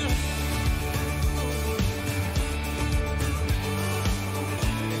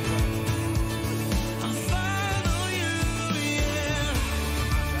 I'll follow you, yeah.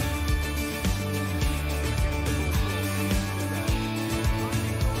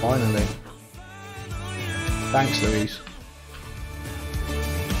 Finally. Thanks, Louise.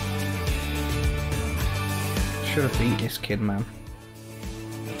 Should have beat this kid, man.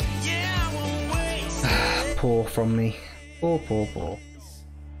 Yeah, I won't waste it. Poor from me. Poor, poor, poor.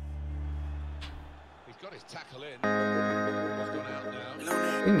 He's got his tackle in. He's gone out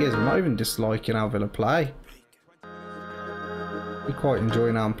now. Thing is, I'm not even disliking how Villa play. I'm quite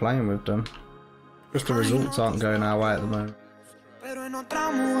enjoying how I'm playing with them. Just the results aren't going our way at the moment. Pero en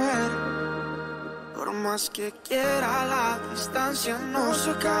otra mujer, por más que quiera la distancia no se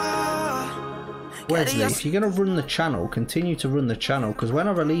acaba. Wesley, if you're going to run the channel, continue to run the channel, because when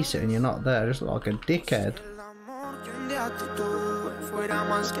I release it and you're not there, I just look like a dickhead. El amor que un día te tuve fuera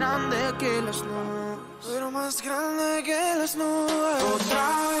más grande que las nubes, fuera más grande que las nubes.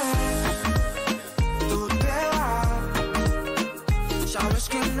 Otra vez tú te vas, sabes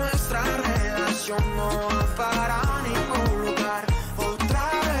que nuestra relación no va para ningún lugar. Otra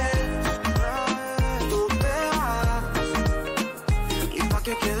vez tú te vas, y pa'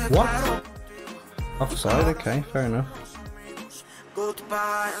 que quede What? claro. Offside, okay, fair enough.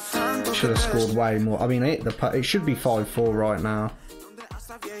 Goodbye, tanto Should have scored way more. I mean, it should be 5-4 right now. donde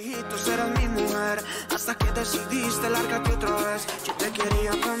hasta viejito serás mi mujer, hasta que decidiste largarte otra vez. Yo te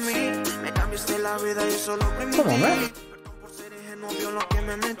quería para mí, me cambiaste la vida y eso lo permití. Come on, man. Perdón por ser ingenuo, en lo que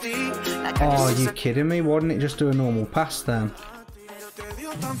me metí. La Oh, calle are se you kidding me? Why didn't it just do a normal pass then? Pero te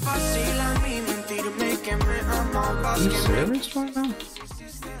dio tan fácil a mí mentirme que me amabas, Are you que me serious right now?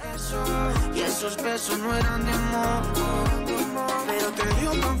 hiciste eso, y esos besos no eran de amor. Pero te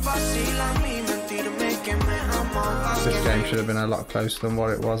dio tan fácil a mí mentirme que me amabas, This que game me should have been a lot closer than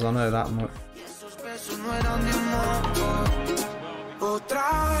what it was, I know that much. esos besos no eran de amor.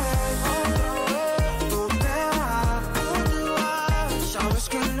 Otra vez tú te vas, sabes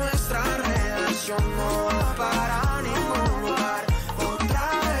que nuestra relación no va para ningún lugar. Otra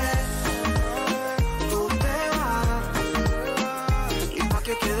vez tú te vas, y pa'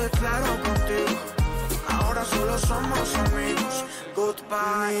 que quede claro contigo, ahora solo somos amigos.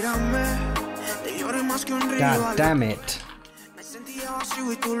 Goodbye, mírame, te lloré más que un río. God damn it. Me sentía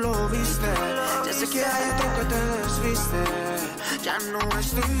vacío y tú lo viste. Ya sé que hay otro que te desviste. Ya no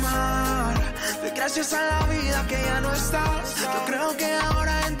estoy mal. Doy gracias a la vida que ya no estás. Yo creo que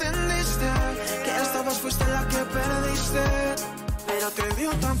ahora entendiste que esta vez fuiste la que perdiste. Pero te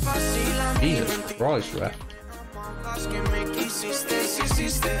dio tan fácil a mí Jesus mentir Christ, ref. que me quisiste, si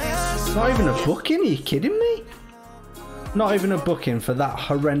hiciste eso. Not even a booking? Are you kidding me? Not even a booking for that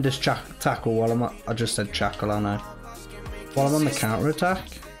horrendous tackle while I'm I just said shackle, I know. While I'm on the counter attack.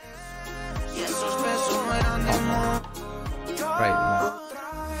 Y esos besos no eran de amor. Great, man.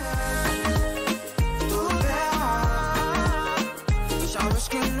 Tú te vas, sabes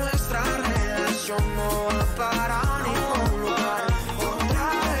que nuestra relación no va para ningún lugar. Otra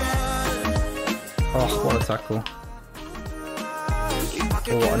vez, Oh, what a tackle. y pa'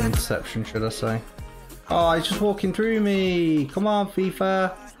 que Or what an quede interception, should I say. Oh, he's just walking through me. Come on,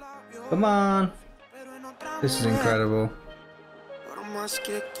 FIFA. Come on. This is incredible. por más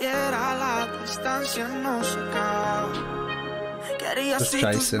que quiera, la distancia no se acaba. Quería Just si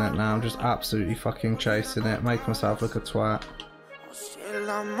tus chasing it now. I'm just absolutely fucking chasing it. Making myself look a twat. Si el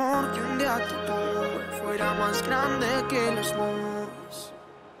amor que un día te tuve fuera más grande que los muros.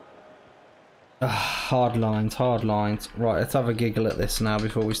 Hard lines, hard lines. Right, let's have a giggle at this now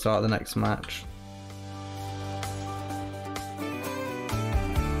before we start the next match.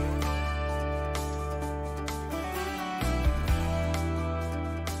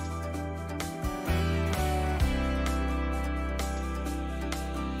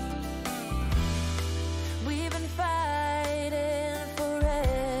 We've been fighting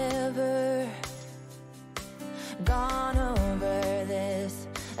forever, gone over this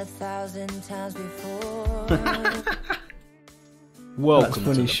 1,000 times before. Welcome That's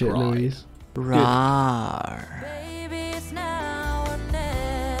funny to the shit, Pride. Louise. Baby, it's now or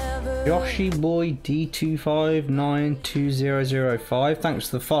never. Yoshi Boy D2592005. Thanks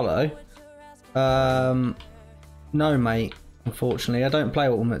for the follow. No, mate. Unfortunately, I don't play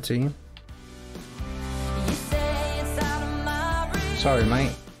Ultimate Team. You say it's out of my reach. Sorry,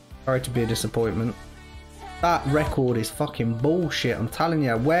 mate. Sorry to be a disappointment. That record is fucking bullshit. I'm telling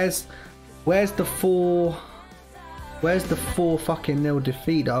you. Where's the 4 fucking nil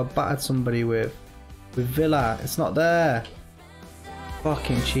defeat that I battered somebody with Villa? It's not there.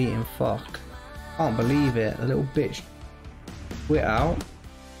 Fucking cheating fuck. Can't believe it. The little bitch quit out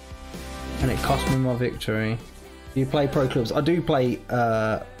and it cost me my victory. Do you play pro clubs? I do play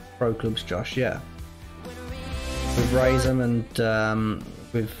pro clubs, Josh, yeah. With Razem and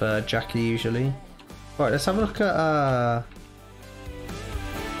with Jackie usually. Right, let's have a look at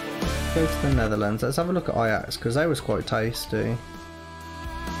go to the Netherlands. Let's have a look at Ajax because they was quite tasty.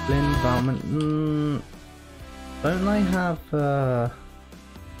 Lynn Valmont. Don't they have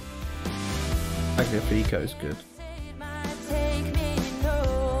Tagliafico's good.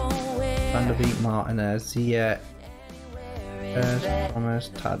 Van der Beek, Martinez, yeah. There's Thomas,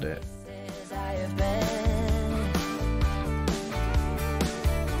 Tadic.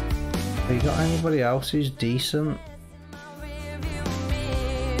 Have you got anybody else who's decent?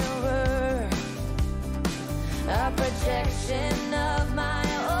 A projection of my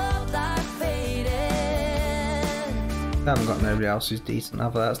old life faded. They haven't got nobody else who's decent,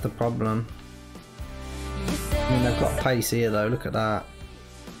 have they? That's the problem. You say I mean, they've got pace here though. Look at that.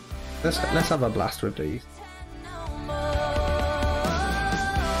 Let's have a blast with these.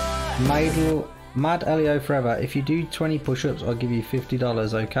 Mad Elio forever. If you do 20 push-ups, I'll give you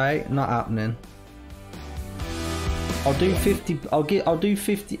 $50. Okay, not happening. I'll do 50. I'll do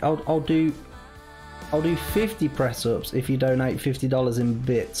 50. I'll do 50 press-ups if you donate $50 in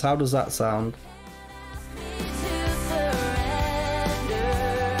bits. How does that sound?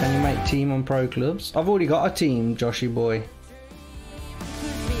 Can you make team on pro clubs? I've already got a team, Joshy boy.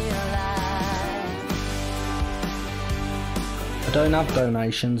 I don't have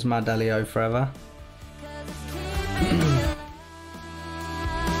donations, Mad Elio forever.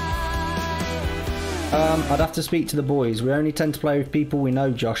 I'd have to speak to the boys. We only tend to play with people we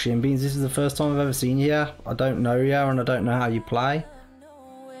know, Joshy, and beans this is the first time I've ever seen you here. I don't know you and I don't know how you play.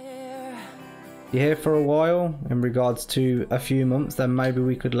 You're here for a while, in regards to a few months, then maybe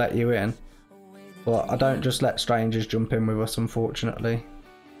we could let you in. But I don't just let strangers jump in with us, unfortunately.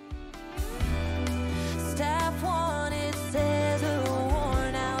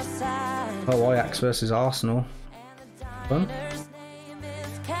 Oh, Ajax versus Arsenal. Fun.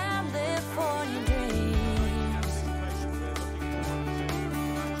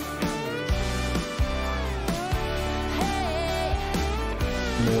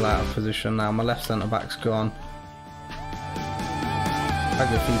 I'm all out of position now. My left centre back's gone.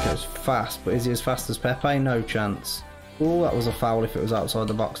 Tagliafico's fast, but is he as fast as Pepe? No chance. Oh, that was a foul if it was outside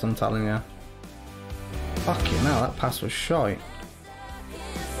the box, I'm telling you. Fucking hell, that pass was shite.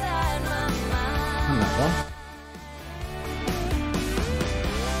 And that one.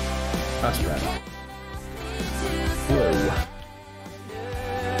 That's better. Whoa.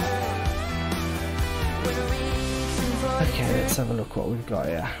 Okay, let's have a look what we've got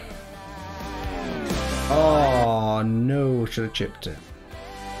here. Oh no, should have chipped it.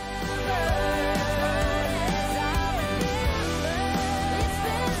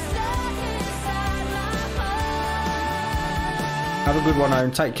 Have a good one,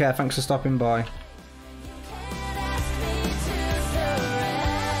 Owen. Take care. Thanks for stopping by.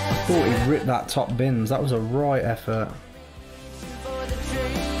 I thought he'd ripped that top bins. That was a right effort.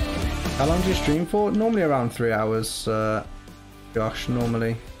 How long do you stream for? Normally around 3 hours, Josh,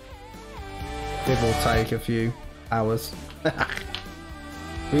 normally. Give or take a few hours.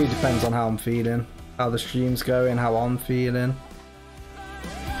 Really depends on how I'm feeling, how the stream's going, how I'm feeling.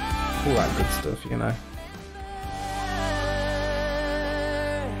 All that good stuff, you know.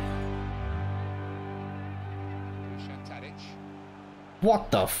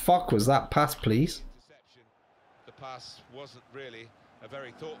 What the fuck was that pass, please? The pass wasn't really a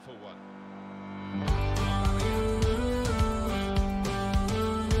very thoughtful one.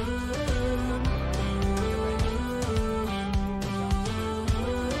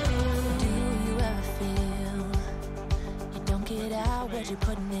 Do you ever feel you don't get out what you're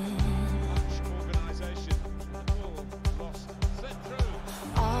putting in? Organisation, ball lost, sent through.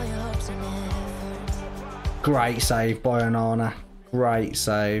 All your hopes and efforts. Great save by Onana. Great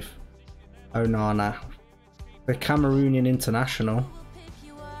save. Onana. The Cameroonian international.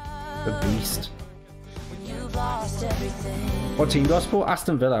 The beast. You've lost everything. What team do I support?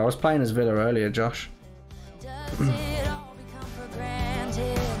 Aston Villa. I was playing as Villa earlier, Josh. Does it all become for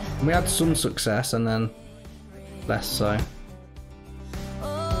granted? We had some success and then less so.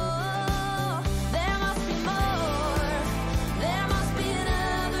 Oh, there must be more. There must be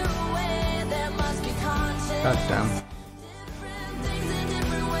another way. There must be conscience. God damn. Different things in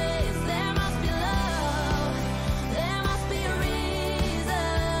different ways. There must be love. There must be a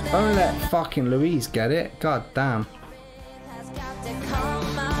reason. Don't let fucking Louise get it. God damn. Has got to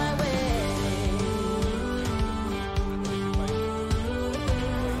come my way.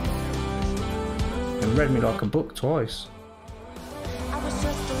 It read me like a book twice. I was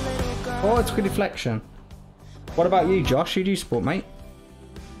just a little girl. Oh, it's a good deflection. What about you, Josh? Who do you support, mate?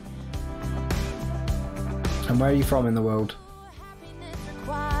 And where are you from in the world?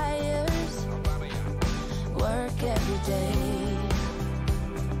 Happiness requires work every day.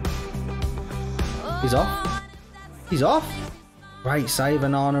 He's off. He's off. Great save,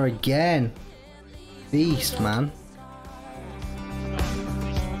 Onana again. Beast, man.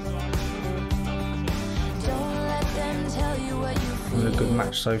 Don't let them tell you what you feel. Been a good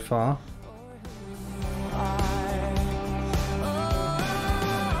match so far.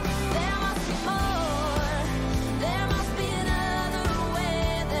 There must be more. There must be another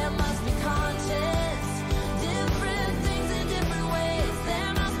way. There must be conscience. Different things in different ways.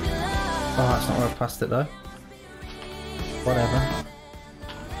 There must be love. Oh, that's not where I passed it though. Whatever.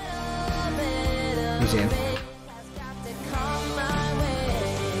 He's in. Has got to come my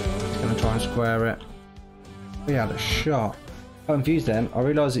way. Gonna try and square it. We had a shot. I'm confused then. I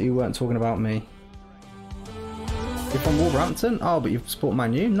realised that you weren't talking about me. You're from Wolverhampton? Oh, but you support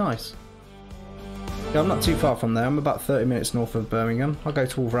Man U? Nice. Yeah, I'm not too far from there. I'm about 30 minutes north of Birmingham. I go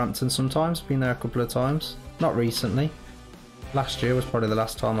to Wolverhampton sometimes. Been there a couple of times. Not recently. Last year was probably the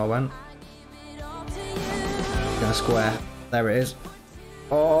last time I went. Gonna square. There it is.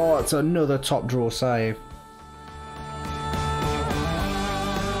 Oh, it's another top draw save.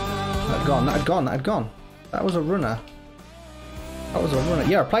 That had gone, that had gone, that had gone. That was a runner. That was a runner.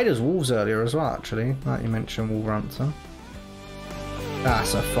 Yeah, I played as Wolves earlier as well, actually. Like you mentioned Wolverhampton.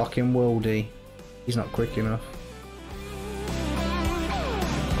 That's a fucking worldie. He's not quick enough.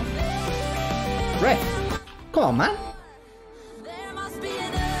 Ref! Come on, man. There must be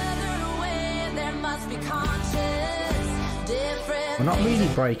another way. There must be conscience. Different. We're not really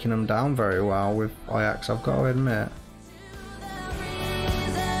breaking them down very well with Ajax, I've got to admit.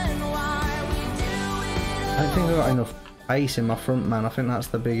 reason why we do it. I don't think I've got enough pace in my front man. I think that's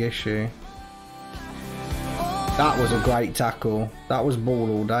the big issue. That was a great tackle. That was ball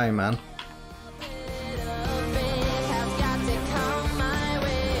all day, man. Has got to come my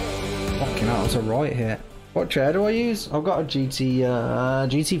way. Fucking hell, that's a right hit. What chair do I use? I've got a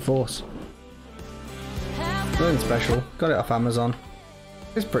GT Force. Nothing special. Got it off Amazon.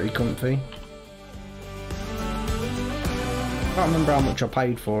 It's pretty comfy. Can't remember how much I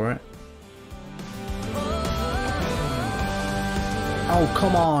paid for it. Oh,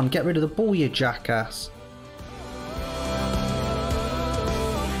 come on. Get rid of the ball, you jackass.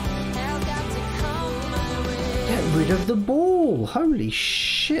 Has got to come my way. Get rid of the ball. Holy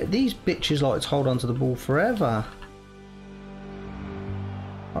shit. These bitches like to hold on to the ball forever.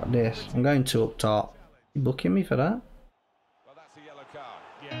 Like this. I'm going two up top. You booking me for that? Well, that's a yellow card.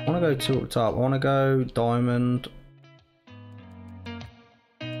 I want to go two up top. I want to go diamond.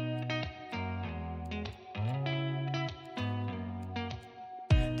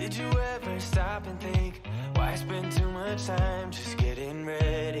 Did you ever stop and think why spend too much time just getting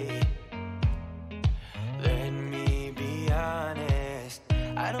ready? Let me be honest,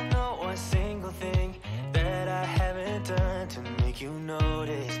 I don't know a single thing that I haven't done to make you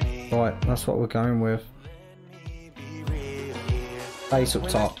notice me. Right, that's what we're going with. Let me be real here. Base up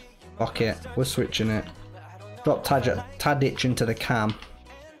top. Fuck it. We're switching it. Drop Tadic into the cam.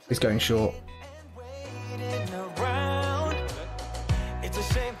 He's going short. Waiting around. It's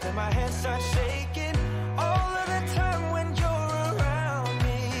a shame that my start shaking all of the time when you're around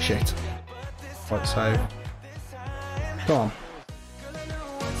me. Shit. Right, so. Go on. Girl, I know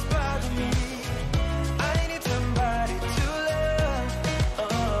what's bothering me. I need somebody to love. Oh,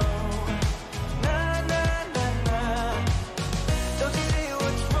 nah, nah, nah, nah. Don't you see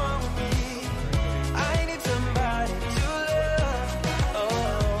what's wrong with me? I need somebody to love. Oh,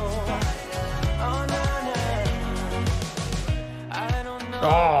 oh, nah, nah. I don't know.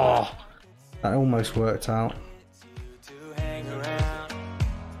 Oh! That almost worked out. To hang around.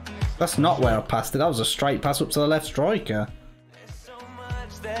 That's not where I passed it. That was a straight pass up to the left striker. So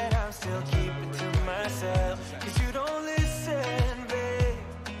much that I'm still keeping to myself. 'Cause you don't listen, babe.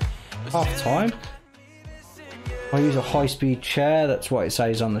 Half time. I use a high-speed chair. That's what it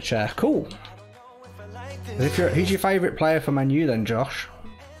says on the chair. Cool. If you're, who's your favourite player for Man U then, Josh?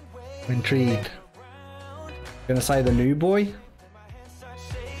 I'm intrigued. Gonna say the new boy?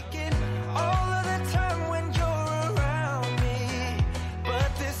 Shaking all of the time when you're around me.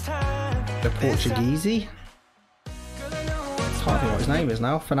 But this time, The Portuguese? girl, I know what's Can't think what his name is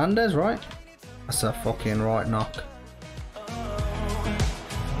now. Fernandez, right? That's a fucking right knock.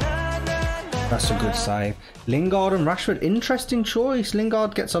 That's a good save. Lingard and Rashford, interesting choice.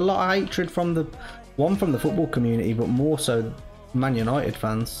 Lingard gets a lot of hatred from the football community, but more so Man United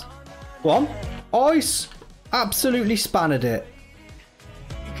fans. Go on. Ice! Absolutely spanned it.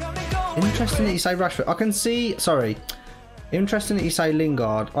 Interesting that you say Rashford. I can see, sorry. Interesting that you say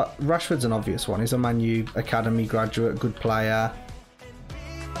Lingard. Rashford's an obvious one. He's a Man U Academy graduate, good player.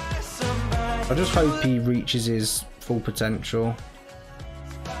 I just hope he reaches his full potential.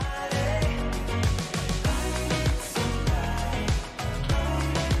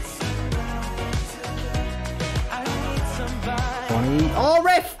 Oh,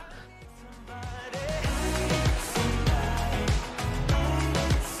 ref!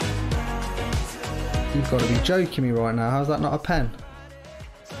 You've got to be joking me right now. How's that not a pen?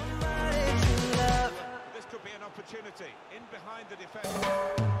 This could be an opportunity. In behind the defence.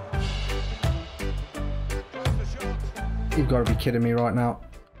 Tries the shot. You've got to be kidding me right now.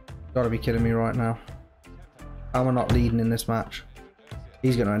 Got to be kidding me right now. How am I not leading in this match?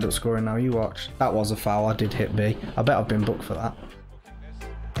 He's going to end up scoring now. You watch. That was a foul. I did hit B. I bet I've been booked for that.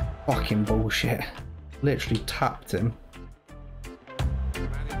 Fucking bullshit. Literally tapped him.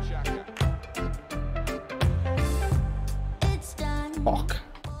 It's done. Fuck.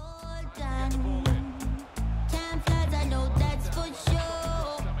 All done. Time flies, I know that's for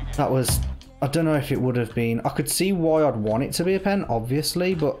sure. That was... I don't know if it would have been... I could see why I'd want it to be a pen,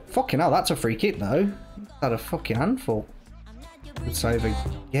 obviously, but fucking hell, that's a free kick, though. Had a fucking handful. Good save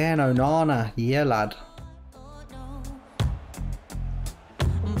again, Onana. Yeah, lad.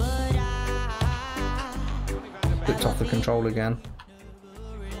 Flipped off the control again.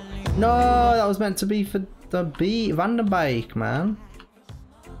 No, that was meant to be for the B. Van der Beek, man.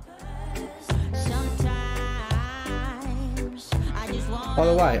 By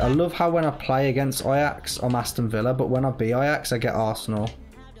the way, I love how when I play against Ajax, I'm Aston Villa, but when I beat Ajax, I get Arsenal.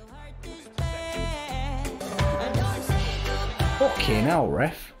 Fucking hell,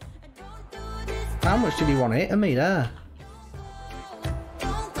 ref. How much did he want to hit me there?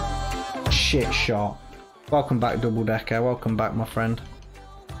 Shit shot. Welcome back, Double Decker. Welcome back, my friend.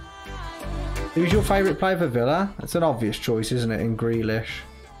 Who's your favourite player for Villa? It's an obvious choice, isn't it, in Grealish?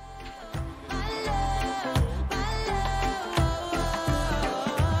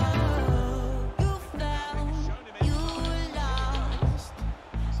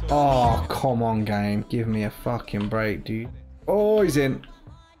 Oh, come on, game. Give me a fucking break, dude. Oh, he's in.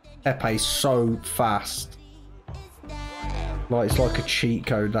 Pepe's so fast. Like, it's like a cheat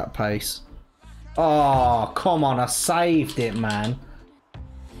code, that pace. Oh, come on. I saved it, man.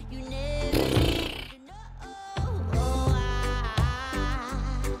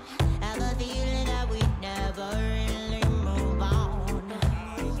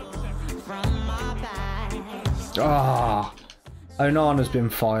 Ah. Onana's been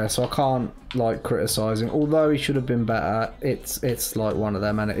fire, so I can't like criticise him. Although he should have been better, it's like one of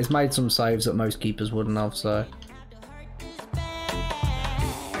them, and it's made some saves that most keepers wouldn't have. So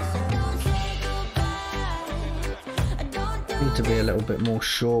need to be a little bit more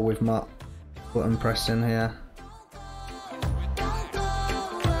sure with my button pressing here.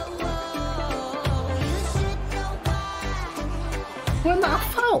 Wasn't that a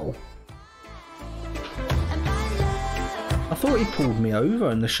foul? I thought he pulled me over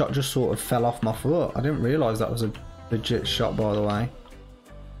and the shot just sort of fell off my foot. I didn't realise that was a legit shot, by the way.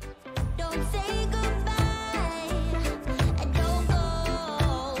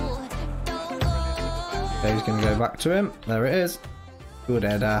 Okay, he's going to go back to him. There it is. Good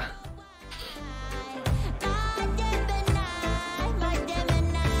header.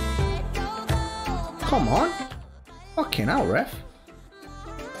 Come on. Fucking hell, ref.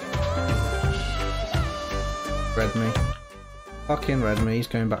 Read me. Fucking read me. He's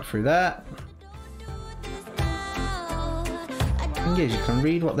going back through there. The thing is, you can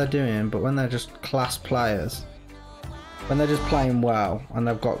read what they're doing, but when they're just class players, when they're just playing well, and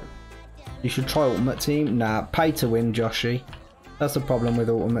they've got... You should try Ultimate Team. Nah, pay to win, Joshy. That's the problem with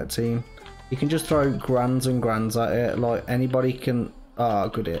Ultimate Team. You can just throw grands and grands at it. Like, anybody can... Ah,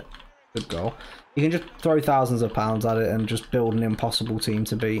 good hit. Good goal. You can just throw thousands of pounds at it and just build an impossible team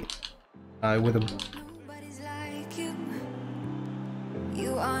to beat. With a... Nobody's like you.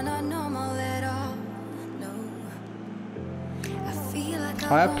 You are not normal at all. No. I feel like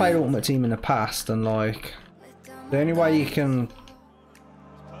I have played Ultimate Team in the past, and like... The only way you can...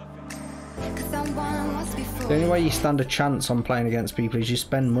 The only way you stand a chance on playing against people is you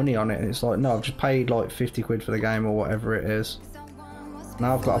spend money on it, and it's like, no, I've just paid like 50 quid for the game or whatever it is.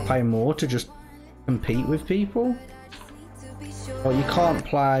 Now I've got to pay more to just compete with people. Like, you can't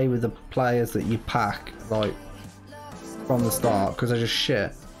play with the players that you pack like from the start because they're just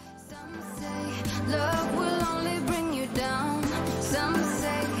shit. love will only bring you down. Some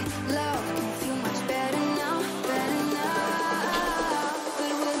say love can feel much better now, better now.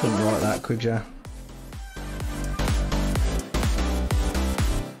 But will Couldn't write that, could ya?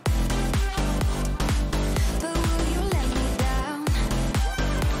 you let me down?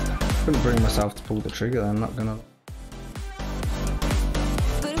 Couldn't bring myself to pull the trigger. I'm not gonna.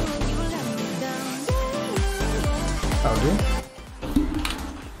 But will you let me down? That'll do.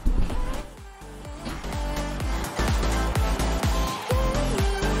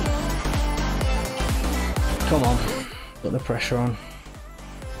 Come on, put the pressure on.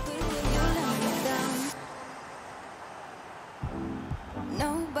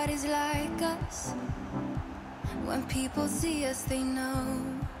 Nobody's like us. When people see us, they know.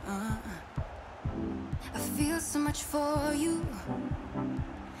 I feel so much for you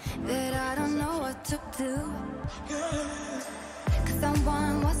that I don't know what to do. Cause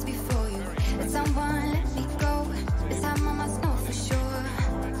someone was before you, and someone let me go. This time I must know for sure.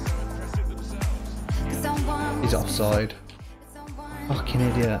 Cause someone He's offside. Fucking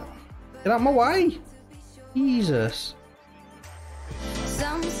idiot. Get out of my way! Jesus.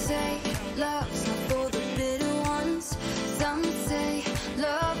 Some say love's not for the bitter ones. Some say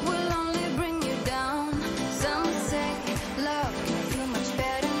love will only bring you down. Some say love can feel much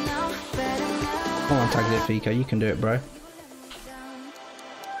better now, better now. Come on, tag it, Fico. You can do it, bro.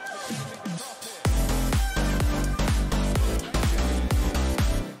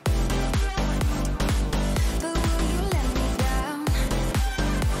 But will you let me down?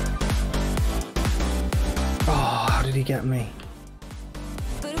 Oh, how did he get me?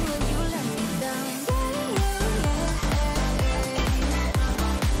 But will you let me down?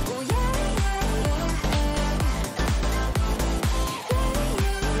 Oh yeah,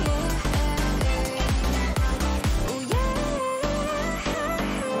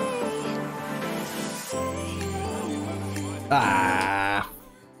 Ah,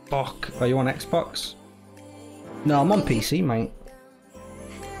 fuck. Are you on Xbox? No, I'm on PC, mate.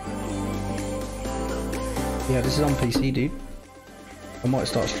 Yeah, this is on PC, dude. I might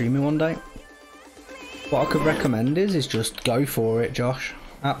start streaming one day. What I could recommend is just go for it, Josh.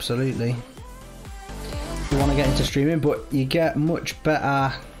 Absolutely. You want to get into streaming, but you get much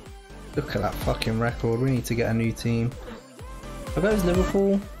better. Look at that fucking record. We need to get a new team. Are those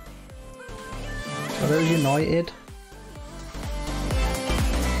Liverpool? Are those United?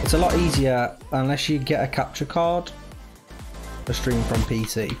 It's a lot easier unless you get a capture card to stream from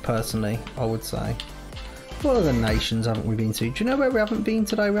PC, personally, I would say. What other nations haven't we been to? Do you know where we haven't been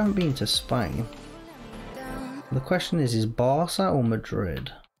today? We haven't been to Spain. The question is Barca or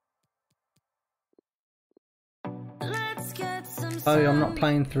Madrid? let's get some Oh, I'm not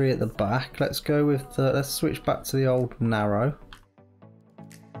playing three at the back. Let's go with the... Let's switch back to the old narrow.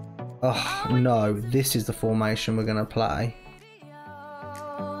 Oh, no. This is the formation we're going to play.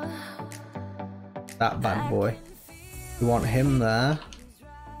 That bad boy. We want him there.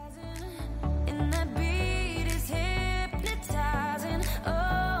 and that beat is hypnotizing. Oh,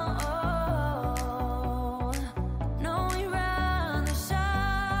 no, we run the show.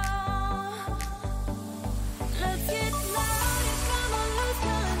 Let's get loud, come on, lose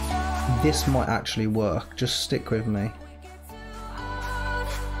control. This might actually work. Just stick with me.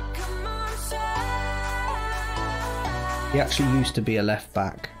 Come on, show. He actually used to be a left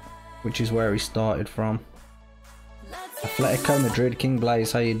back, which is where he started from. Atletico Madrid, King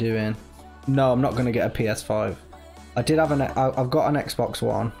Blaze, how you doing? No, I'm not going to get a PS5. I did have I've got an Xbox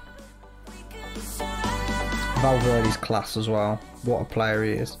One. Valverde's class as well. What a player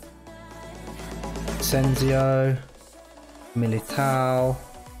he is. Senzio, Militao.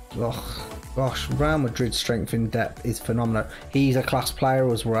 Oh, gosh, Real Madrid's strength in depth is phenomenal. He's a class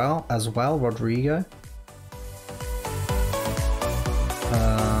player as well, Rodrigo.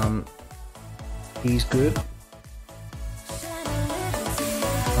 He's good.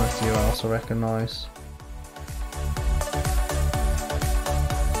 Let's see who else I recognise.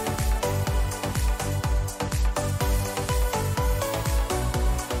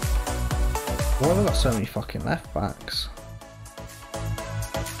 Why have I got so many fucking left backs?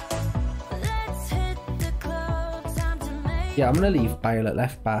 Yeah, I'm gonna leave Bale at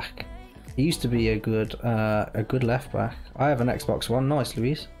left back. He used to be a good left back. I have an Xbox One. Nice,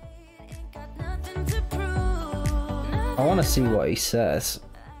 Luis. I want to see what he says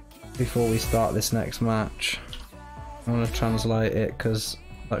before we start this next match. I want to translate it because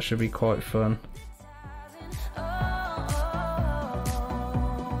that should be quite fun.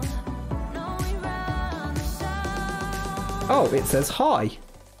 Oh, it says hi.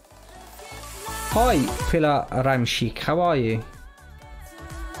 Hi, Pilar Ramshik. How are you?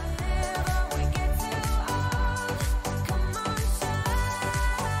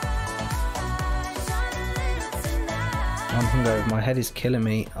 I'm hungover. My head is killing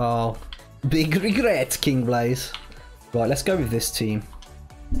me. Oh, big regret, King Blaze. Right, let's go with this team.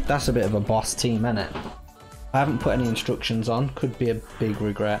 That's a bit of a boss team, isn't it? I haven't put any instructions on. Could be a big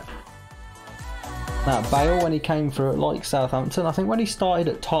regret. Now, Bale, when he came through at like Southampton, I think when he started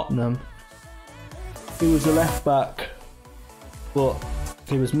at Tottenham, he was a left back, but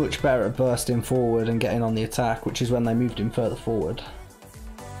he was much better at bursting forward and getting on the attack, which is when they moved him further forward.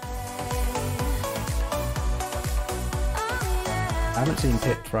 I haven't seen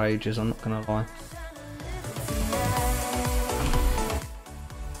Pip for ages, I'm not gonna lie.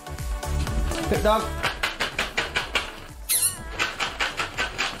 Pip dog!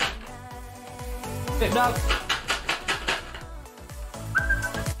 Pip dog!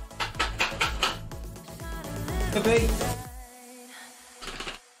 Pippy!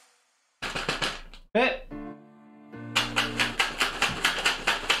 Pip!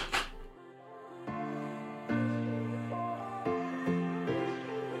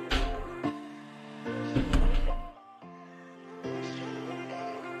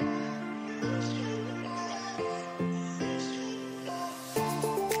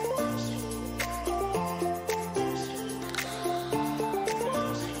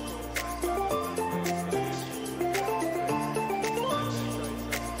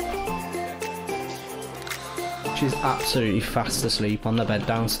 She's absolutely fast asleep on the bed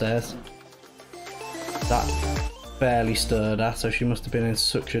downstairs. That barely stirred her, so she must have been in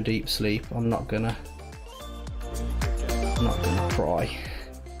such a deep sleep. I'm not gonna pry.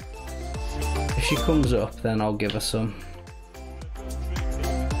 If she comes up, then I'll give her some.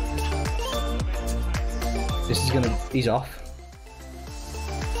 This is gonna. He's off.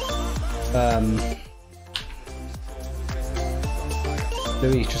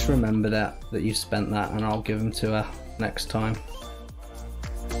 Louise, just remember that you've spent that, and I'll give them to her next time.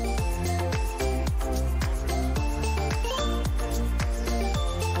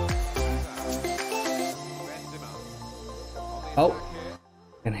 Oh,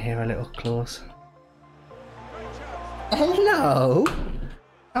 I can hear a little clause. Hello,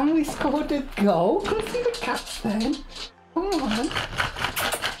 and we scored a goal. Come see the captain. Come on,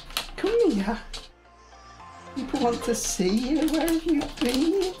 come here. People want to see you. Where have you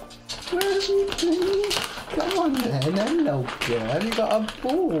been? Where have you been? Come on then. Hello, girl. You got a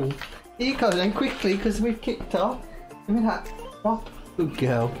ball. Here you go then, quickly, because we've kicked off. Give me that. Oh, good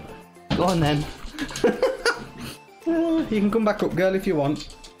girl. Go on then. You can come back up, girl, if you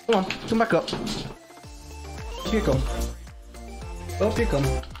want. Come on, come back up. Up you come. Up you come.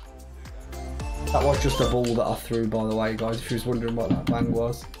 That was just a ball that I threw, by the way, guys, if you was wondering what that bang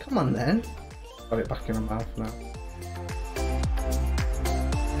was. Come on then. Got it back in her mouth now.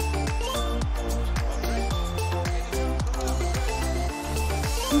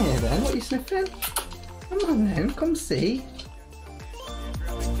 Come here then, what are you sniffing? Come on then, come see.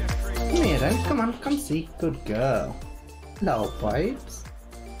 Come here then, come on, come see. Good girl. Hello, babes.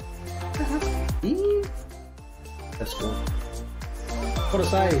 Let's go. What a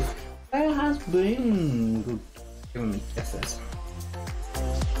save. There has been good. Giving me kisses.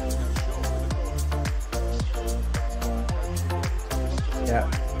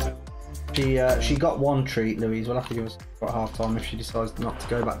 Yeah. She got one treat, Louise. We'll have to give us at half time if she decides not to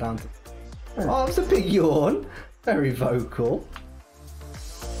go back down to. Oh, it's a big yawn. Very vocal.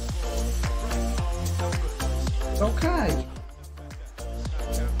 Okay.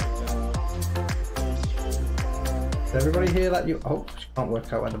 Did everybody hear that? Oh, she can't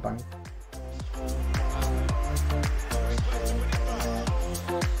work out where the bang.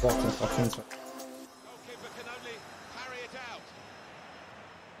 What a fucking... Goalkeeper can only parry it out.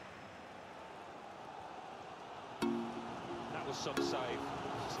 That was some save.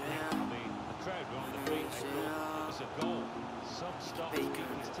 I mean, the crowd were on the feet. They thought it was a goal. Some stop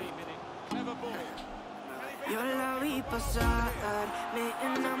keeping his team in it. Clever ball. Yo la vi pasar, me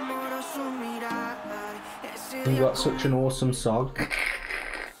enamoró su mirar. You got such an awesome song.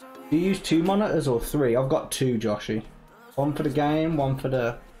 Do you use 2 monitors or 3? I've got 2, Joshy. One for the game, one for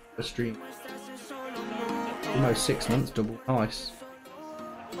the stream. Almost 6 months double. Nice.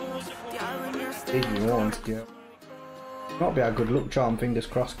 Big yawns, girl. Might be a good luck charm, fingers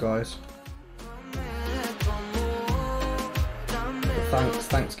crossed, guys. But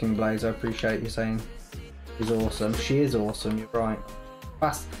thanks, King Blaze. I appreciate you saying she's awesome. She is awesome. You're right.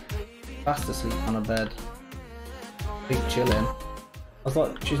 Fast asleep on a bed. Big chilling. I was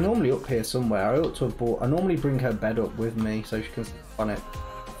like, she's normally up here somewhere. I ought to have bought. I normally bring her bed up with me so she can sleep on it.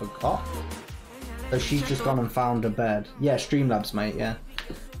 I forgot. So she's just gone and found a bed. Yeah, Streamlabs, mate. Yeah.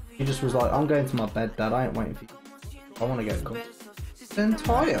 She just was like, I'm going to my bed, Dad. I ain't waiting for you. I want to get comfy. Then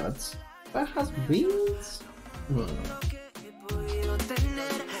tired. That has beans.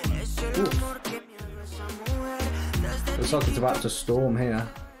 Looks like it's about to storm here.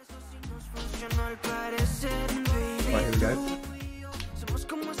 Right, here we go.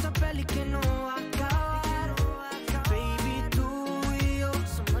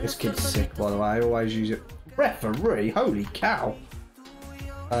 This kid's sick, by the way. I always use it. Referee, holy cow.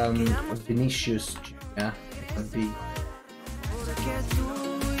 Vinicius Jr.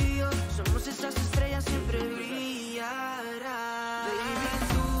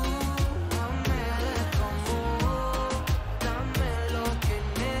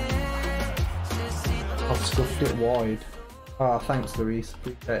 I've stuffed it wide. Ah, thanks, Louise.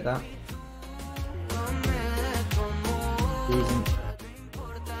 Appreciate that.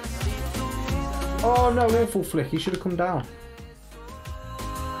 Oh no, awful flick. He should have come down.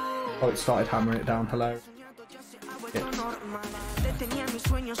 Oh, it started hammering it down. Hello. Yeah.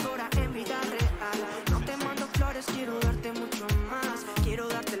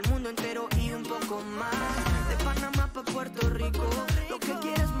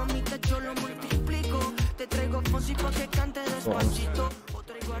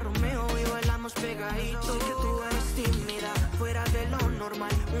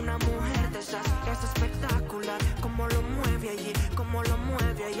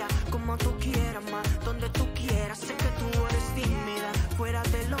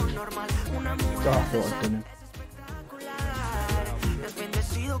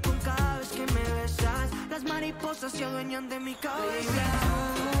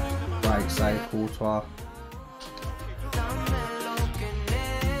 Right, save Courtois.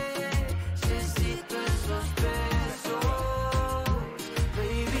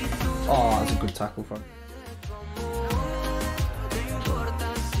 Oh, that's a good tackle from.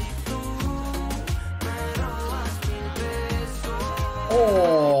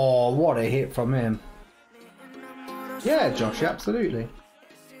 Oh, what a hit from him. Yeah, Josh, absolutely.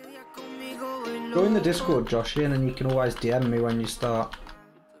 Join the Discord, Joshy, and then you can always DM me when you start.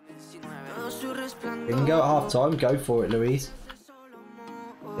 You can go at half time, go for it, Louise.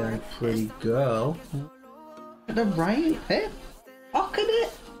 Yeah, pretty girl. At the rain, eh? Fuck at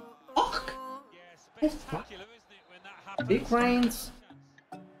it! Fuck! Big rains.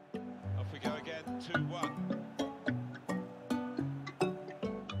 Off we go again, 2-1.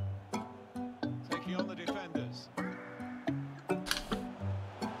 Taking on the defenders.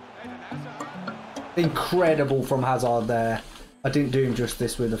 Incredible from Hazard there. I didn't do him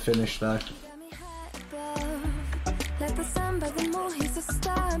justice with the finish though.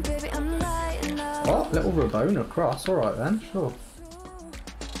 Oh, little Rabona cross. Alright then, sure.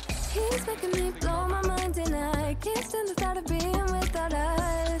 He's making me blow my mind and I can't stand the thought of being without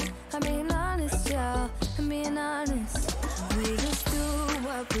us. I'm being honest, y'all. I'm being honest. We just do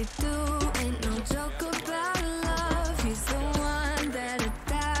what we do. Ain't no joke about love. He's the one that I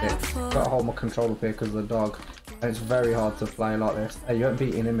die for. Gotta hold my control up here because of the dog. And it's very hard to play like this. Hey, you ain't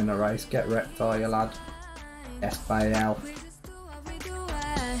beating him in a race. Get wrecked, are you, lad? Yes, Bayal.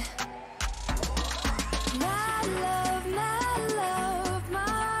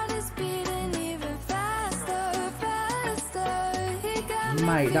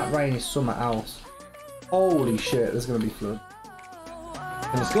 Mate, that rain is something else. Holy shit, there's gonna be flood.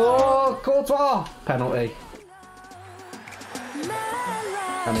 Gonna score! Courtois! Penalty.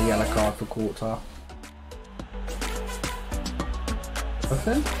 And a yellow card for Courtois.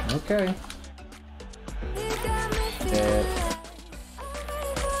 Nothing? Okay. Yeah.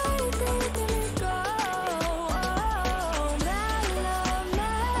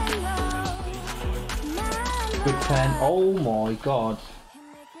 Good pen. Oh my god.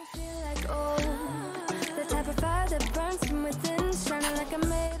 The type of fire that burns from within, shining like I'm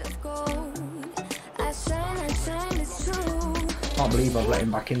made of gold. I shine, it's true. Can't believe I've let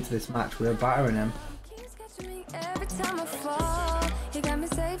him back into this match. We're battering him. Keeps catching me every time I fall. He got me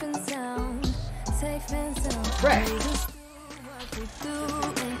safe and sound, safe and sound. Right. We just do what we do,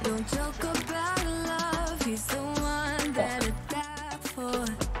 and don't joke about love. He's the one that I die for.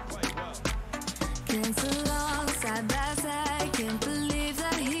 Dance along side by side, can't believe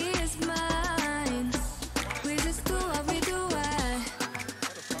that he is mine. We just do what we do.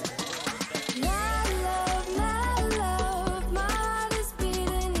 My love, my heart is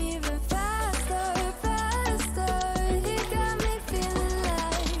beating even faster, faster. He got me feeling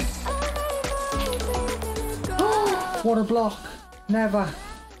like I'm go. What a block. Never.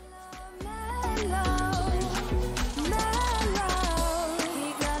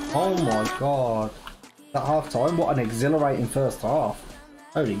 Oh my god. At half time, what an exhilarating first half.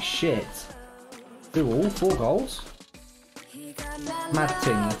 Holy shit. Do all 4 goals? Mad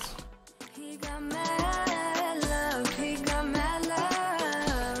things. He got mad love, he got mad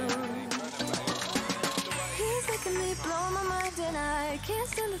love. He's making me blow my mind and I can't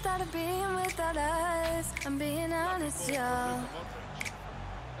stand the thought of being without us. I'm being honest, y'all.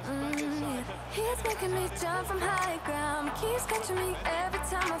 Yeah. He's making me jump from high ground, keeps catching me every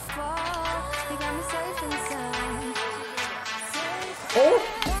time I fall. He got me safe and sound. Oh!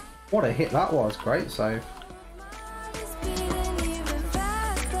 What a hit that was. Great save. He's beating even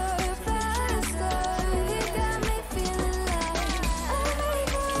faster, faster. He got me feeling like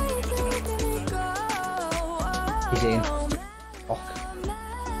I'm go. He's in. Fuck.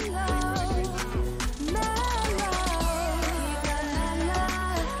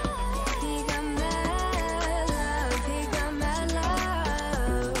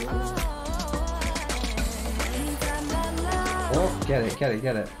 Oh, get it, get it,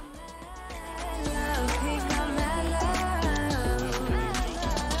 get it.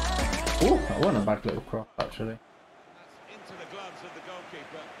 Oh, that wasn't a bad little cross, actually. Into the gloves of the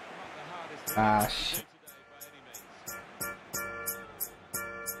goalkeeper. Not the hardest Ah, shit.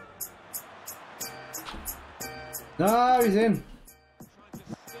 No, he's in.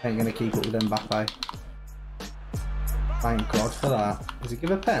 Ain't gonna keep up with Mbappe. Thank God for that. Does he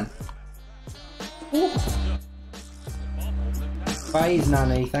give a pen? Ooh. Phase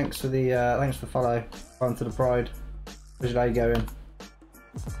Nanny, thanks for the follow. On to the Pride. How's your day going?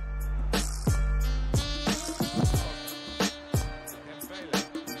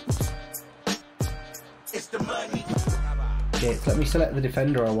 It's the money. Shit, let me select the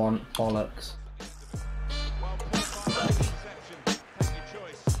defender I want. Bollocks.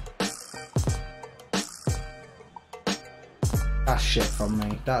 That's shit from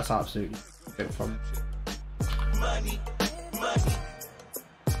me. That's absolutely shit from me. Money, money.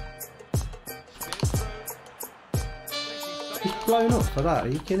 He's blown up for that, are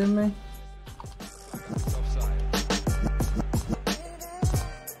you kidding me?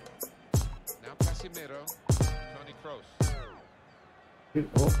 Now Casemiro, Toni Kroos.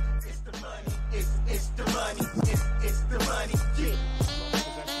 Oh. It's the money. It's the money. It's the money. Yeah.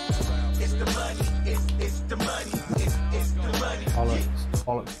 It's the money. It's the money. It's the money. Bollocks,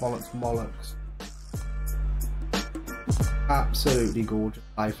 bollocks, bollocks, bollocks. Absolutely gorgeous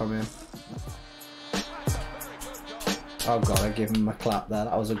play from him. Oh god, I give him a clap there.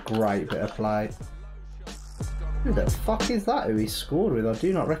 That was a great bit of play. Who the fuck is that who he scored with? I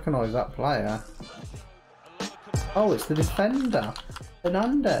do not recognise that player. Oh, it's the defender.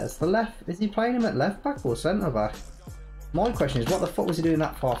 Fernandez, the left. Is he playing him at left back or centre back? My question is, what the fuck was he doing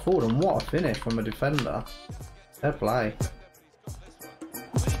that far forward, and what a finish from a defender. Fair play.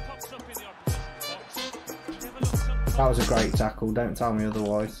 That was a great tackle, don't tell me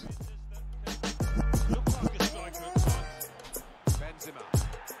otherwise.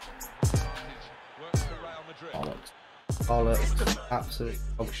 Bollocks. Bollocks. Absolute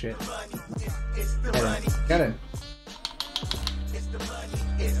dog shit. Get him. Get him.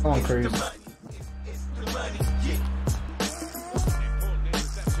 Come on, Cruz.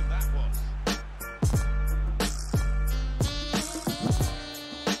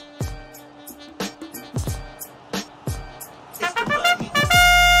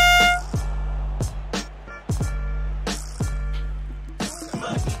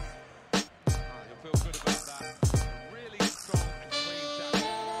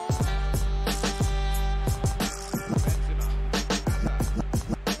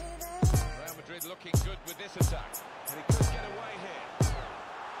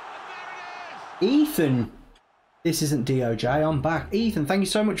 Ethan, this isn't DOJ, I'm back. Ethan, thank you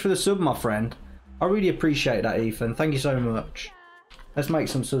so much for the sub, my friend. I really appreciate that, Ethan. Thank you so much. Let's make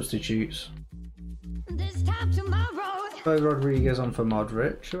some substitutes. This time tomorrow. Go Rodriguez on for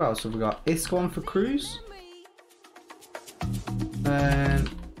Modric. Who else have we got? Isco on for Cruz. And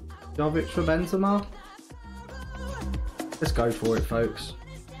Jovic for Benzema. Let's go for it, folks.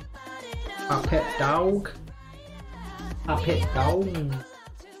 Up it, dog. Up it, dog.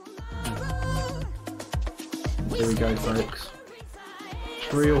 Here we go, folks.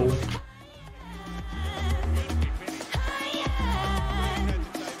 3-all.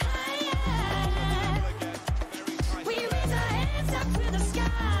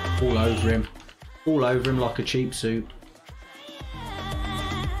 All over him. All over him like a cheap suit.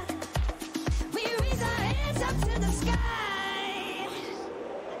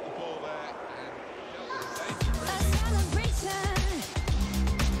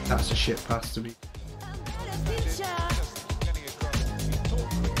 That's a shit pass to be.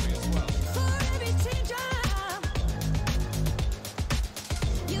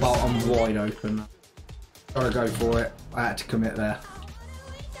 But I'm wide open. Gotta go for it. I had to commit there.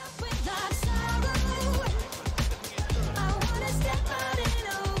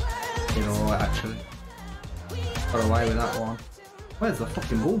 Did alright actually. Got away with that one. Where's the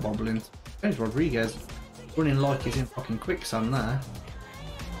fucking ball bobbling? James Rodriguez running like he's in fucking quicksand there.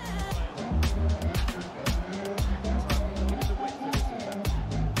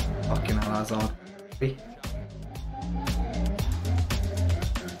 Fucking hell, Hazard.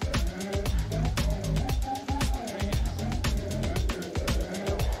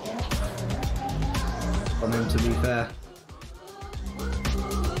 On him, to be fair.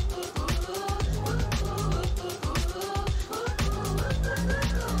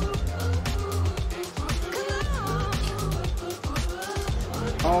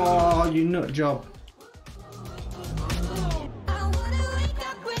 Oh, you nut job.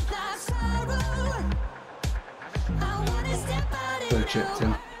 Could have chipped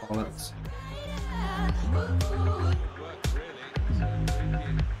him. Bollocks.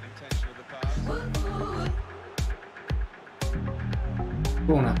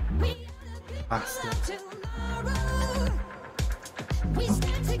 Corner. Bastard.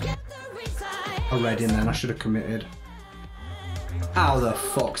 I read him then, I should have committed. How the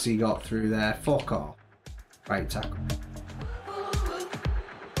fuck's he got through there? Fuck off. Great tackle.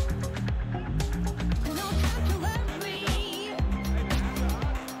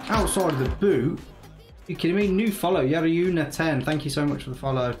 Outside of the boot? Are you kidding me? New follow. Yaruna10. Thank you so much for the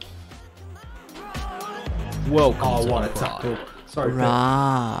follow. Welcome Oh, to what a the Pride. tackle. Sorry,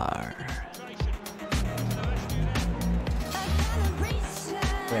 Rawr.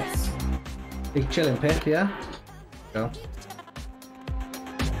 yes. Big chilling pick, yeah? Go.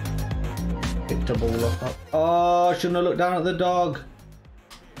 Picked the ball up. Oh, shouldn't have looked down at the dog.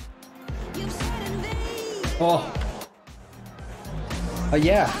 Oh.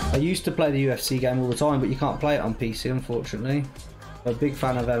 Yeah, I used to play the UFC game all the time, but you can't play it on PC, unfortunately. I'm a big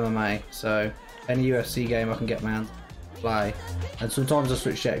fan of MMA, so any UFC game I can get my hands to play. And sometimes I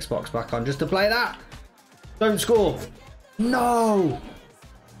switch the Xbox back on just to play that. Don't score. No.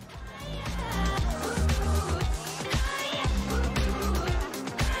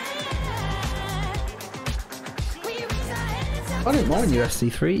 I didn't mind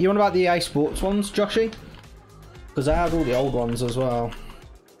UFC 3. You want about the EA Sports ones, Joshy? Because I had all the old ones as well.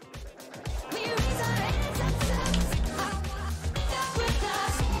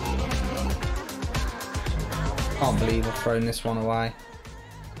 Can't believe I've thrown this one away.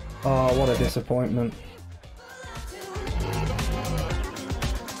 Oh, what a disappointment.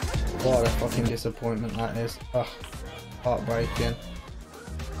 What a fucking disappointment that is. Ugh, heartbreaking.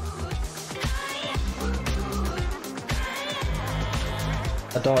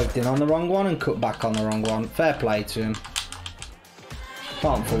 I dived in on the wrong one and cut back on the wrong one. Fair play to him.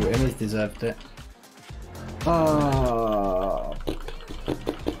 Can't fault him, he's deserved it.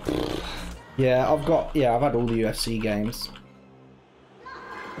 Yeah, I've had all the UFC games.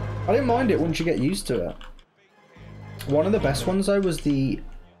 I didn't mind it once you get used to it. One of the best ones though was the,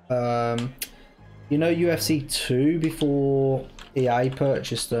 you know, UFC 2 before EA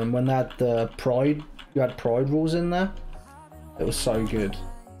purchased them, when they had the Pride, you had Pride rules in there. It was so good.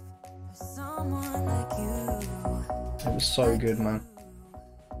 It was so good, man.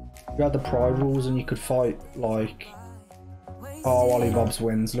 You had the Pride rules and you could fight like... Oh, Ollie Bobs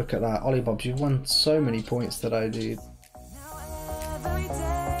wins. Look at that. Ollie Bobs, you've won so many points today, dude.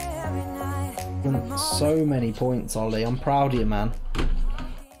 Won so many points, Ollie. I'm proud of you, man.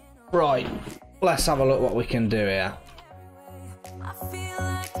 Right. Let's have a look what we can do here.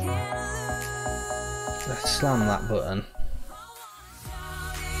 Let's slam that button.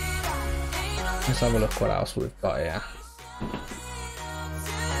 Let's have a look what else we've got here.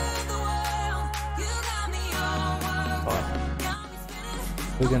 Right.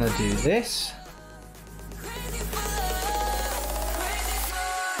 We're gonna do this.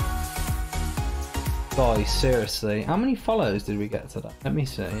 Guys, seriously, how many follows did we get today? Let me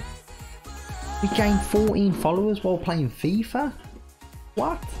see. We gained 14 followers while playing FIFA?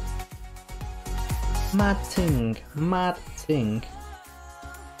 What? Mad ting, mad ting.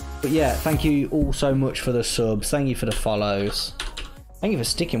 But yeah, thank you all so much for the subs. Thank you for the follows. Thank you for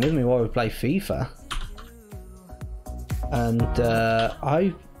sticking with me while we play FIFA. And I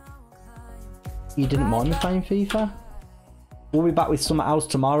hope you didn't mind me playing FIFA. We'll be back with something else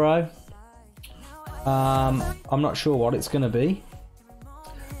tomorrow. I'm not sure what it's going to be.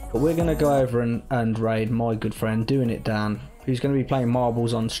 But we're going to go over and raid my good friend Doing It Dan, who's going to be playing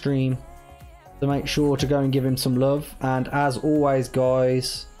marbles on stream. So make sure to go and give him some love. And as always,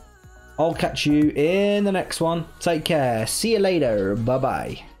 guys, I'll catch you in the next one. Take care. See you later.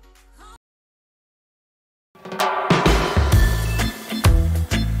 Bye-bye.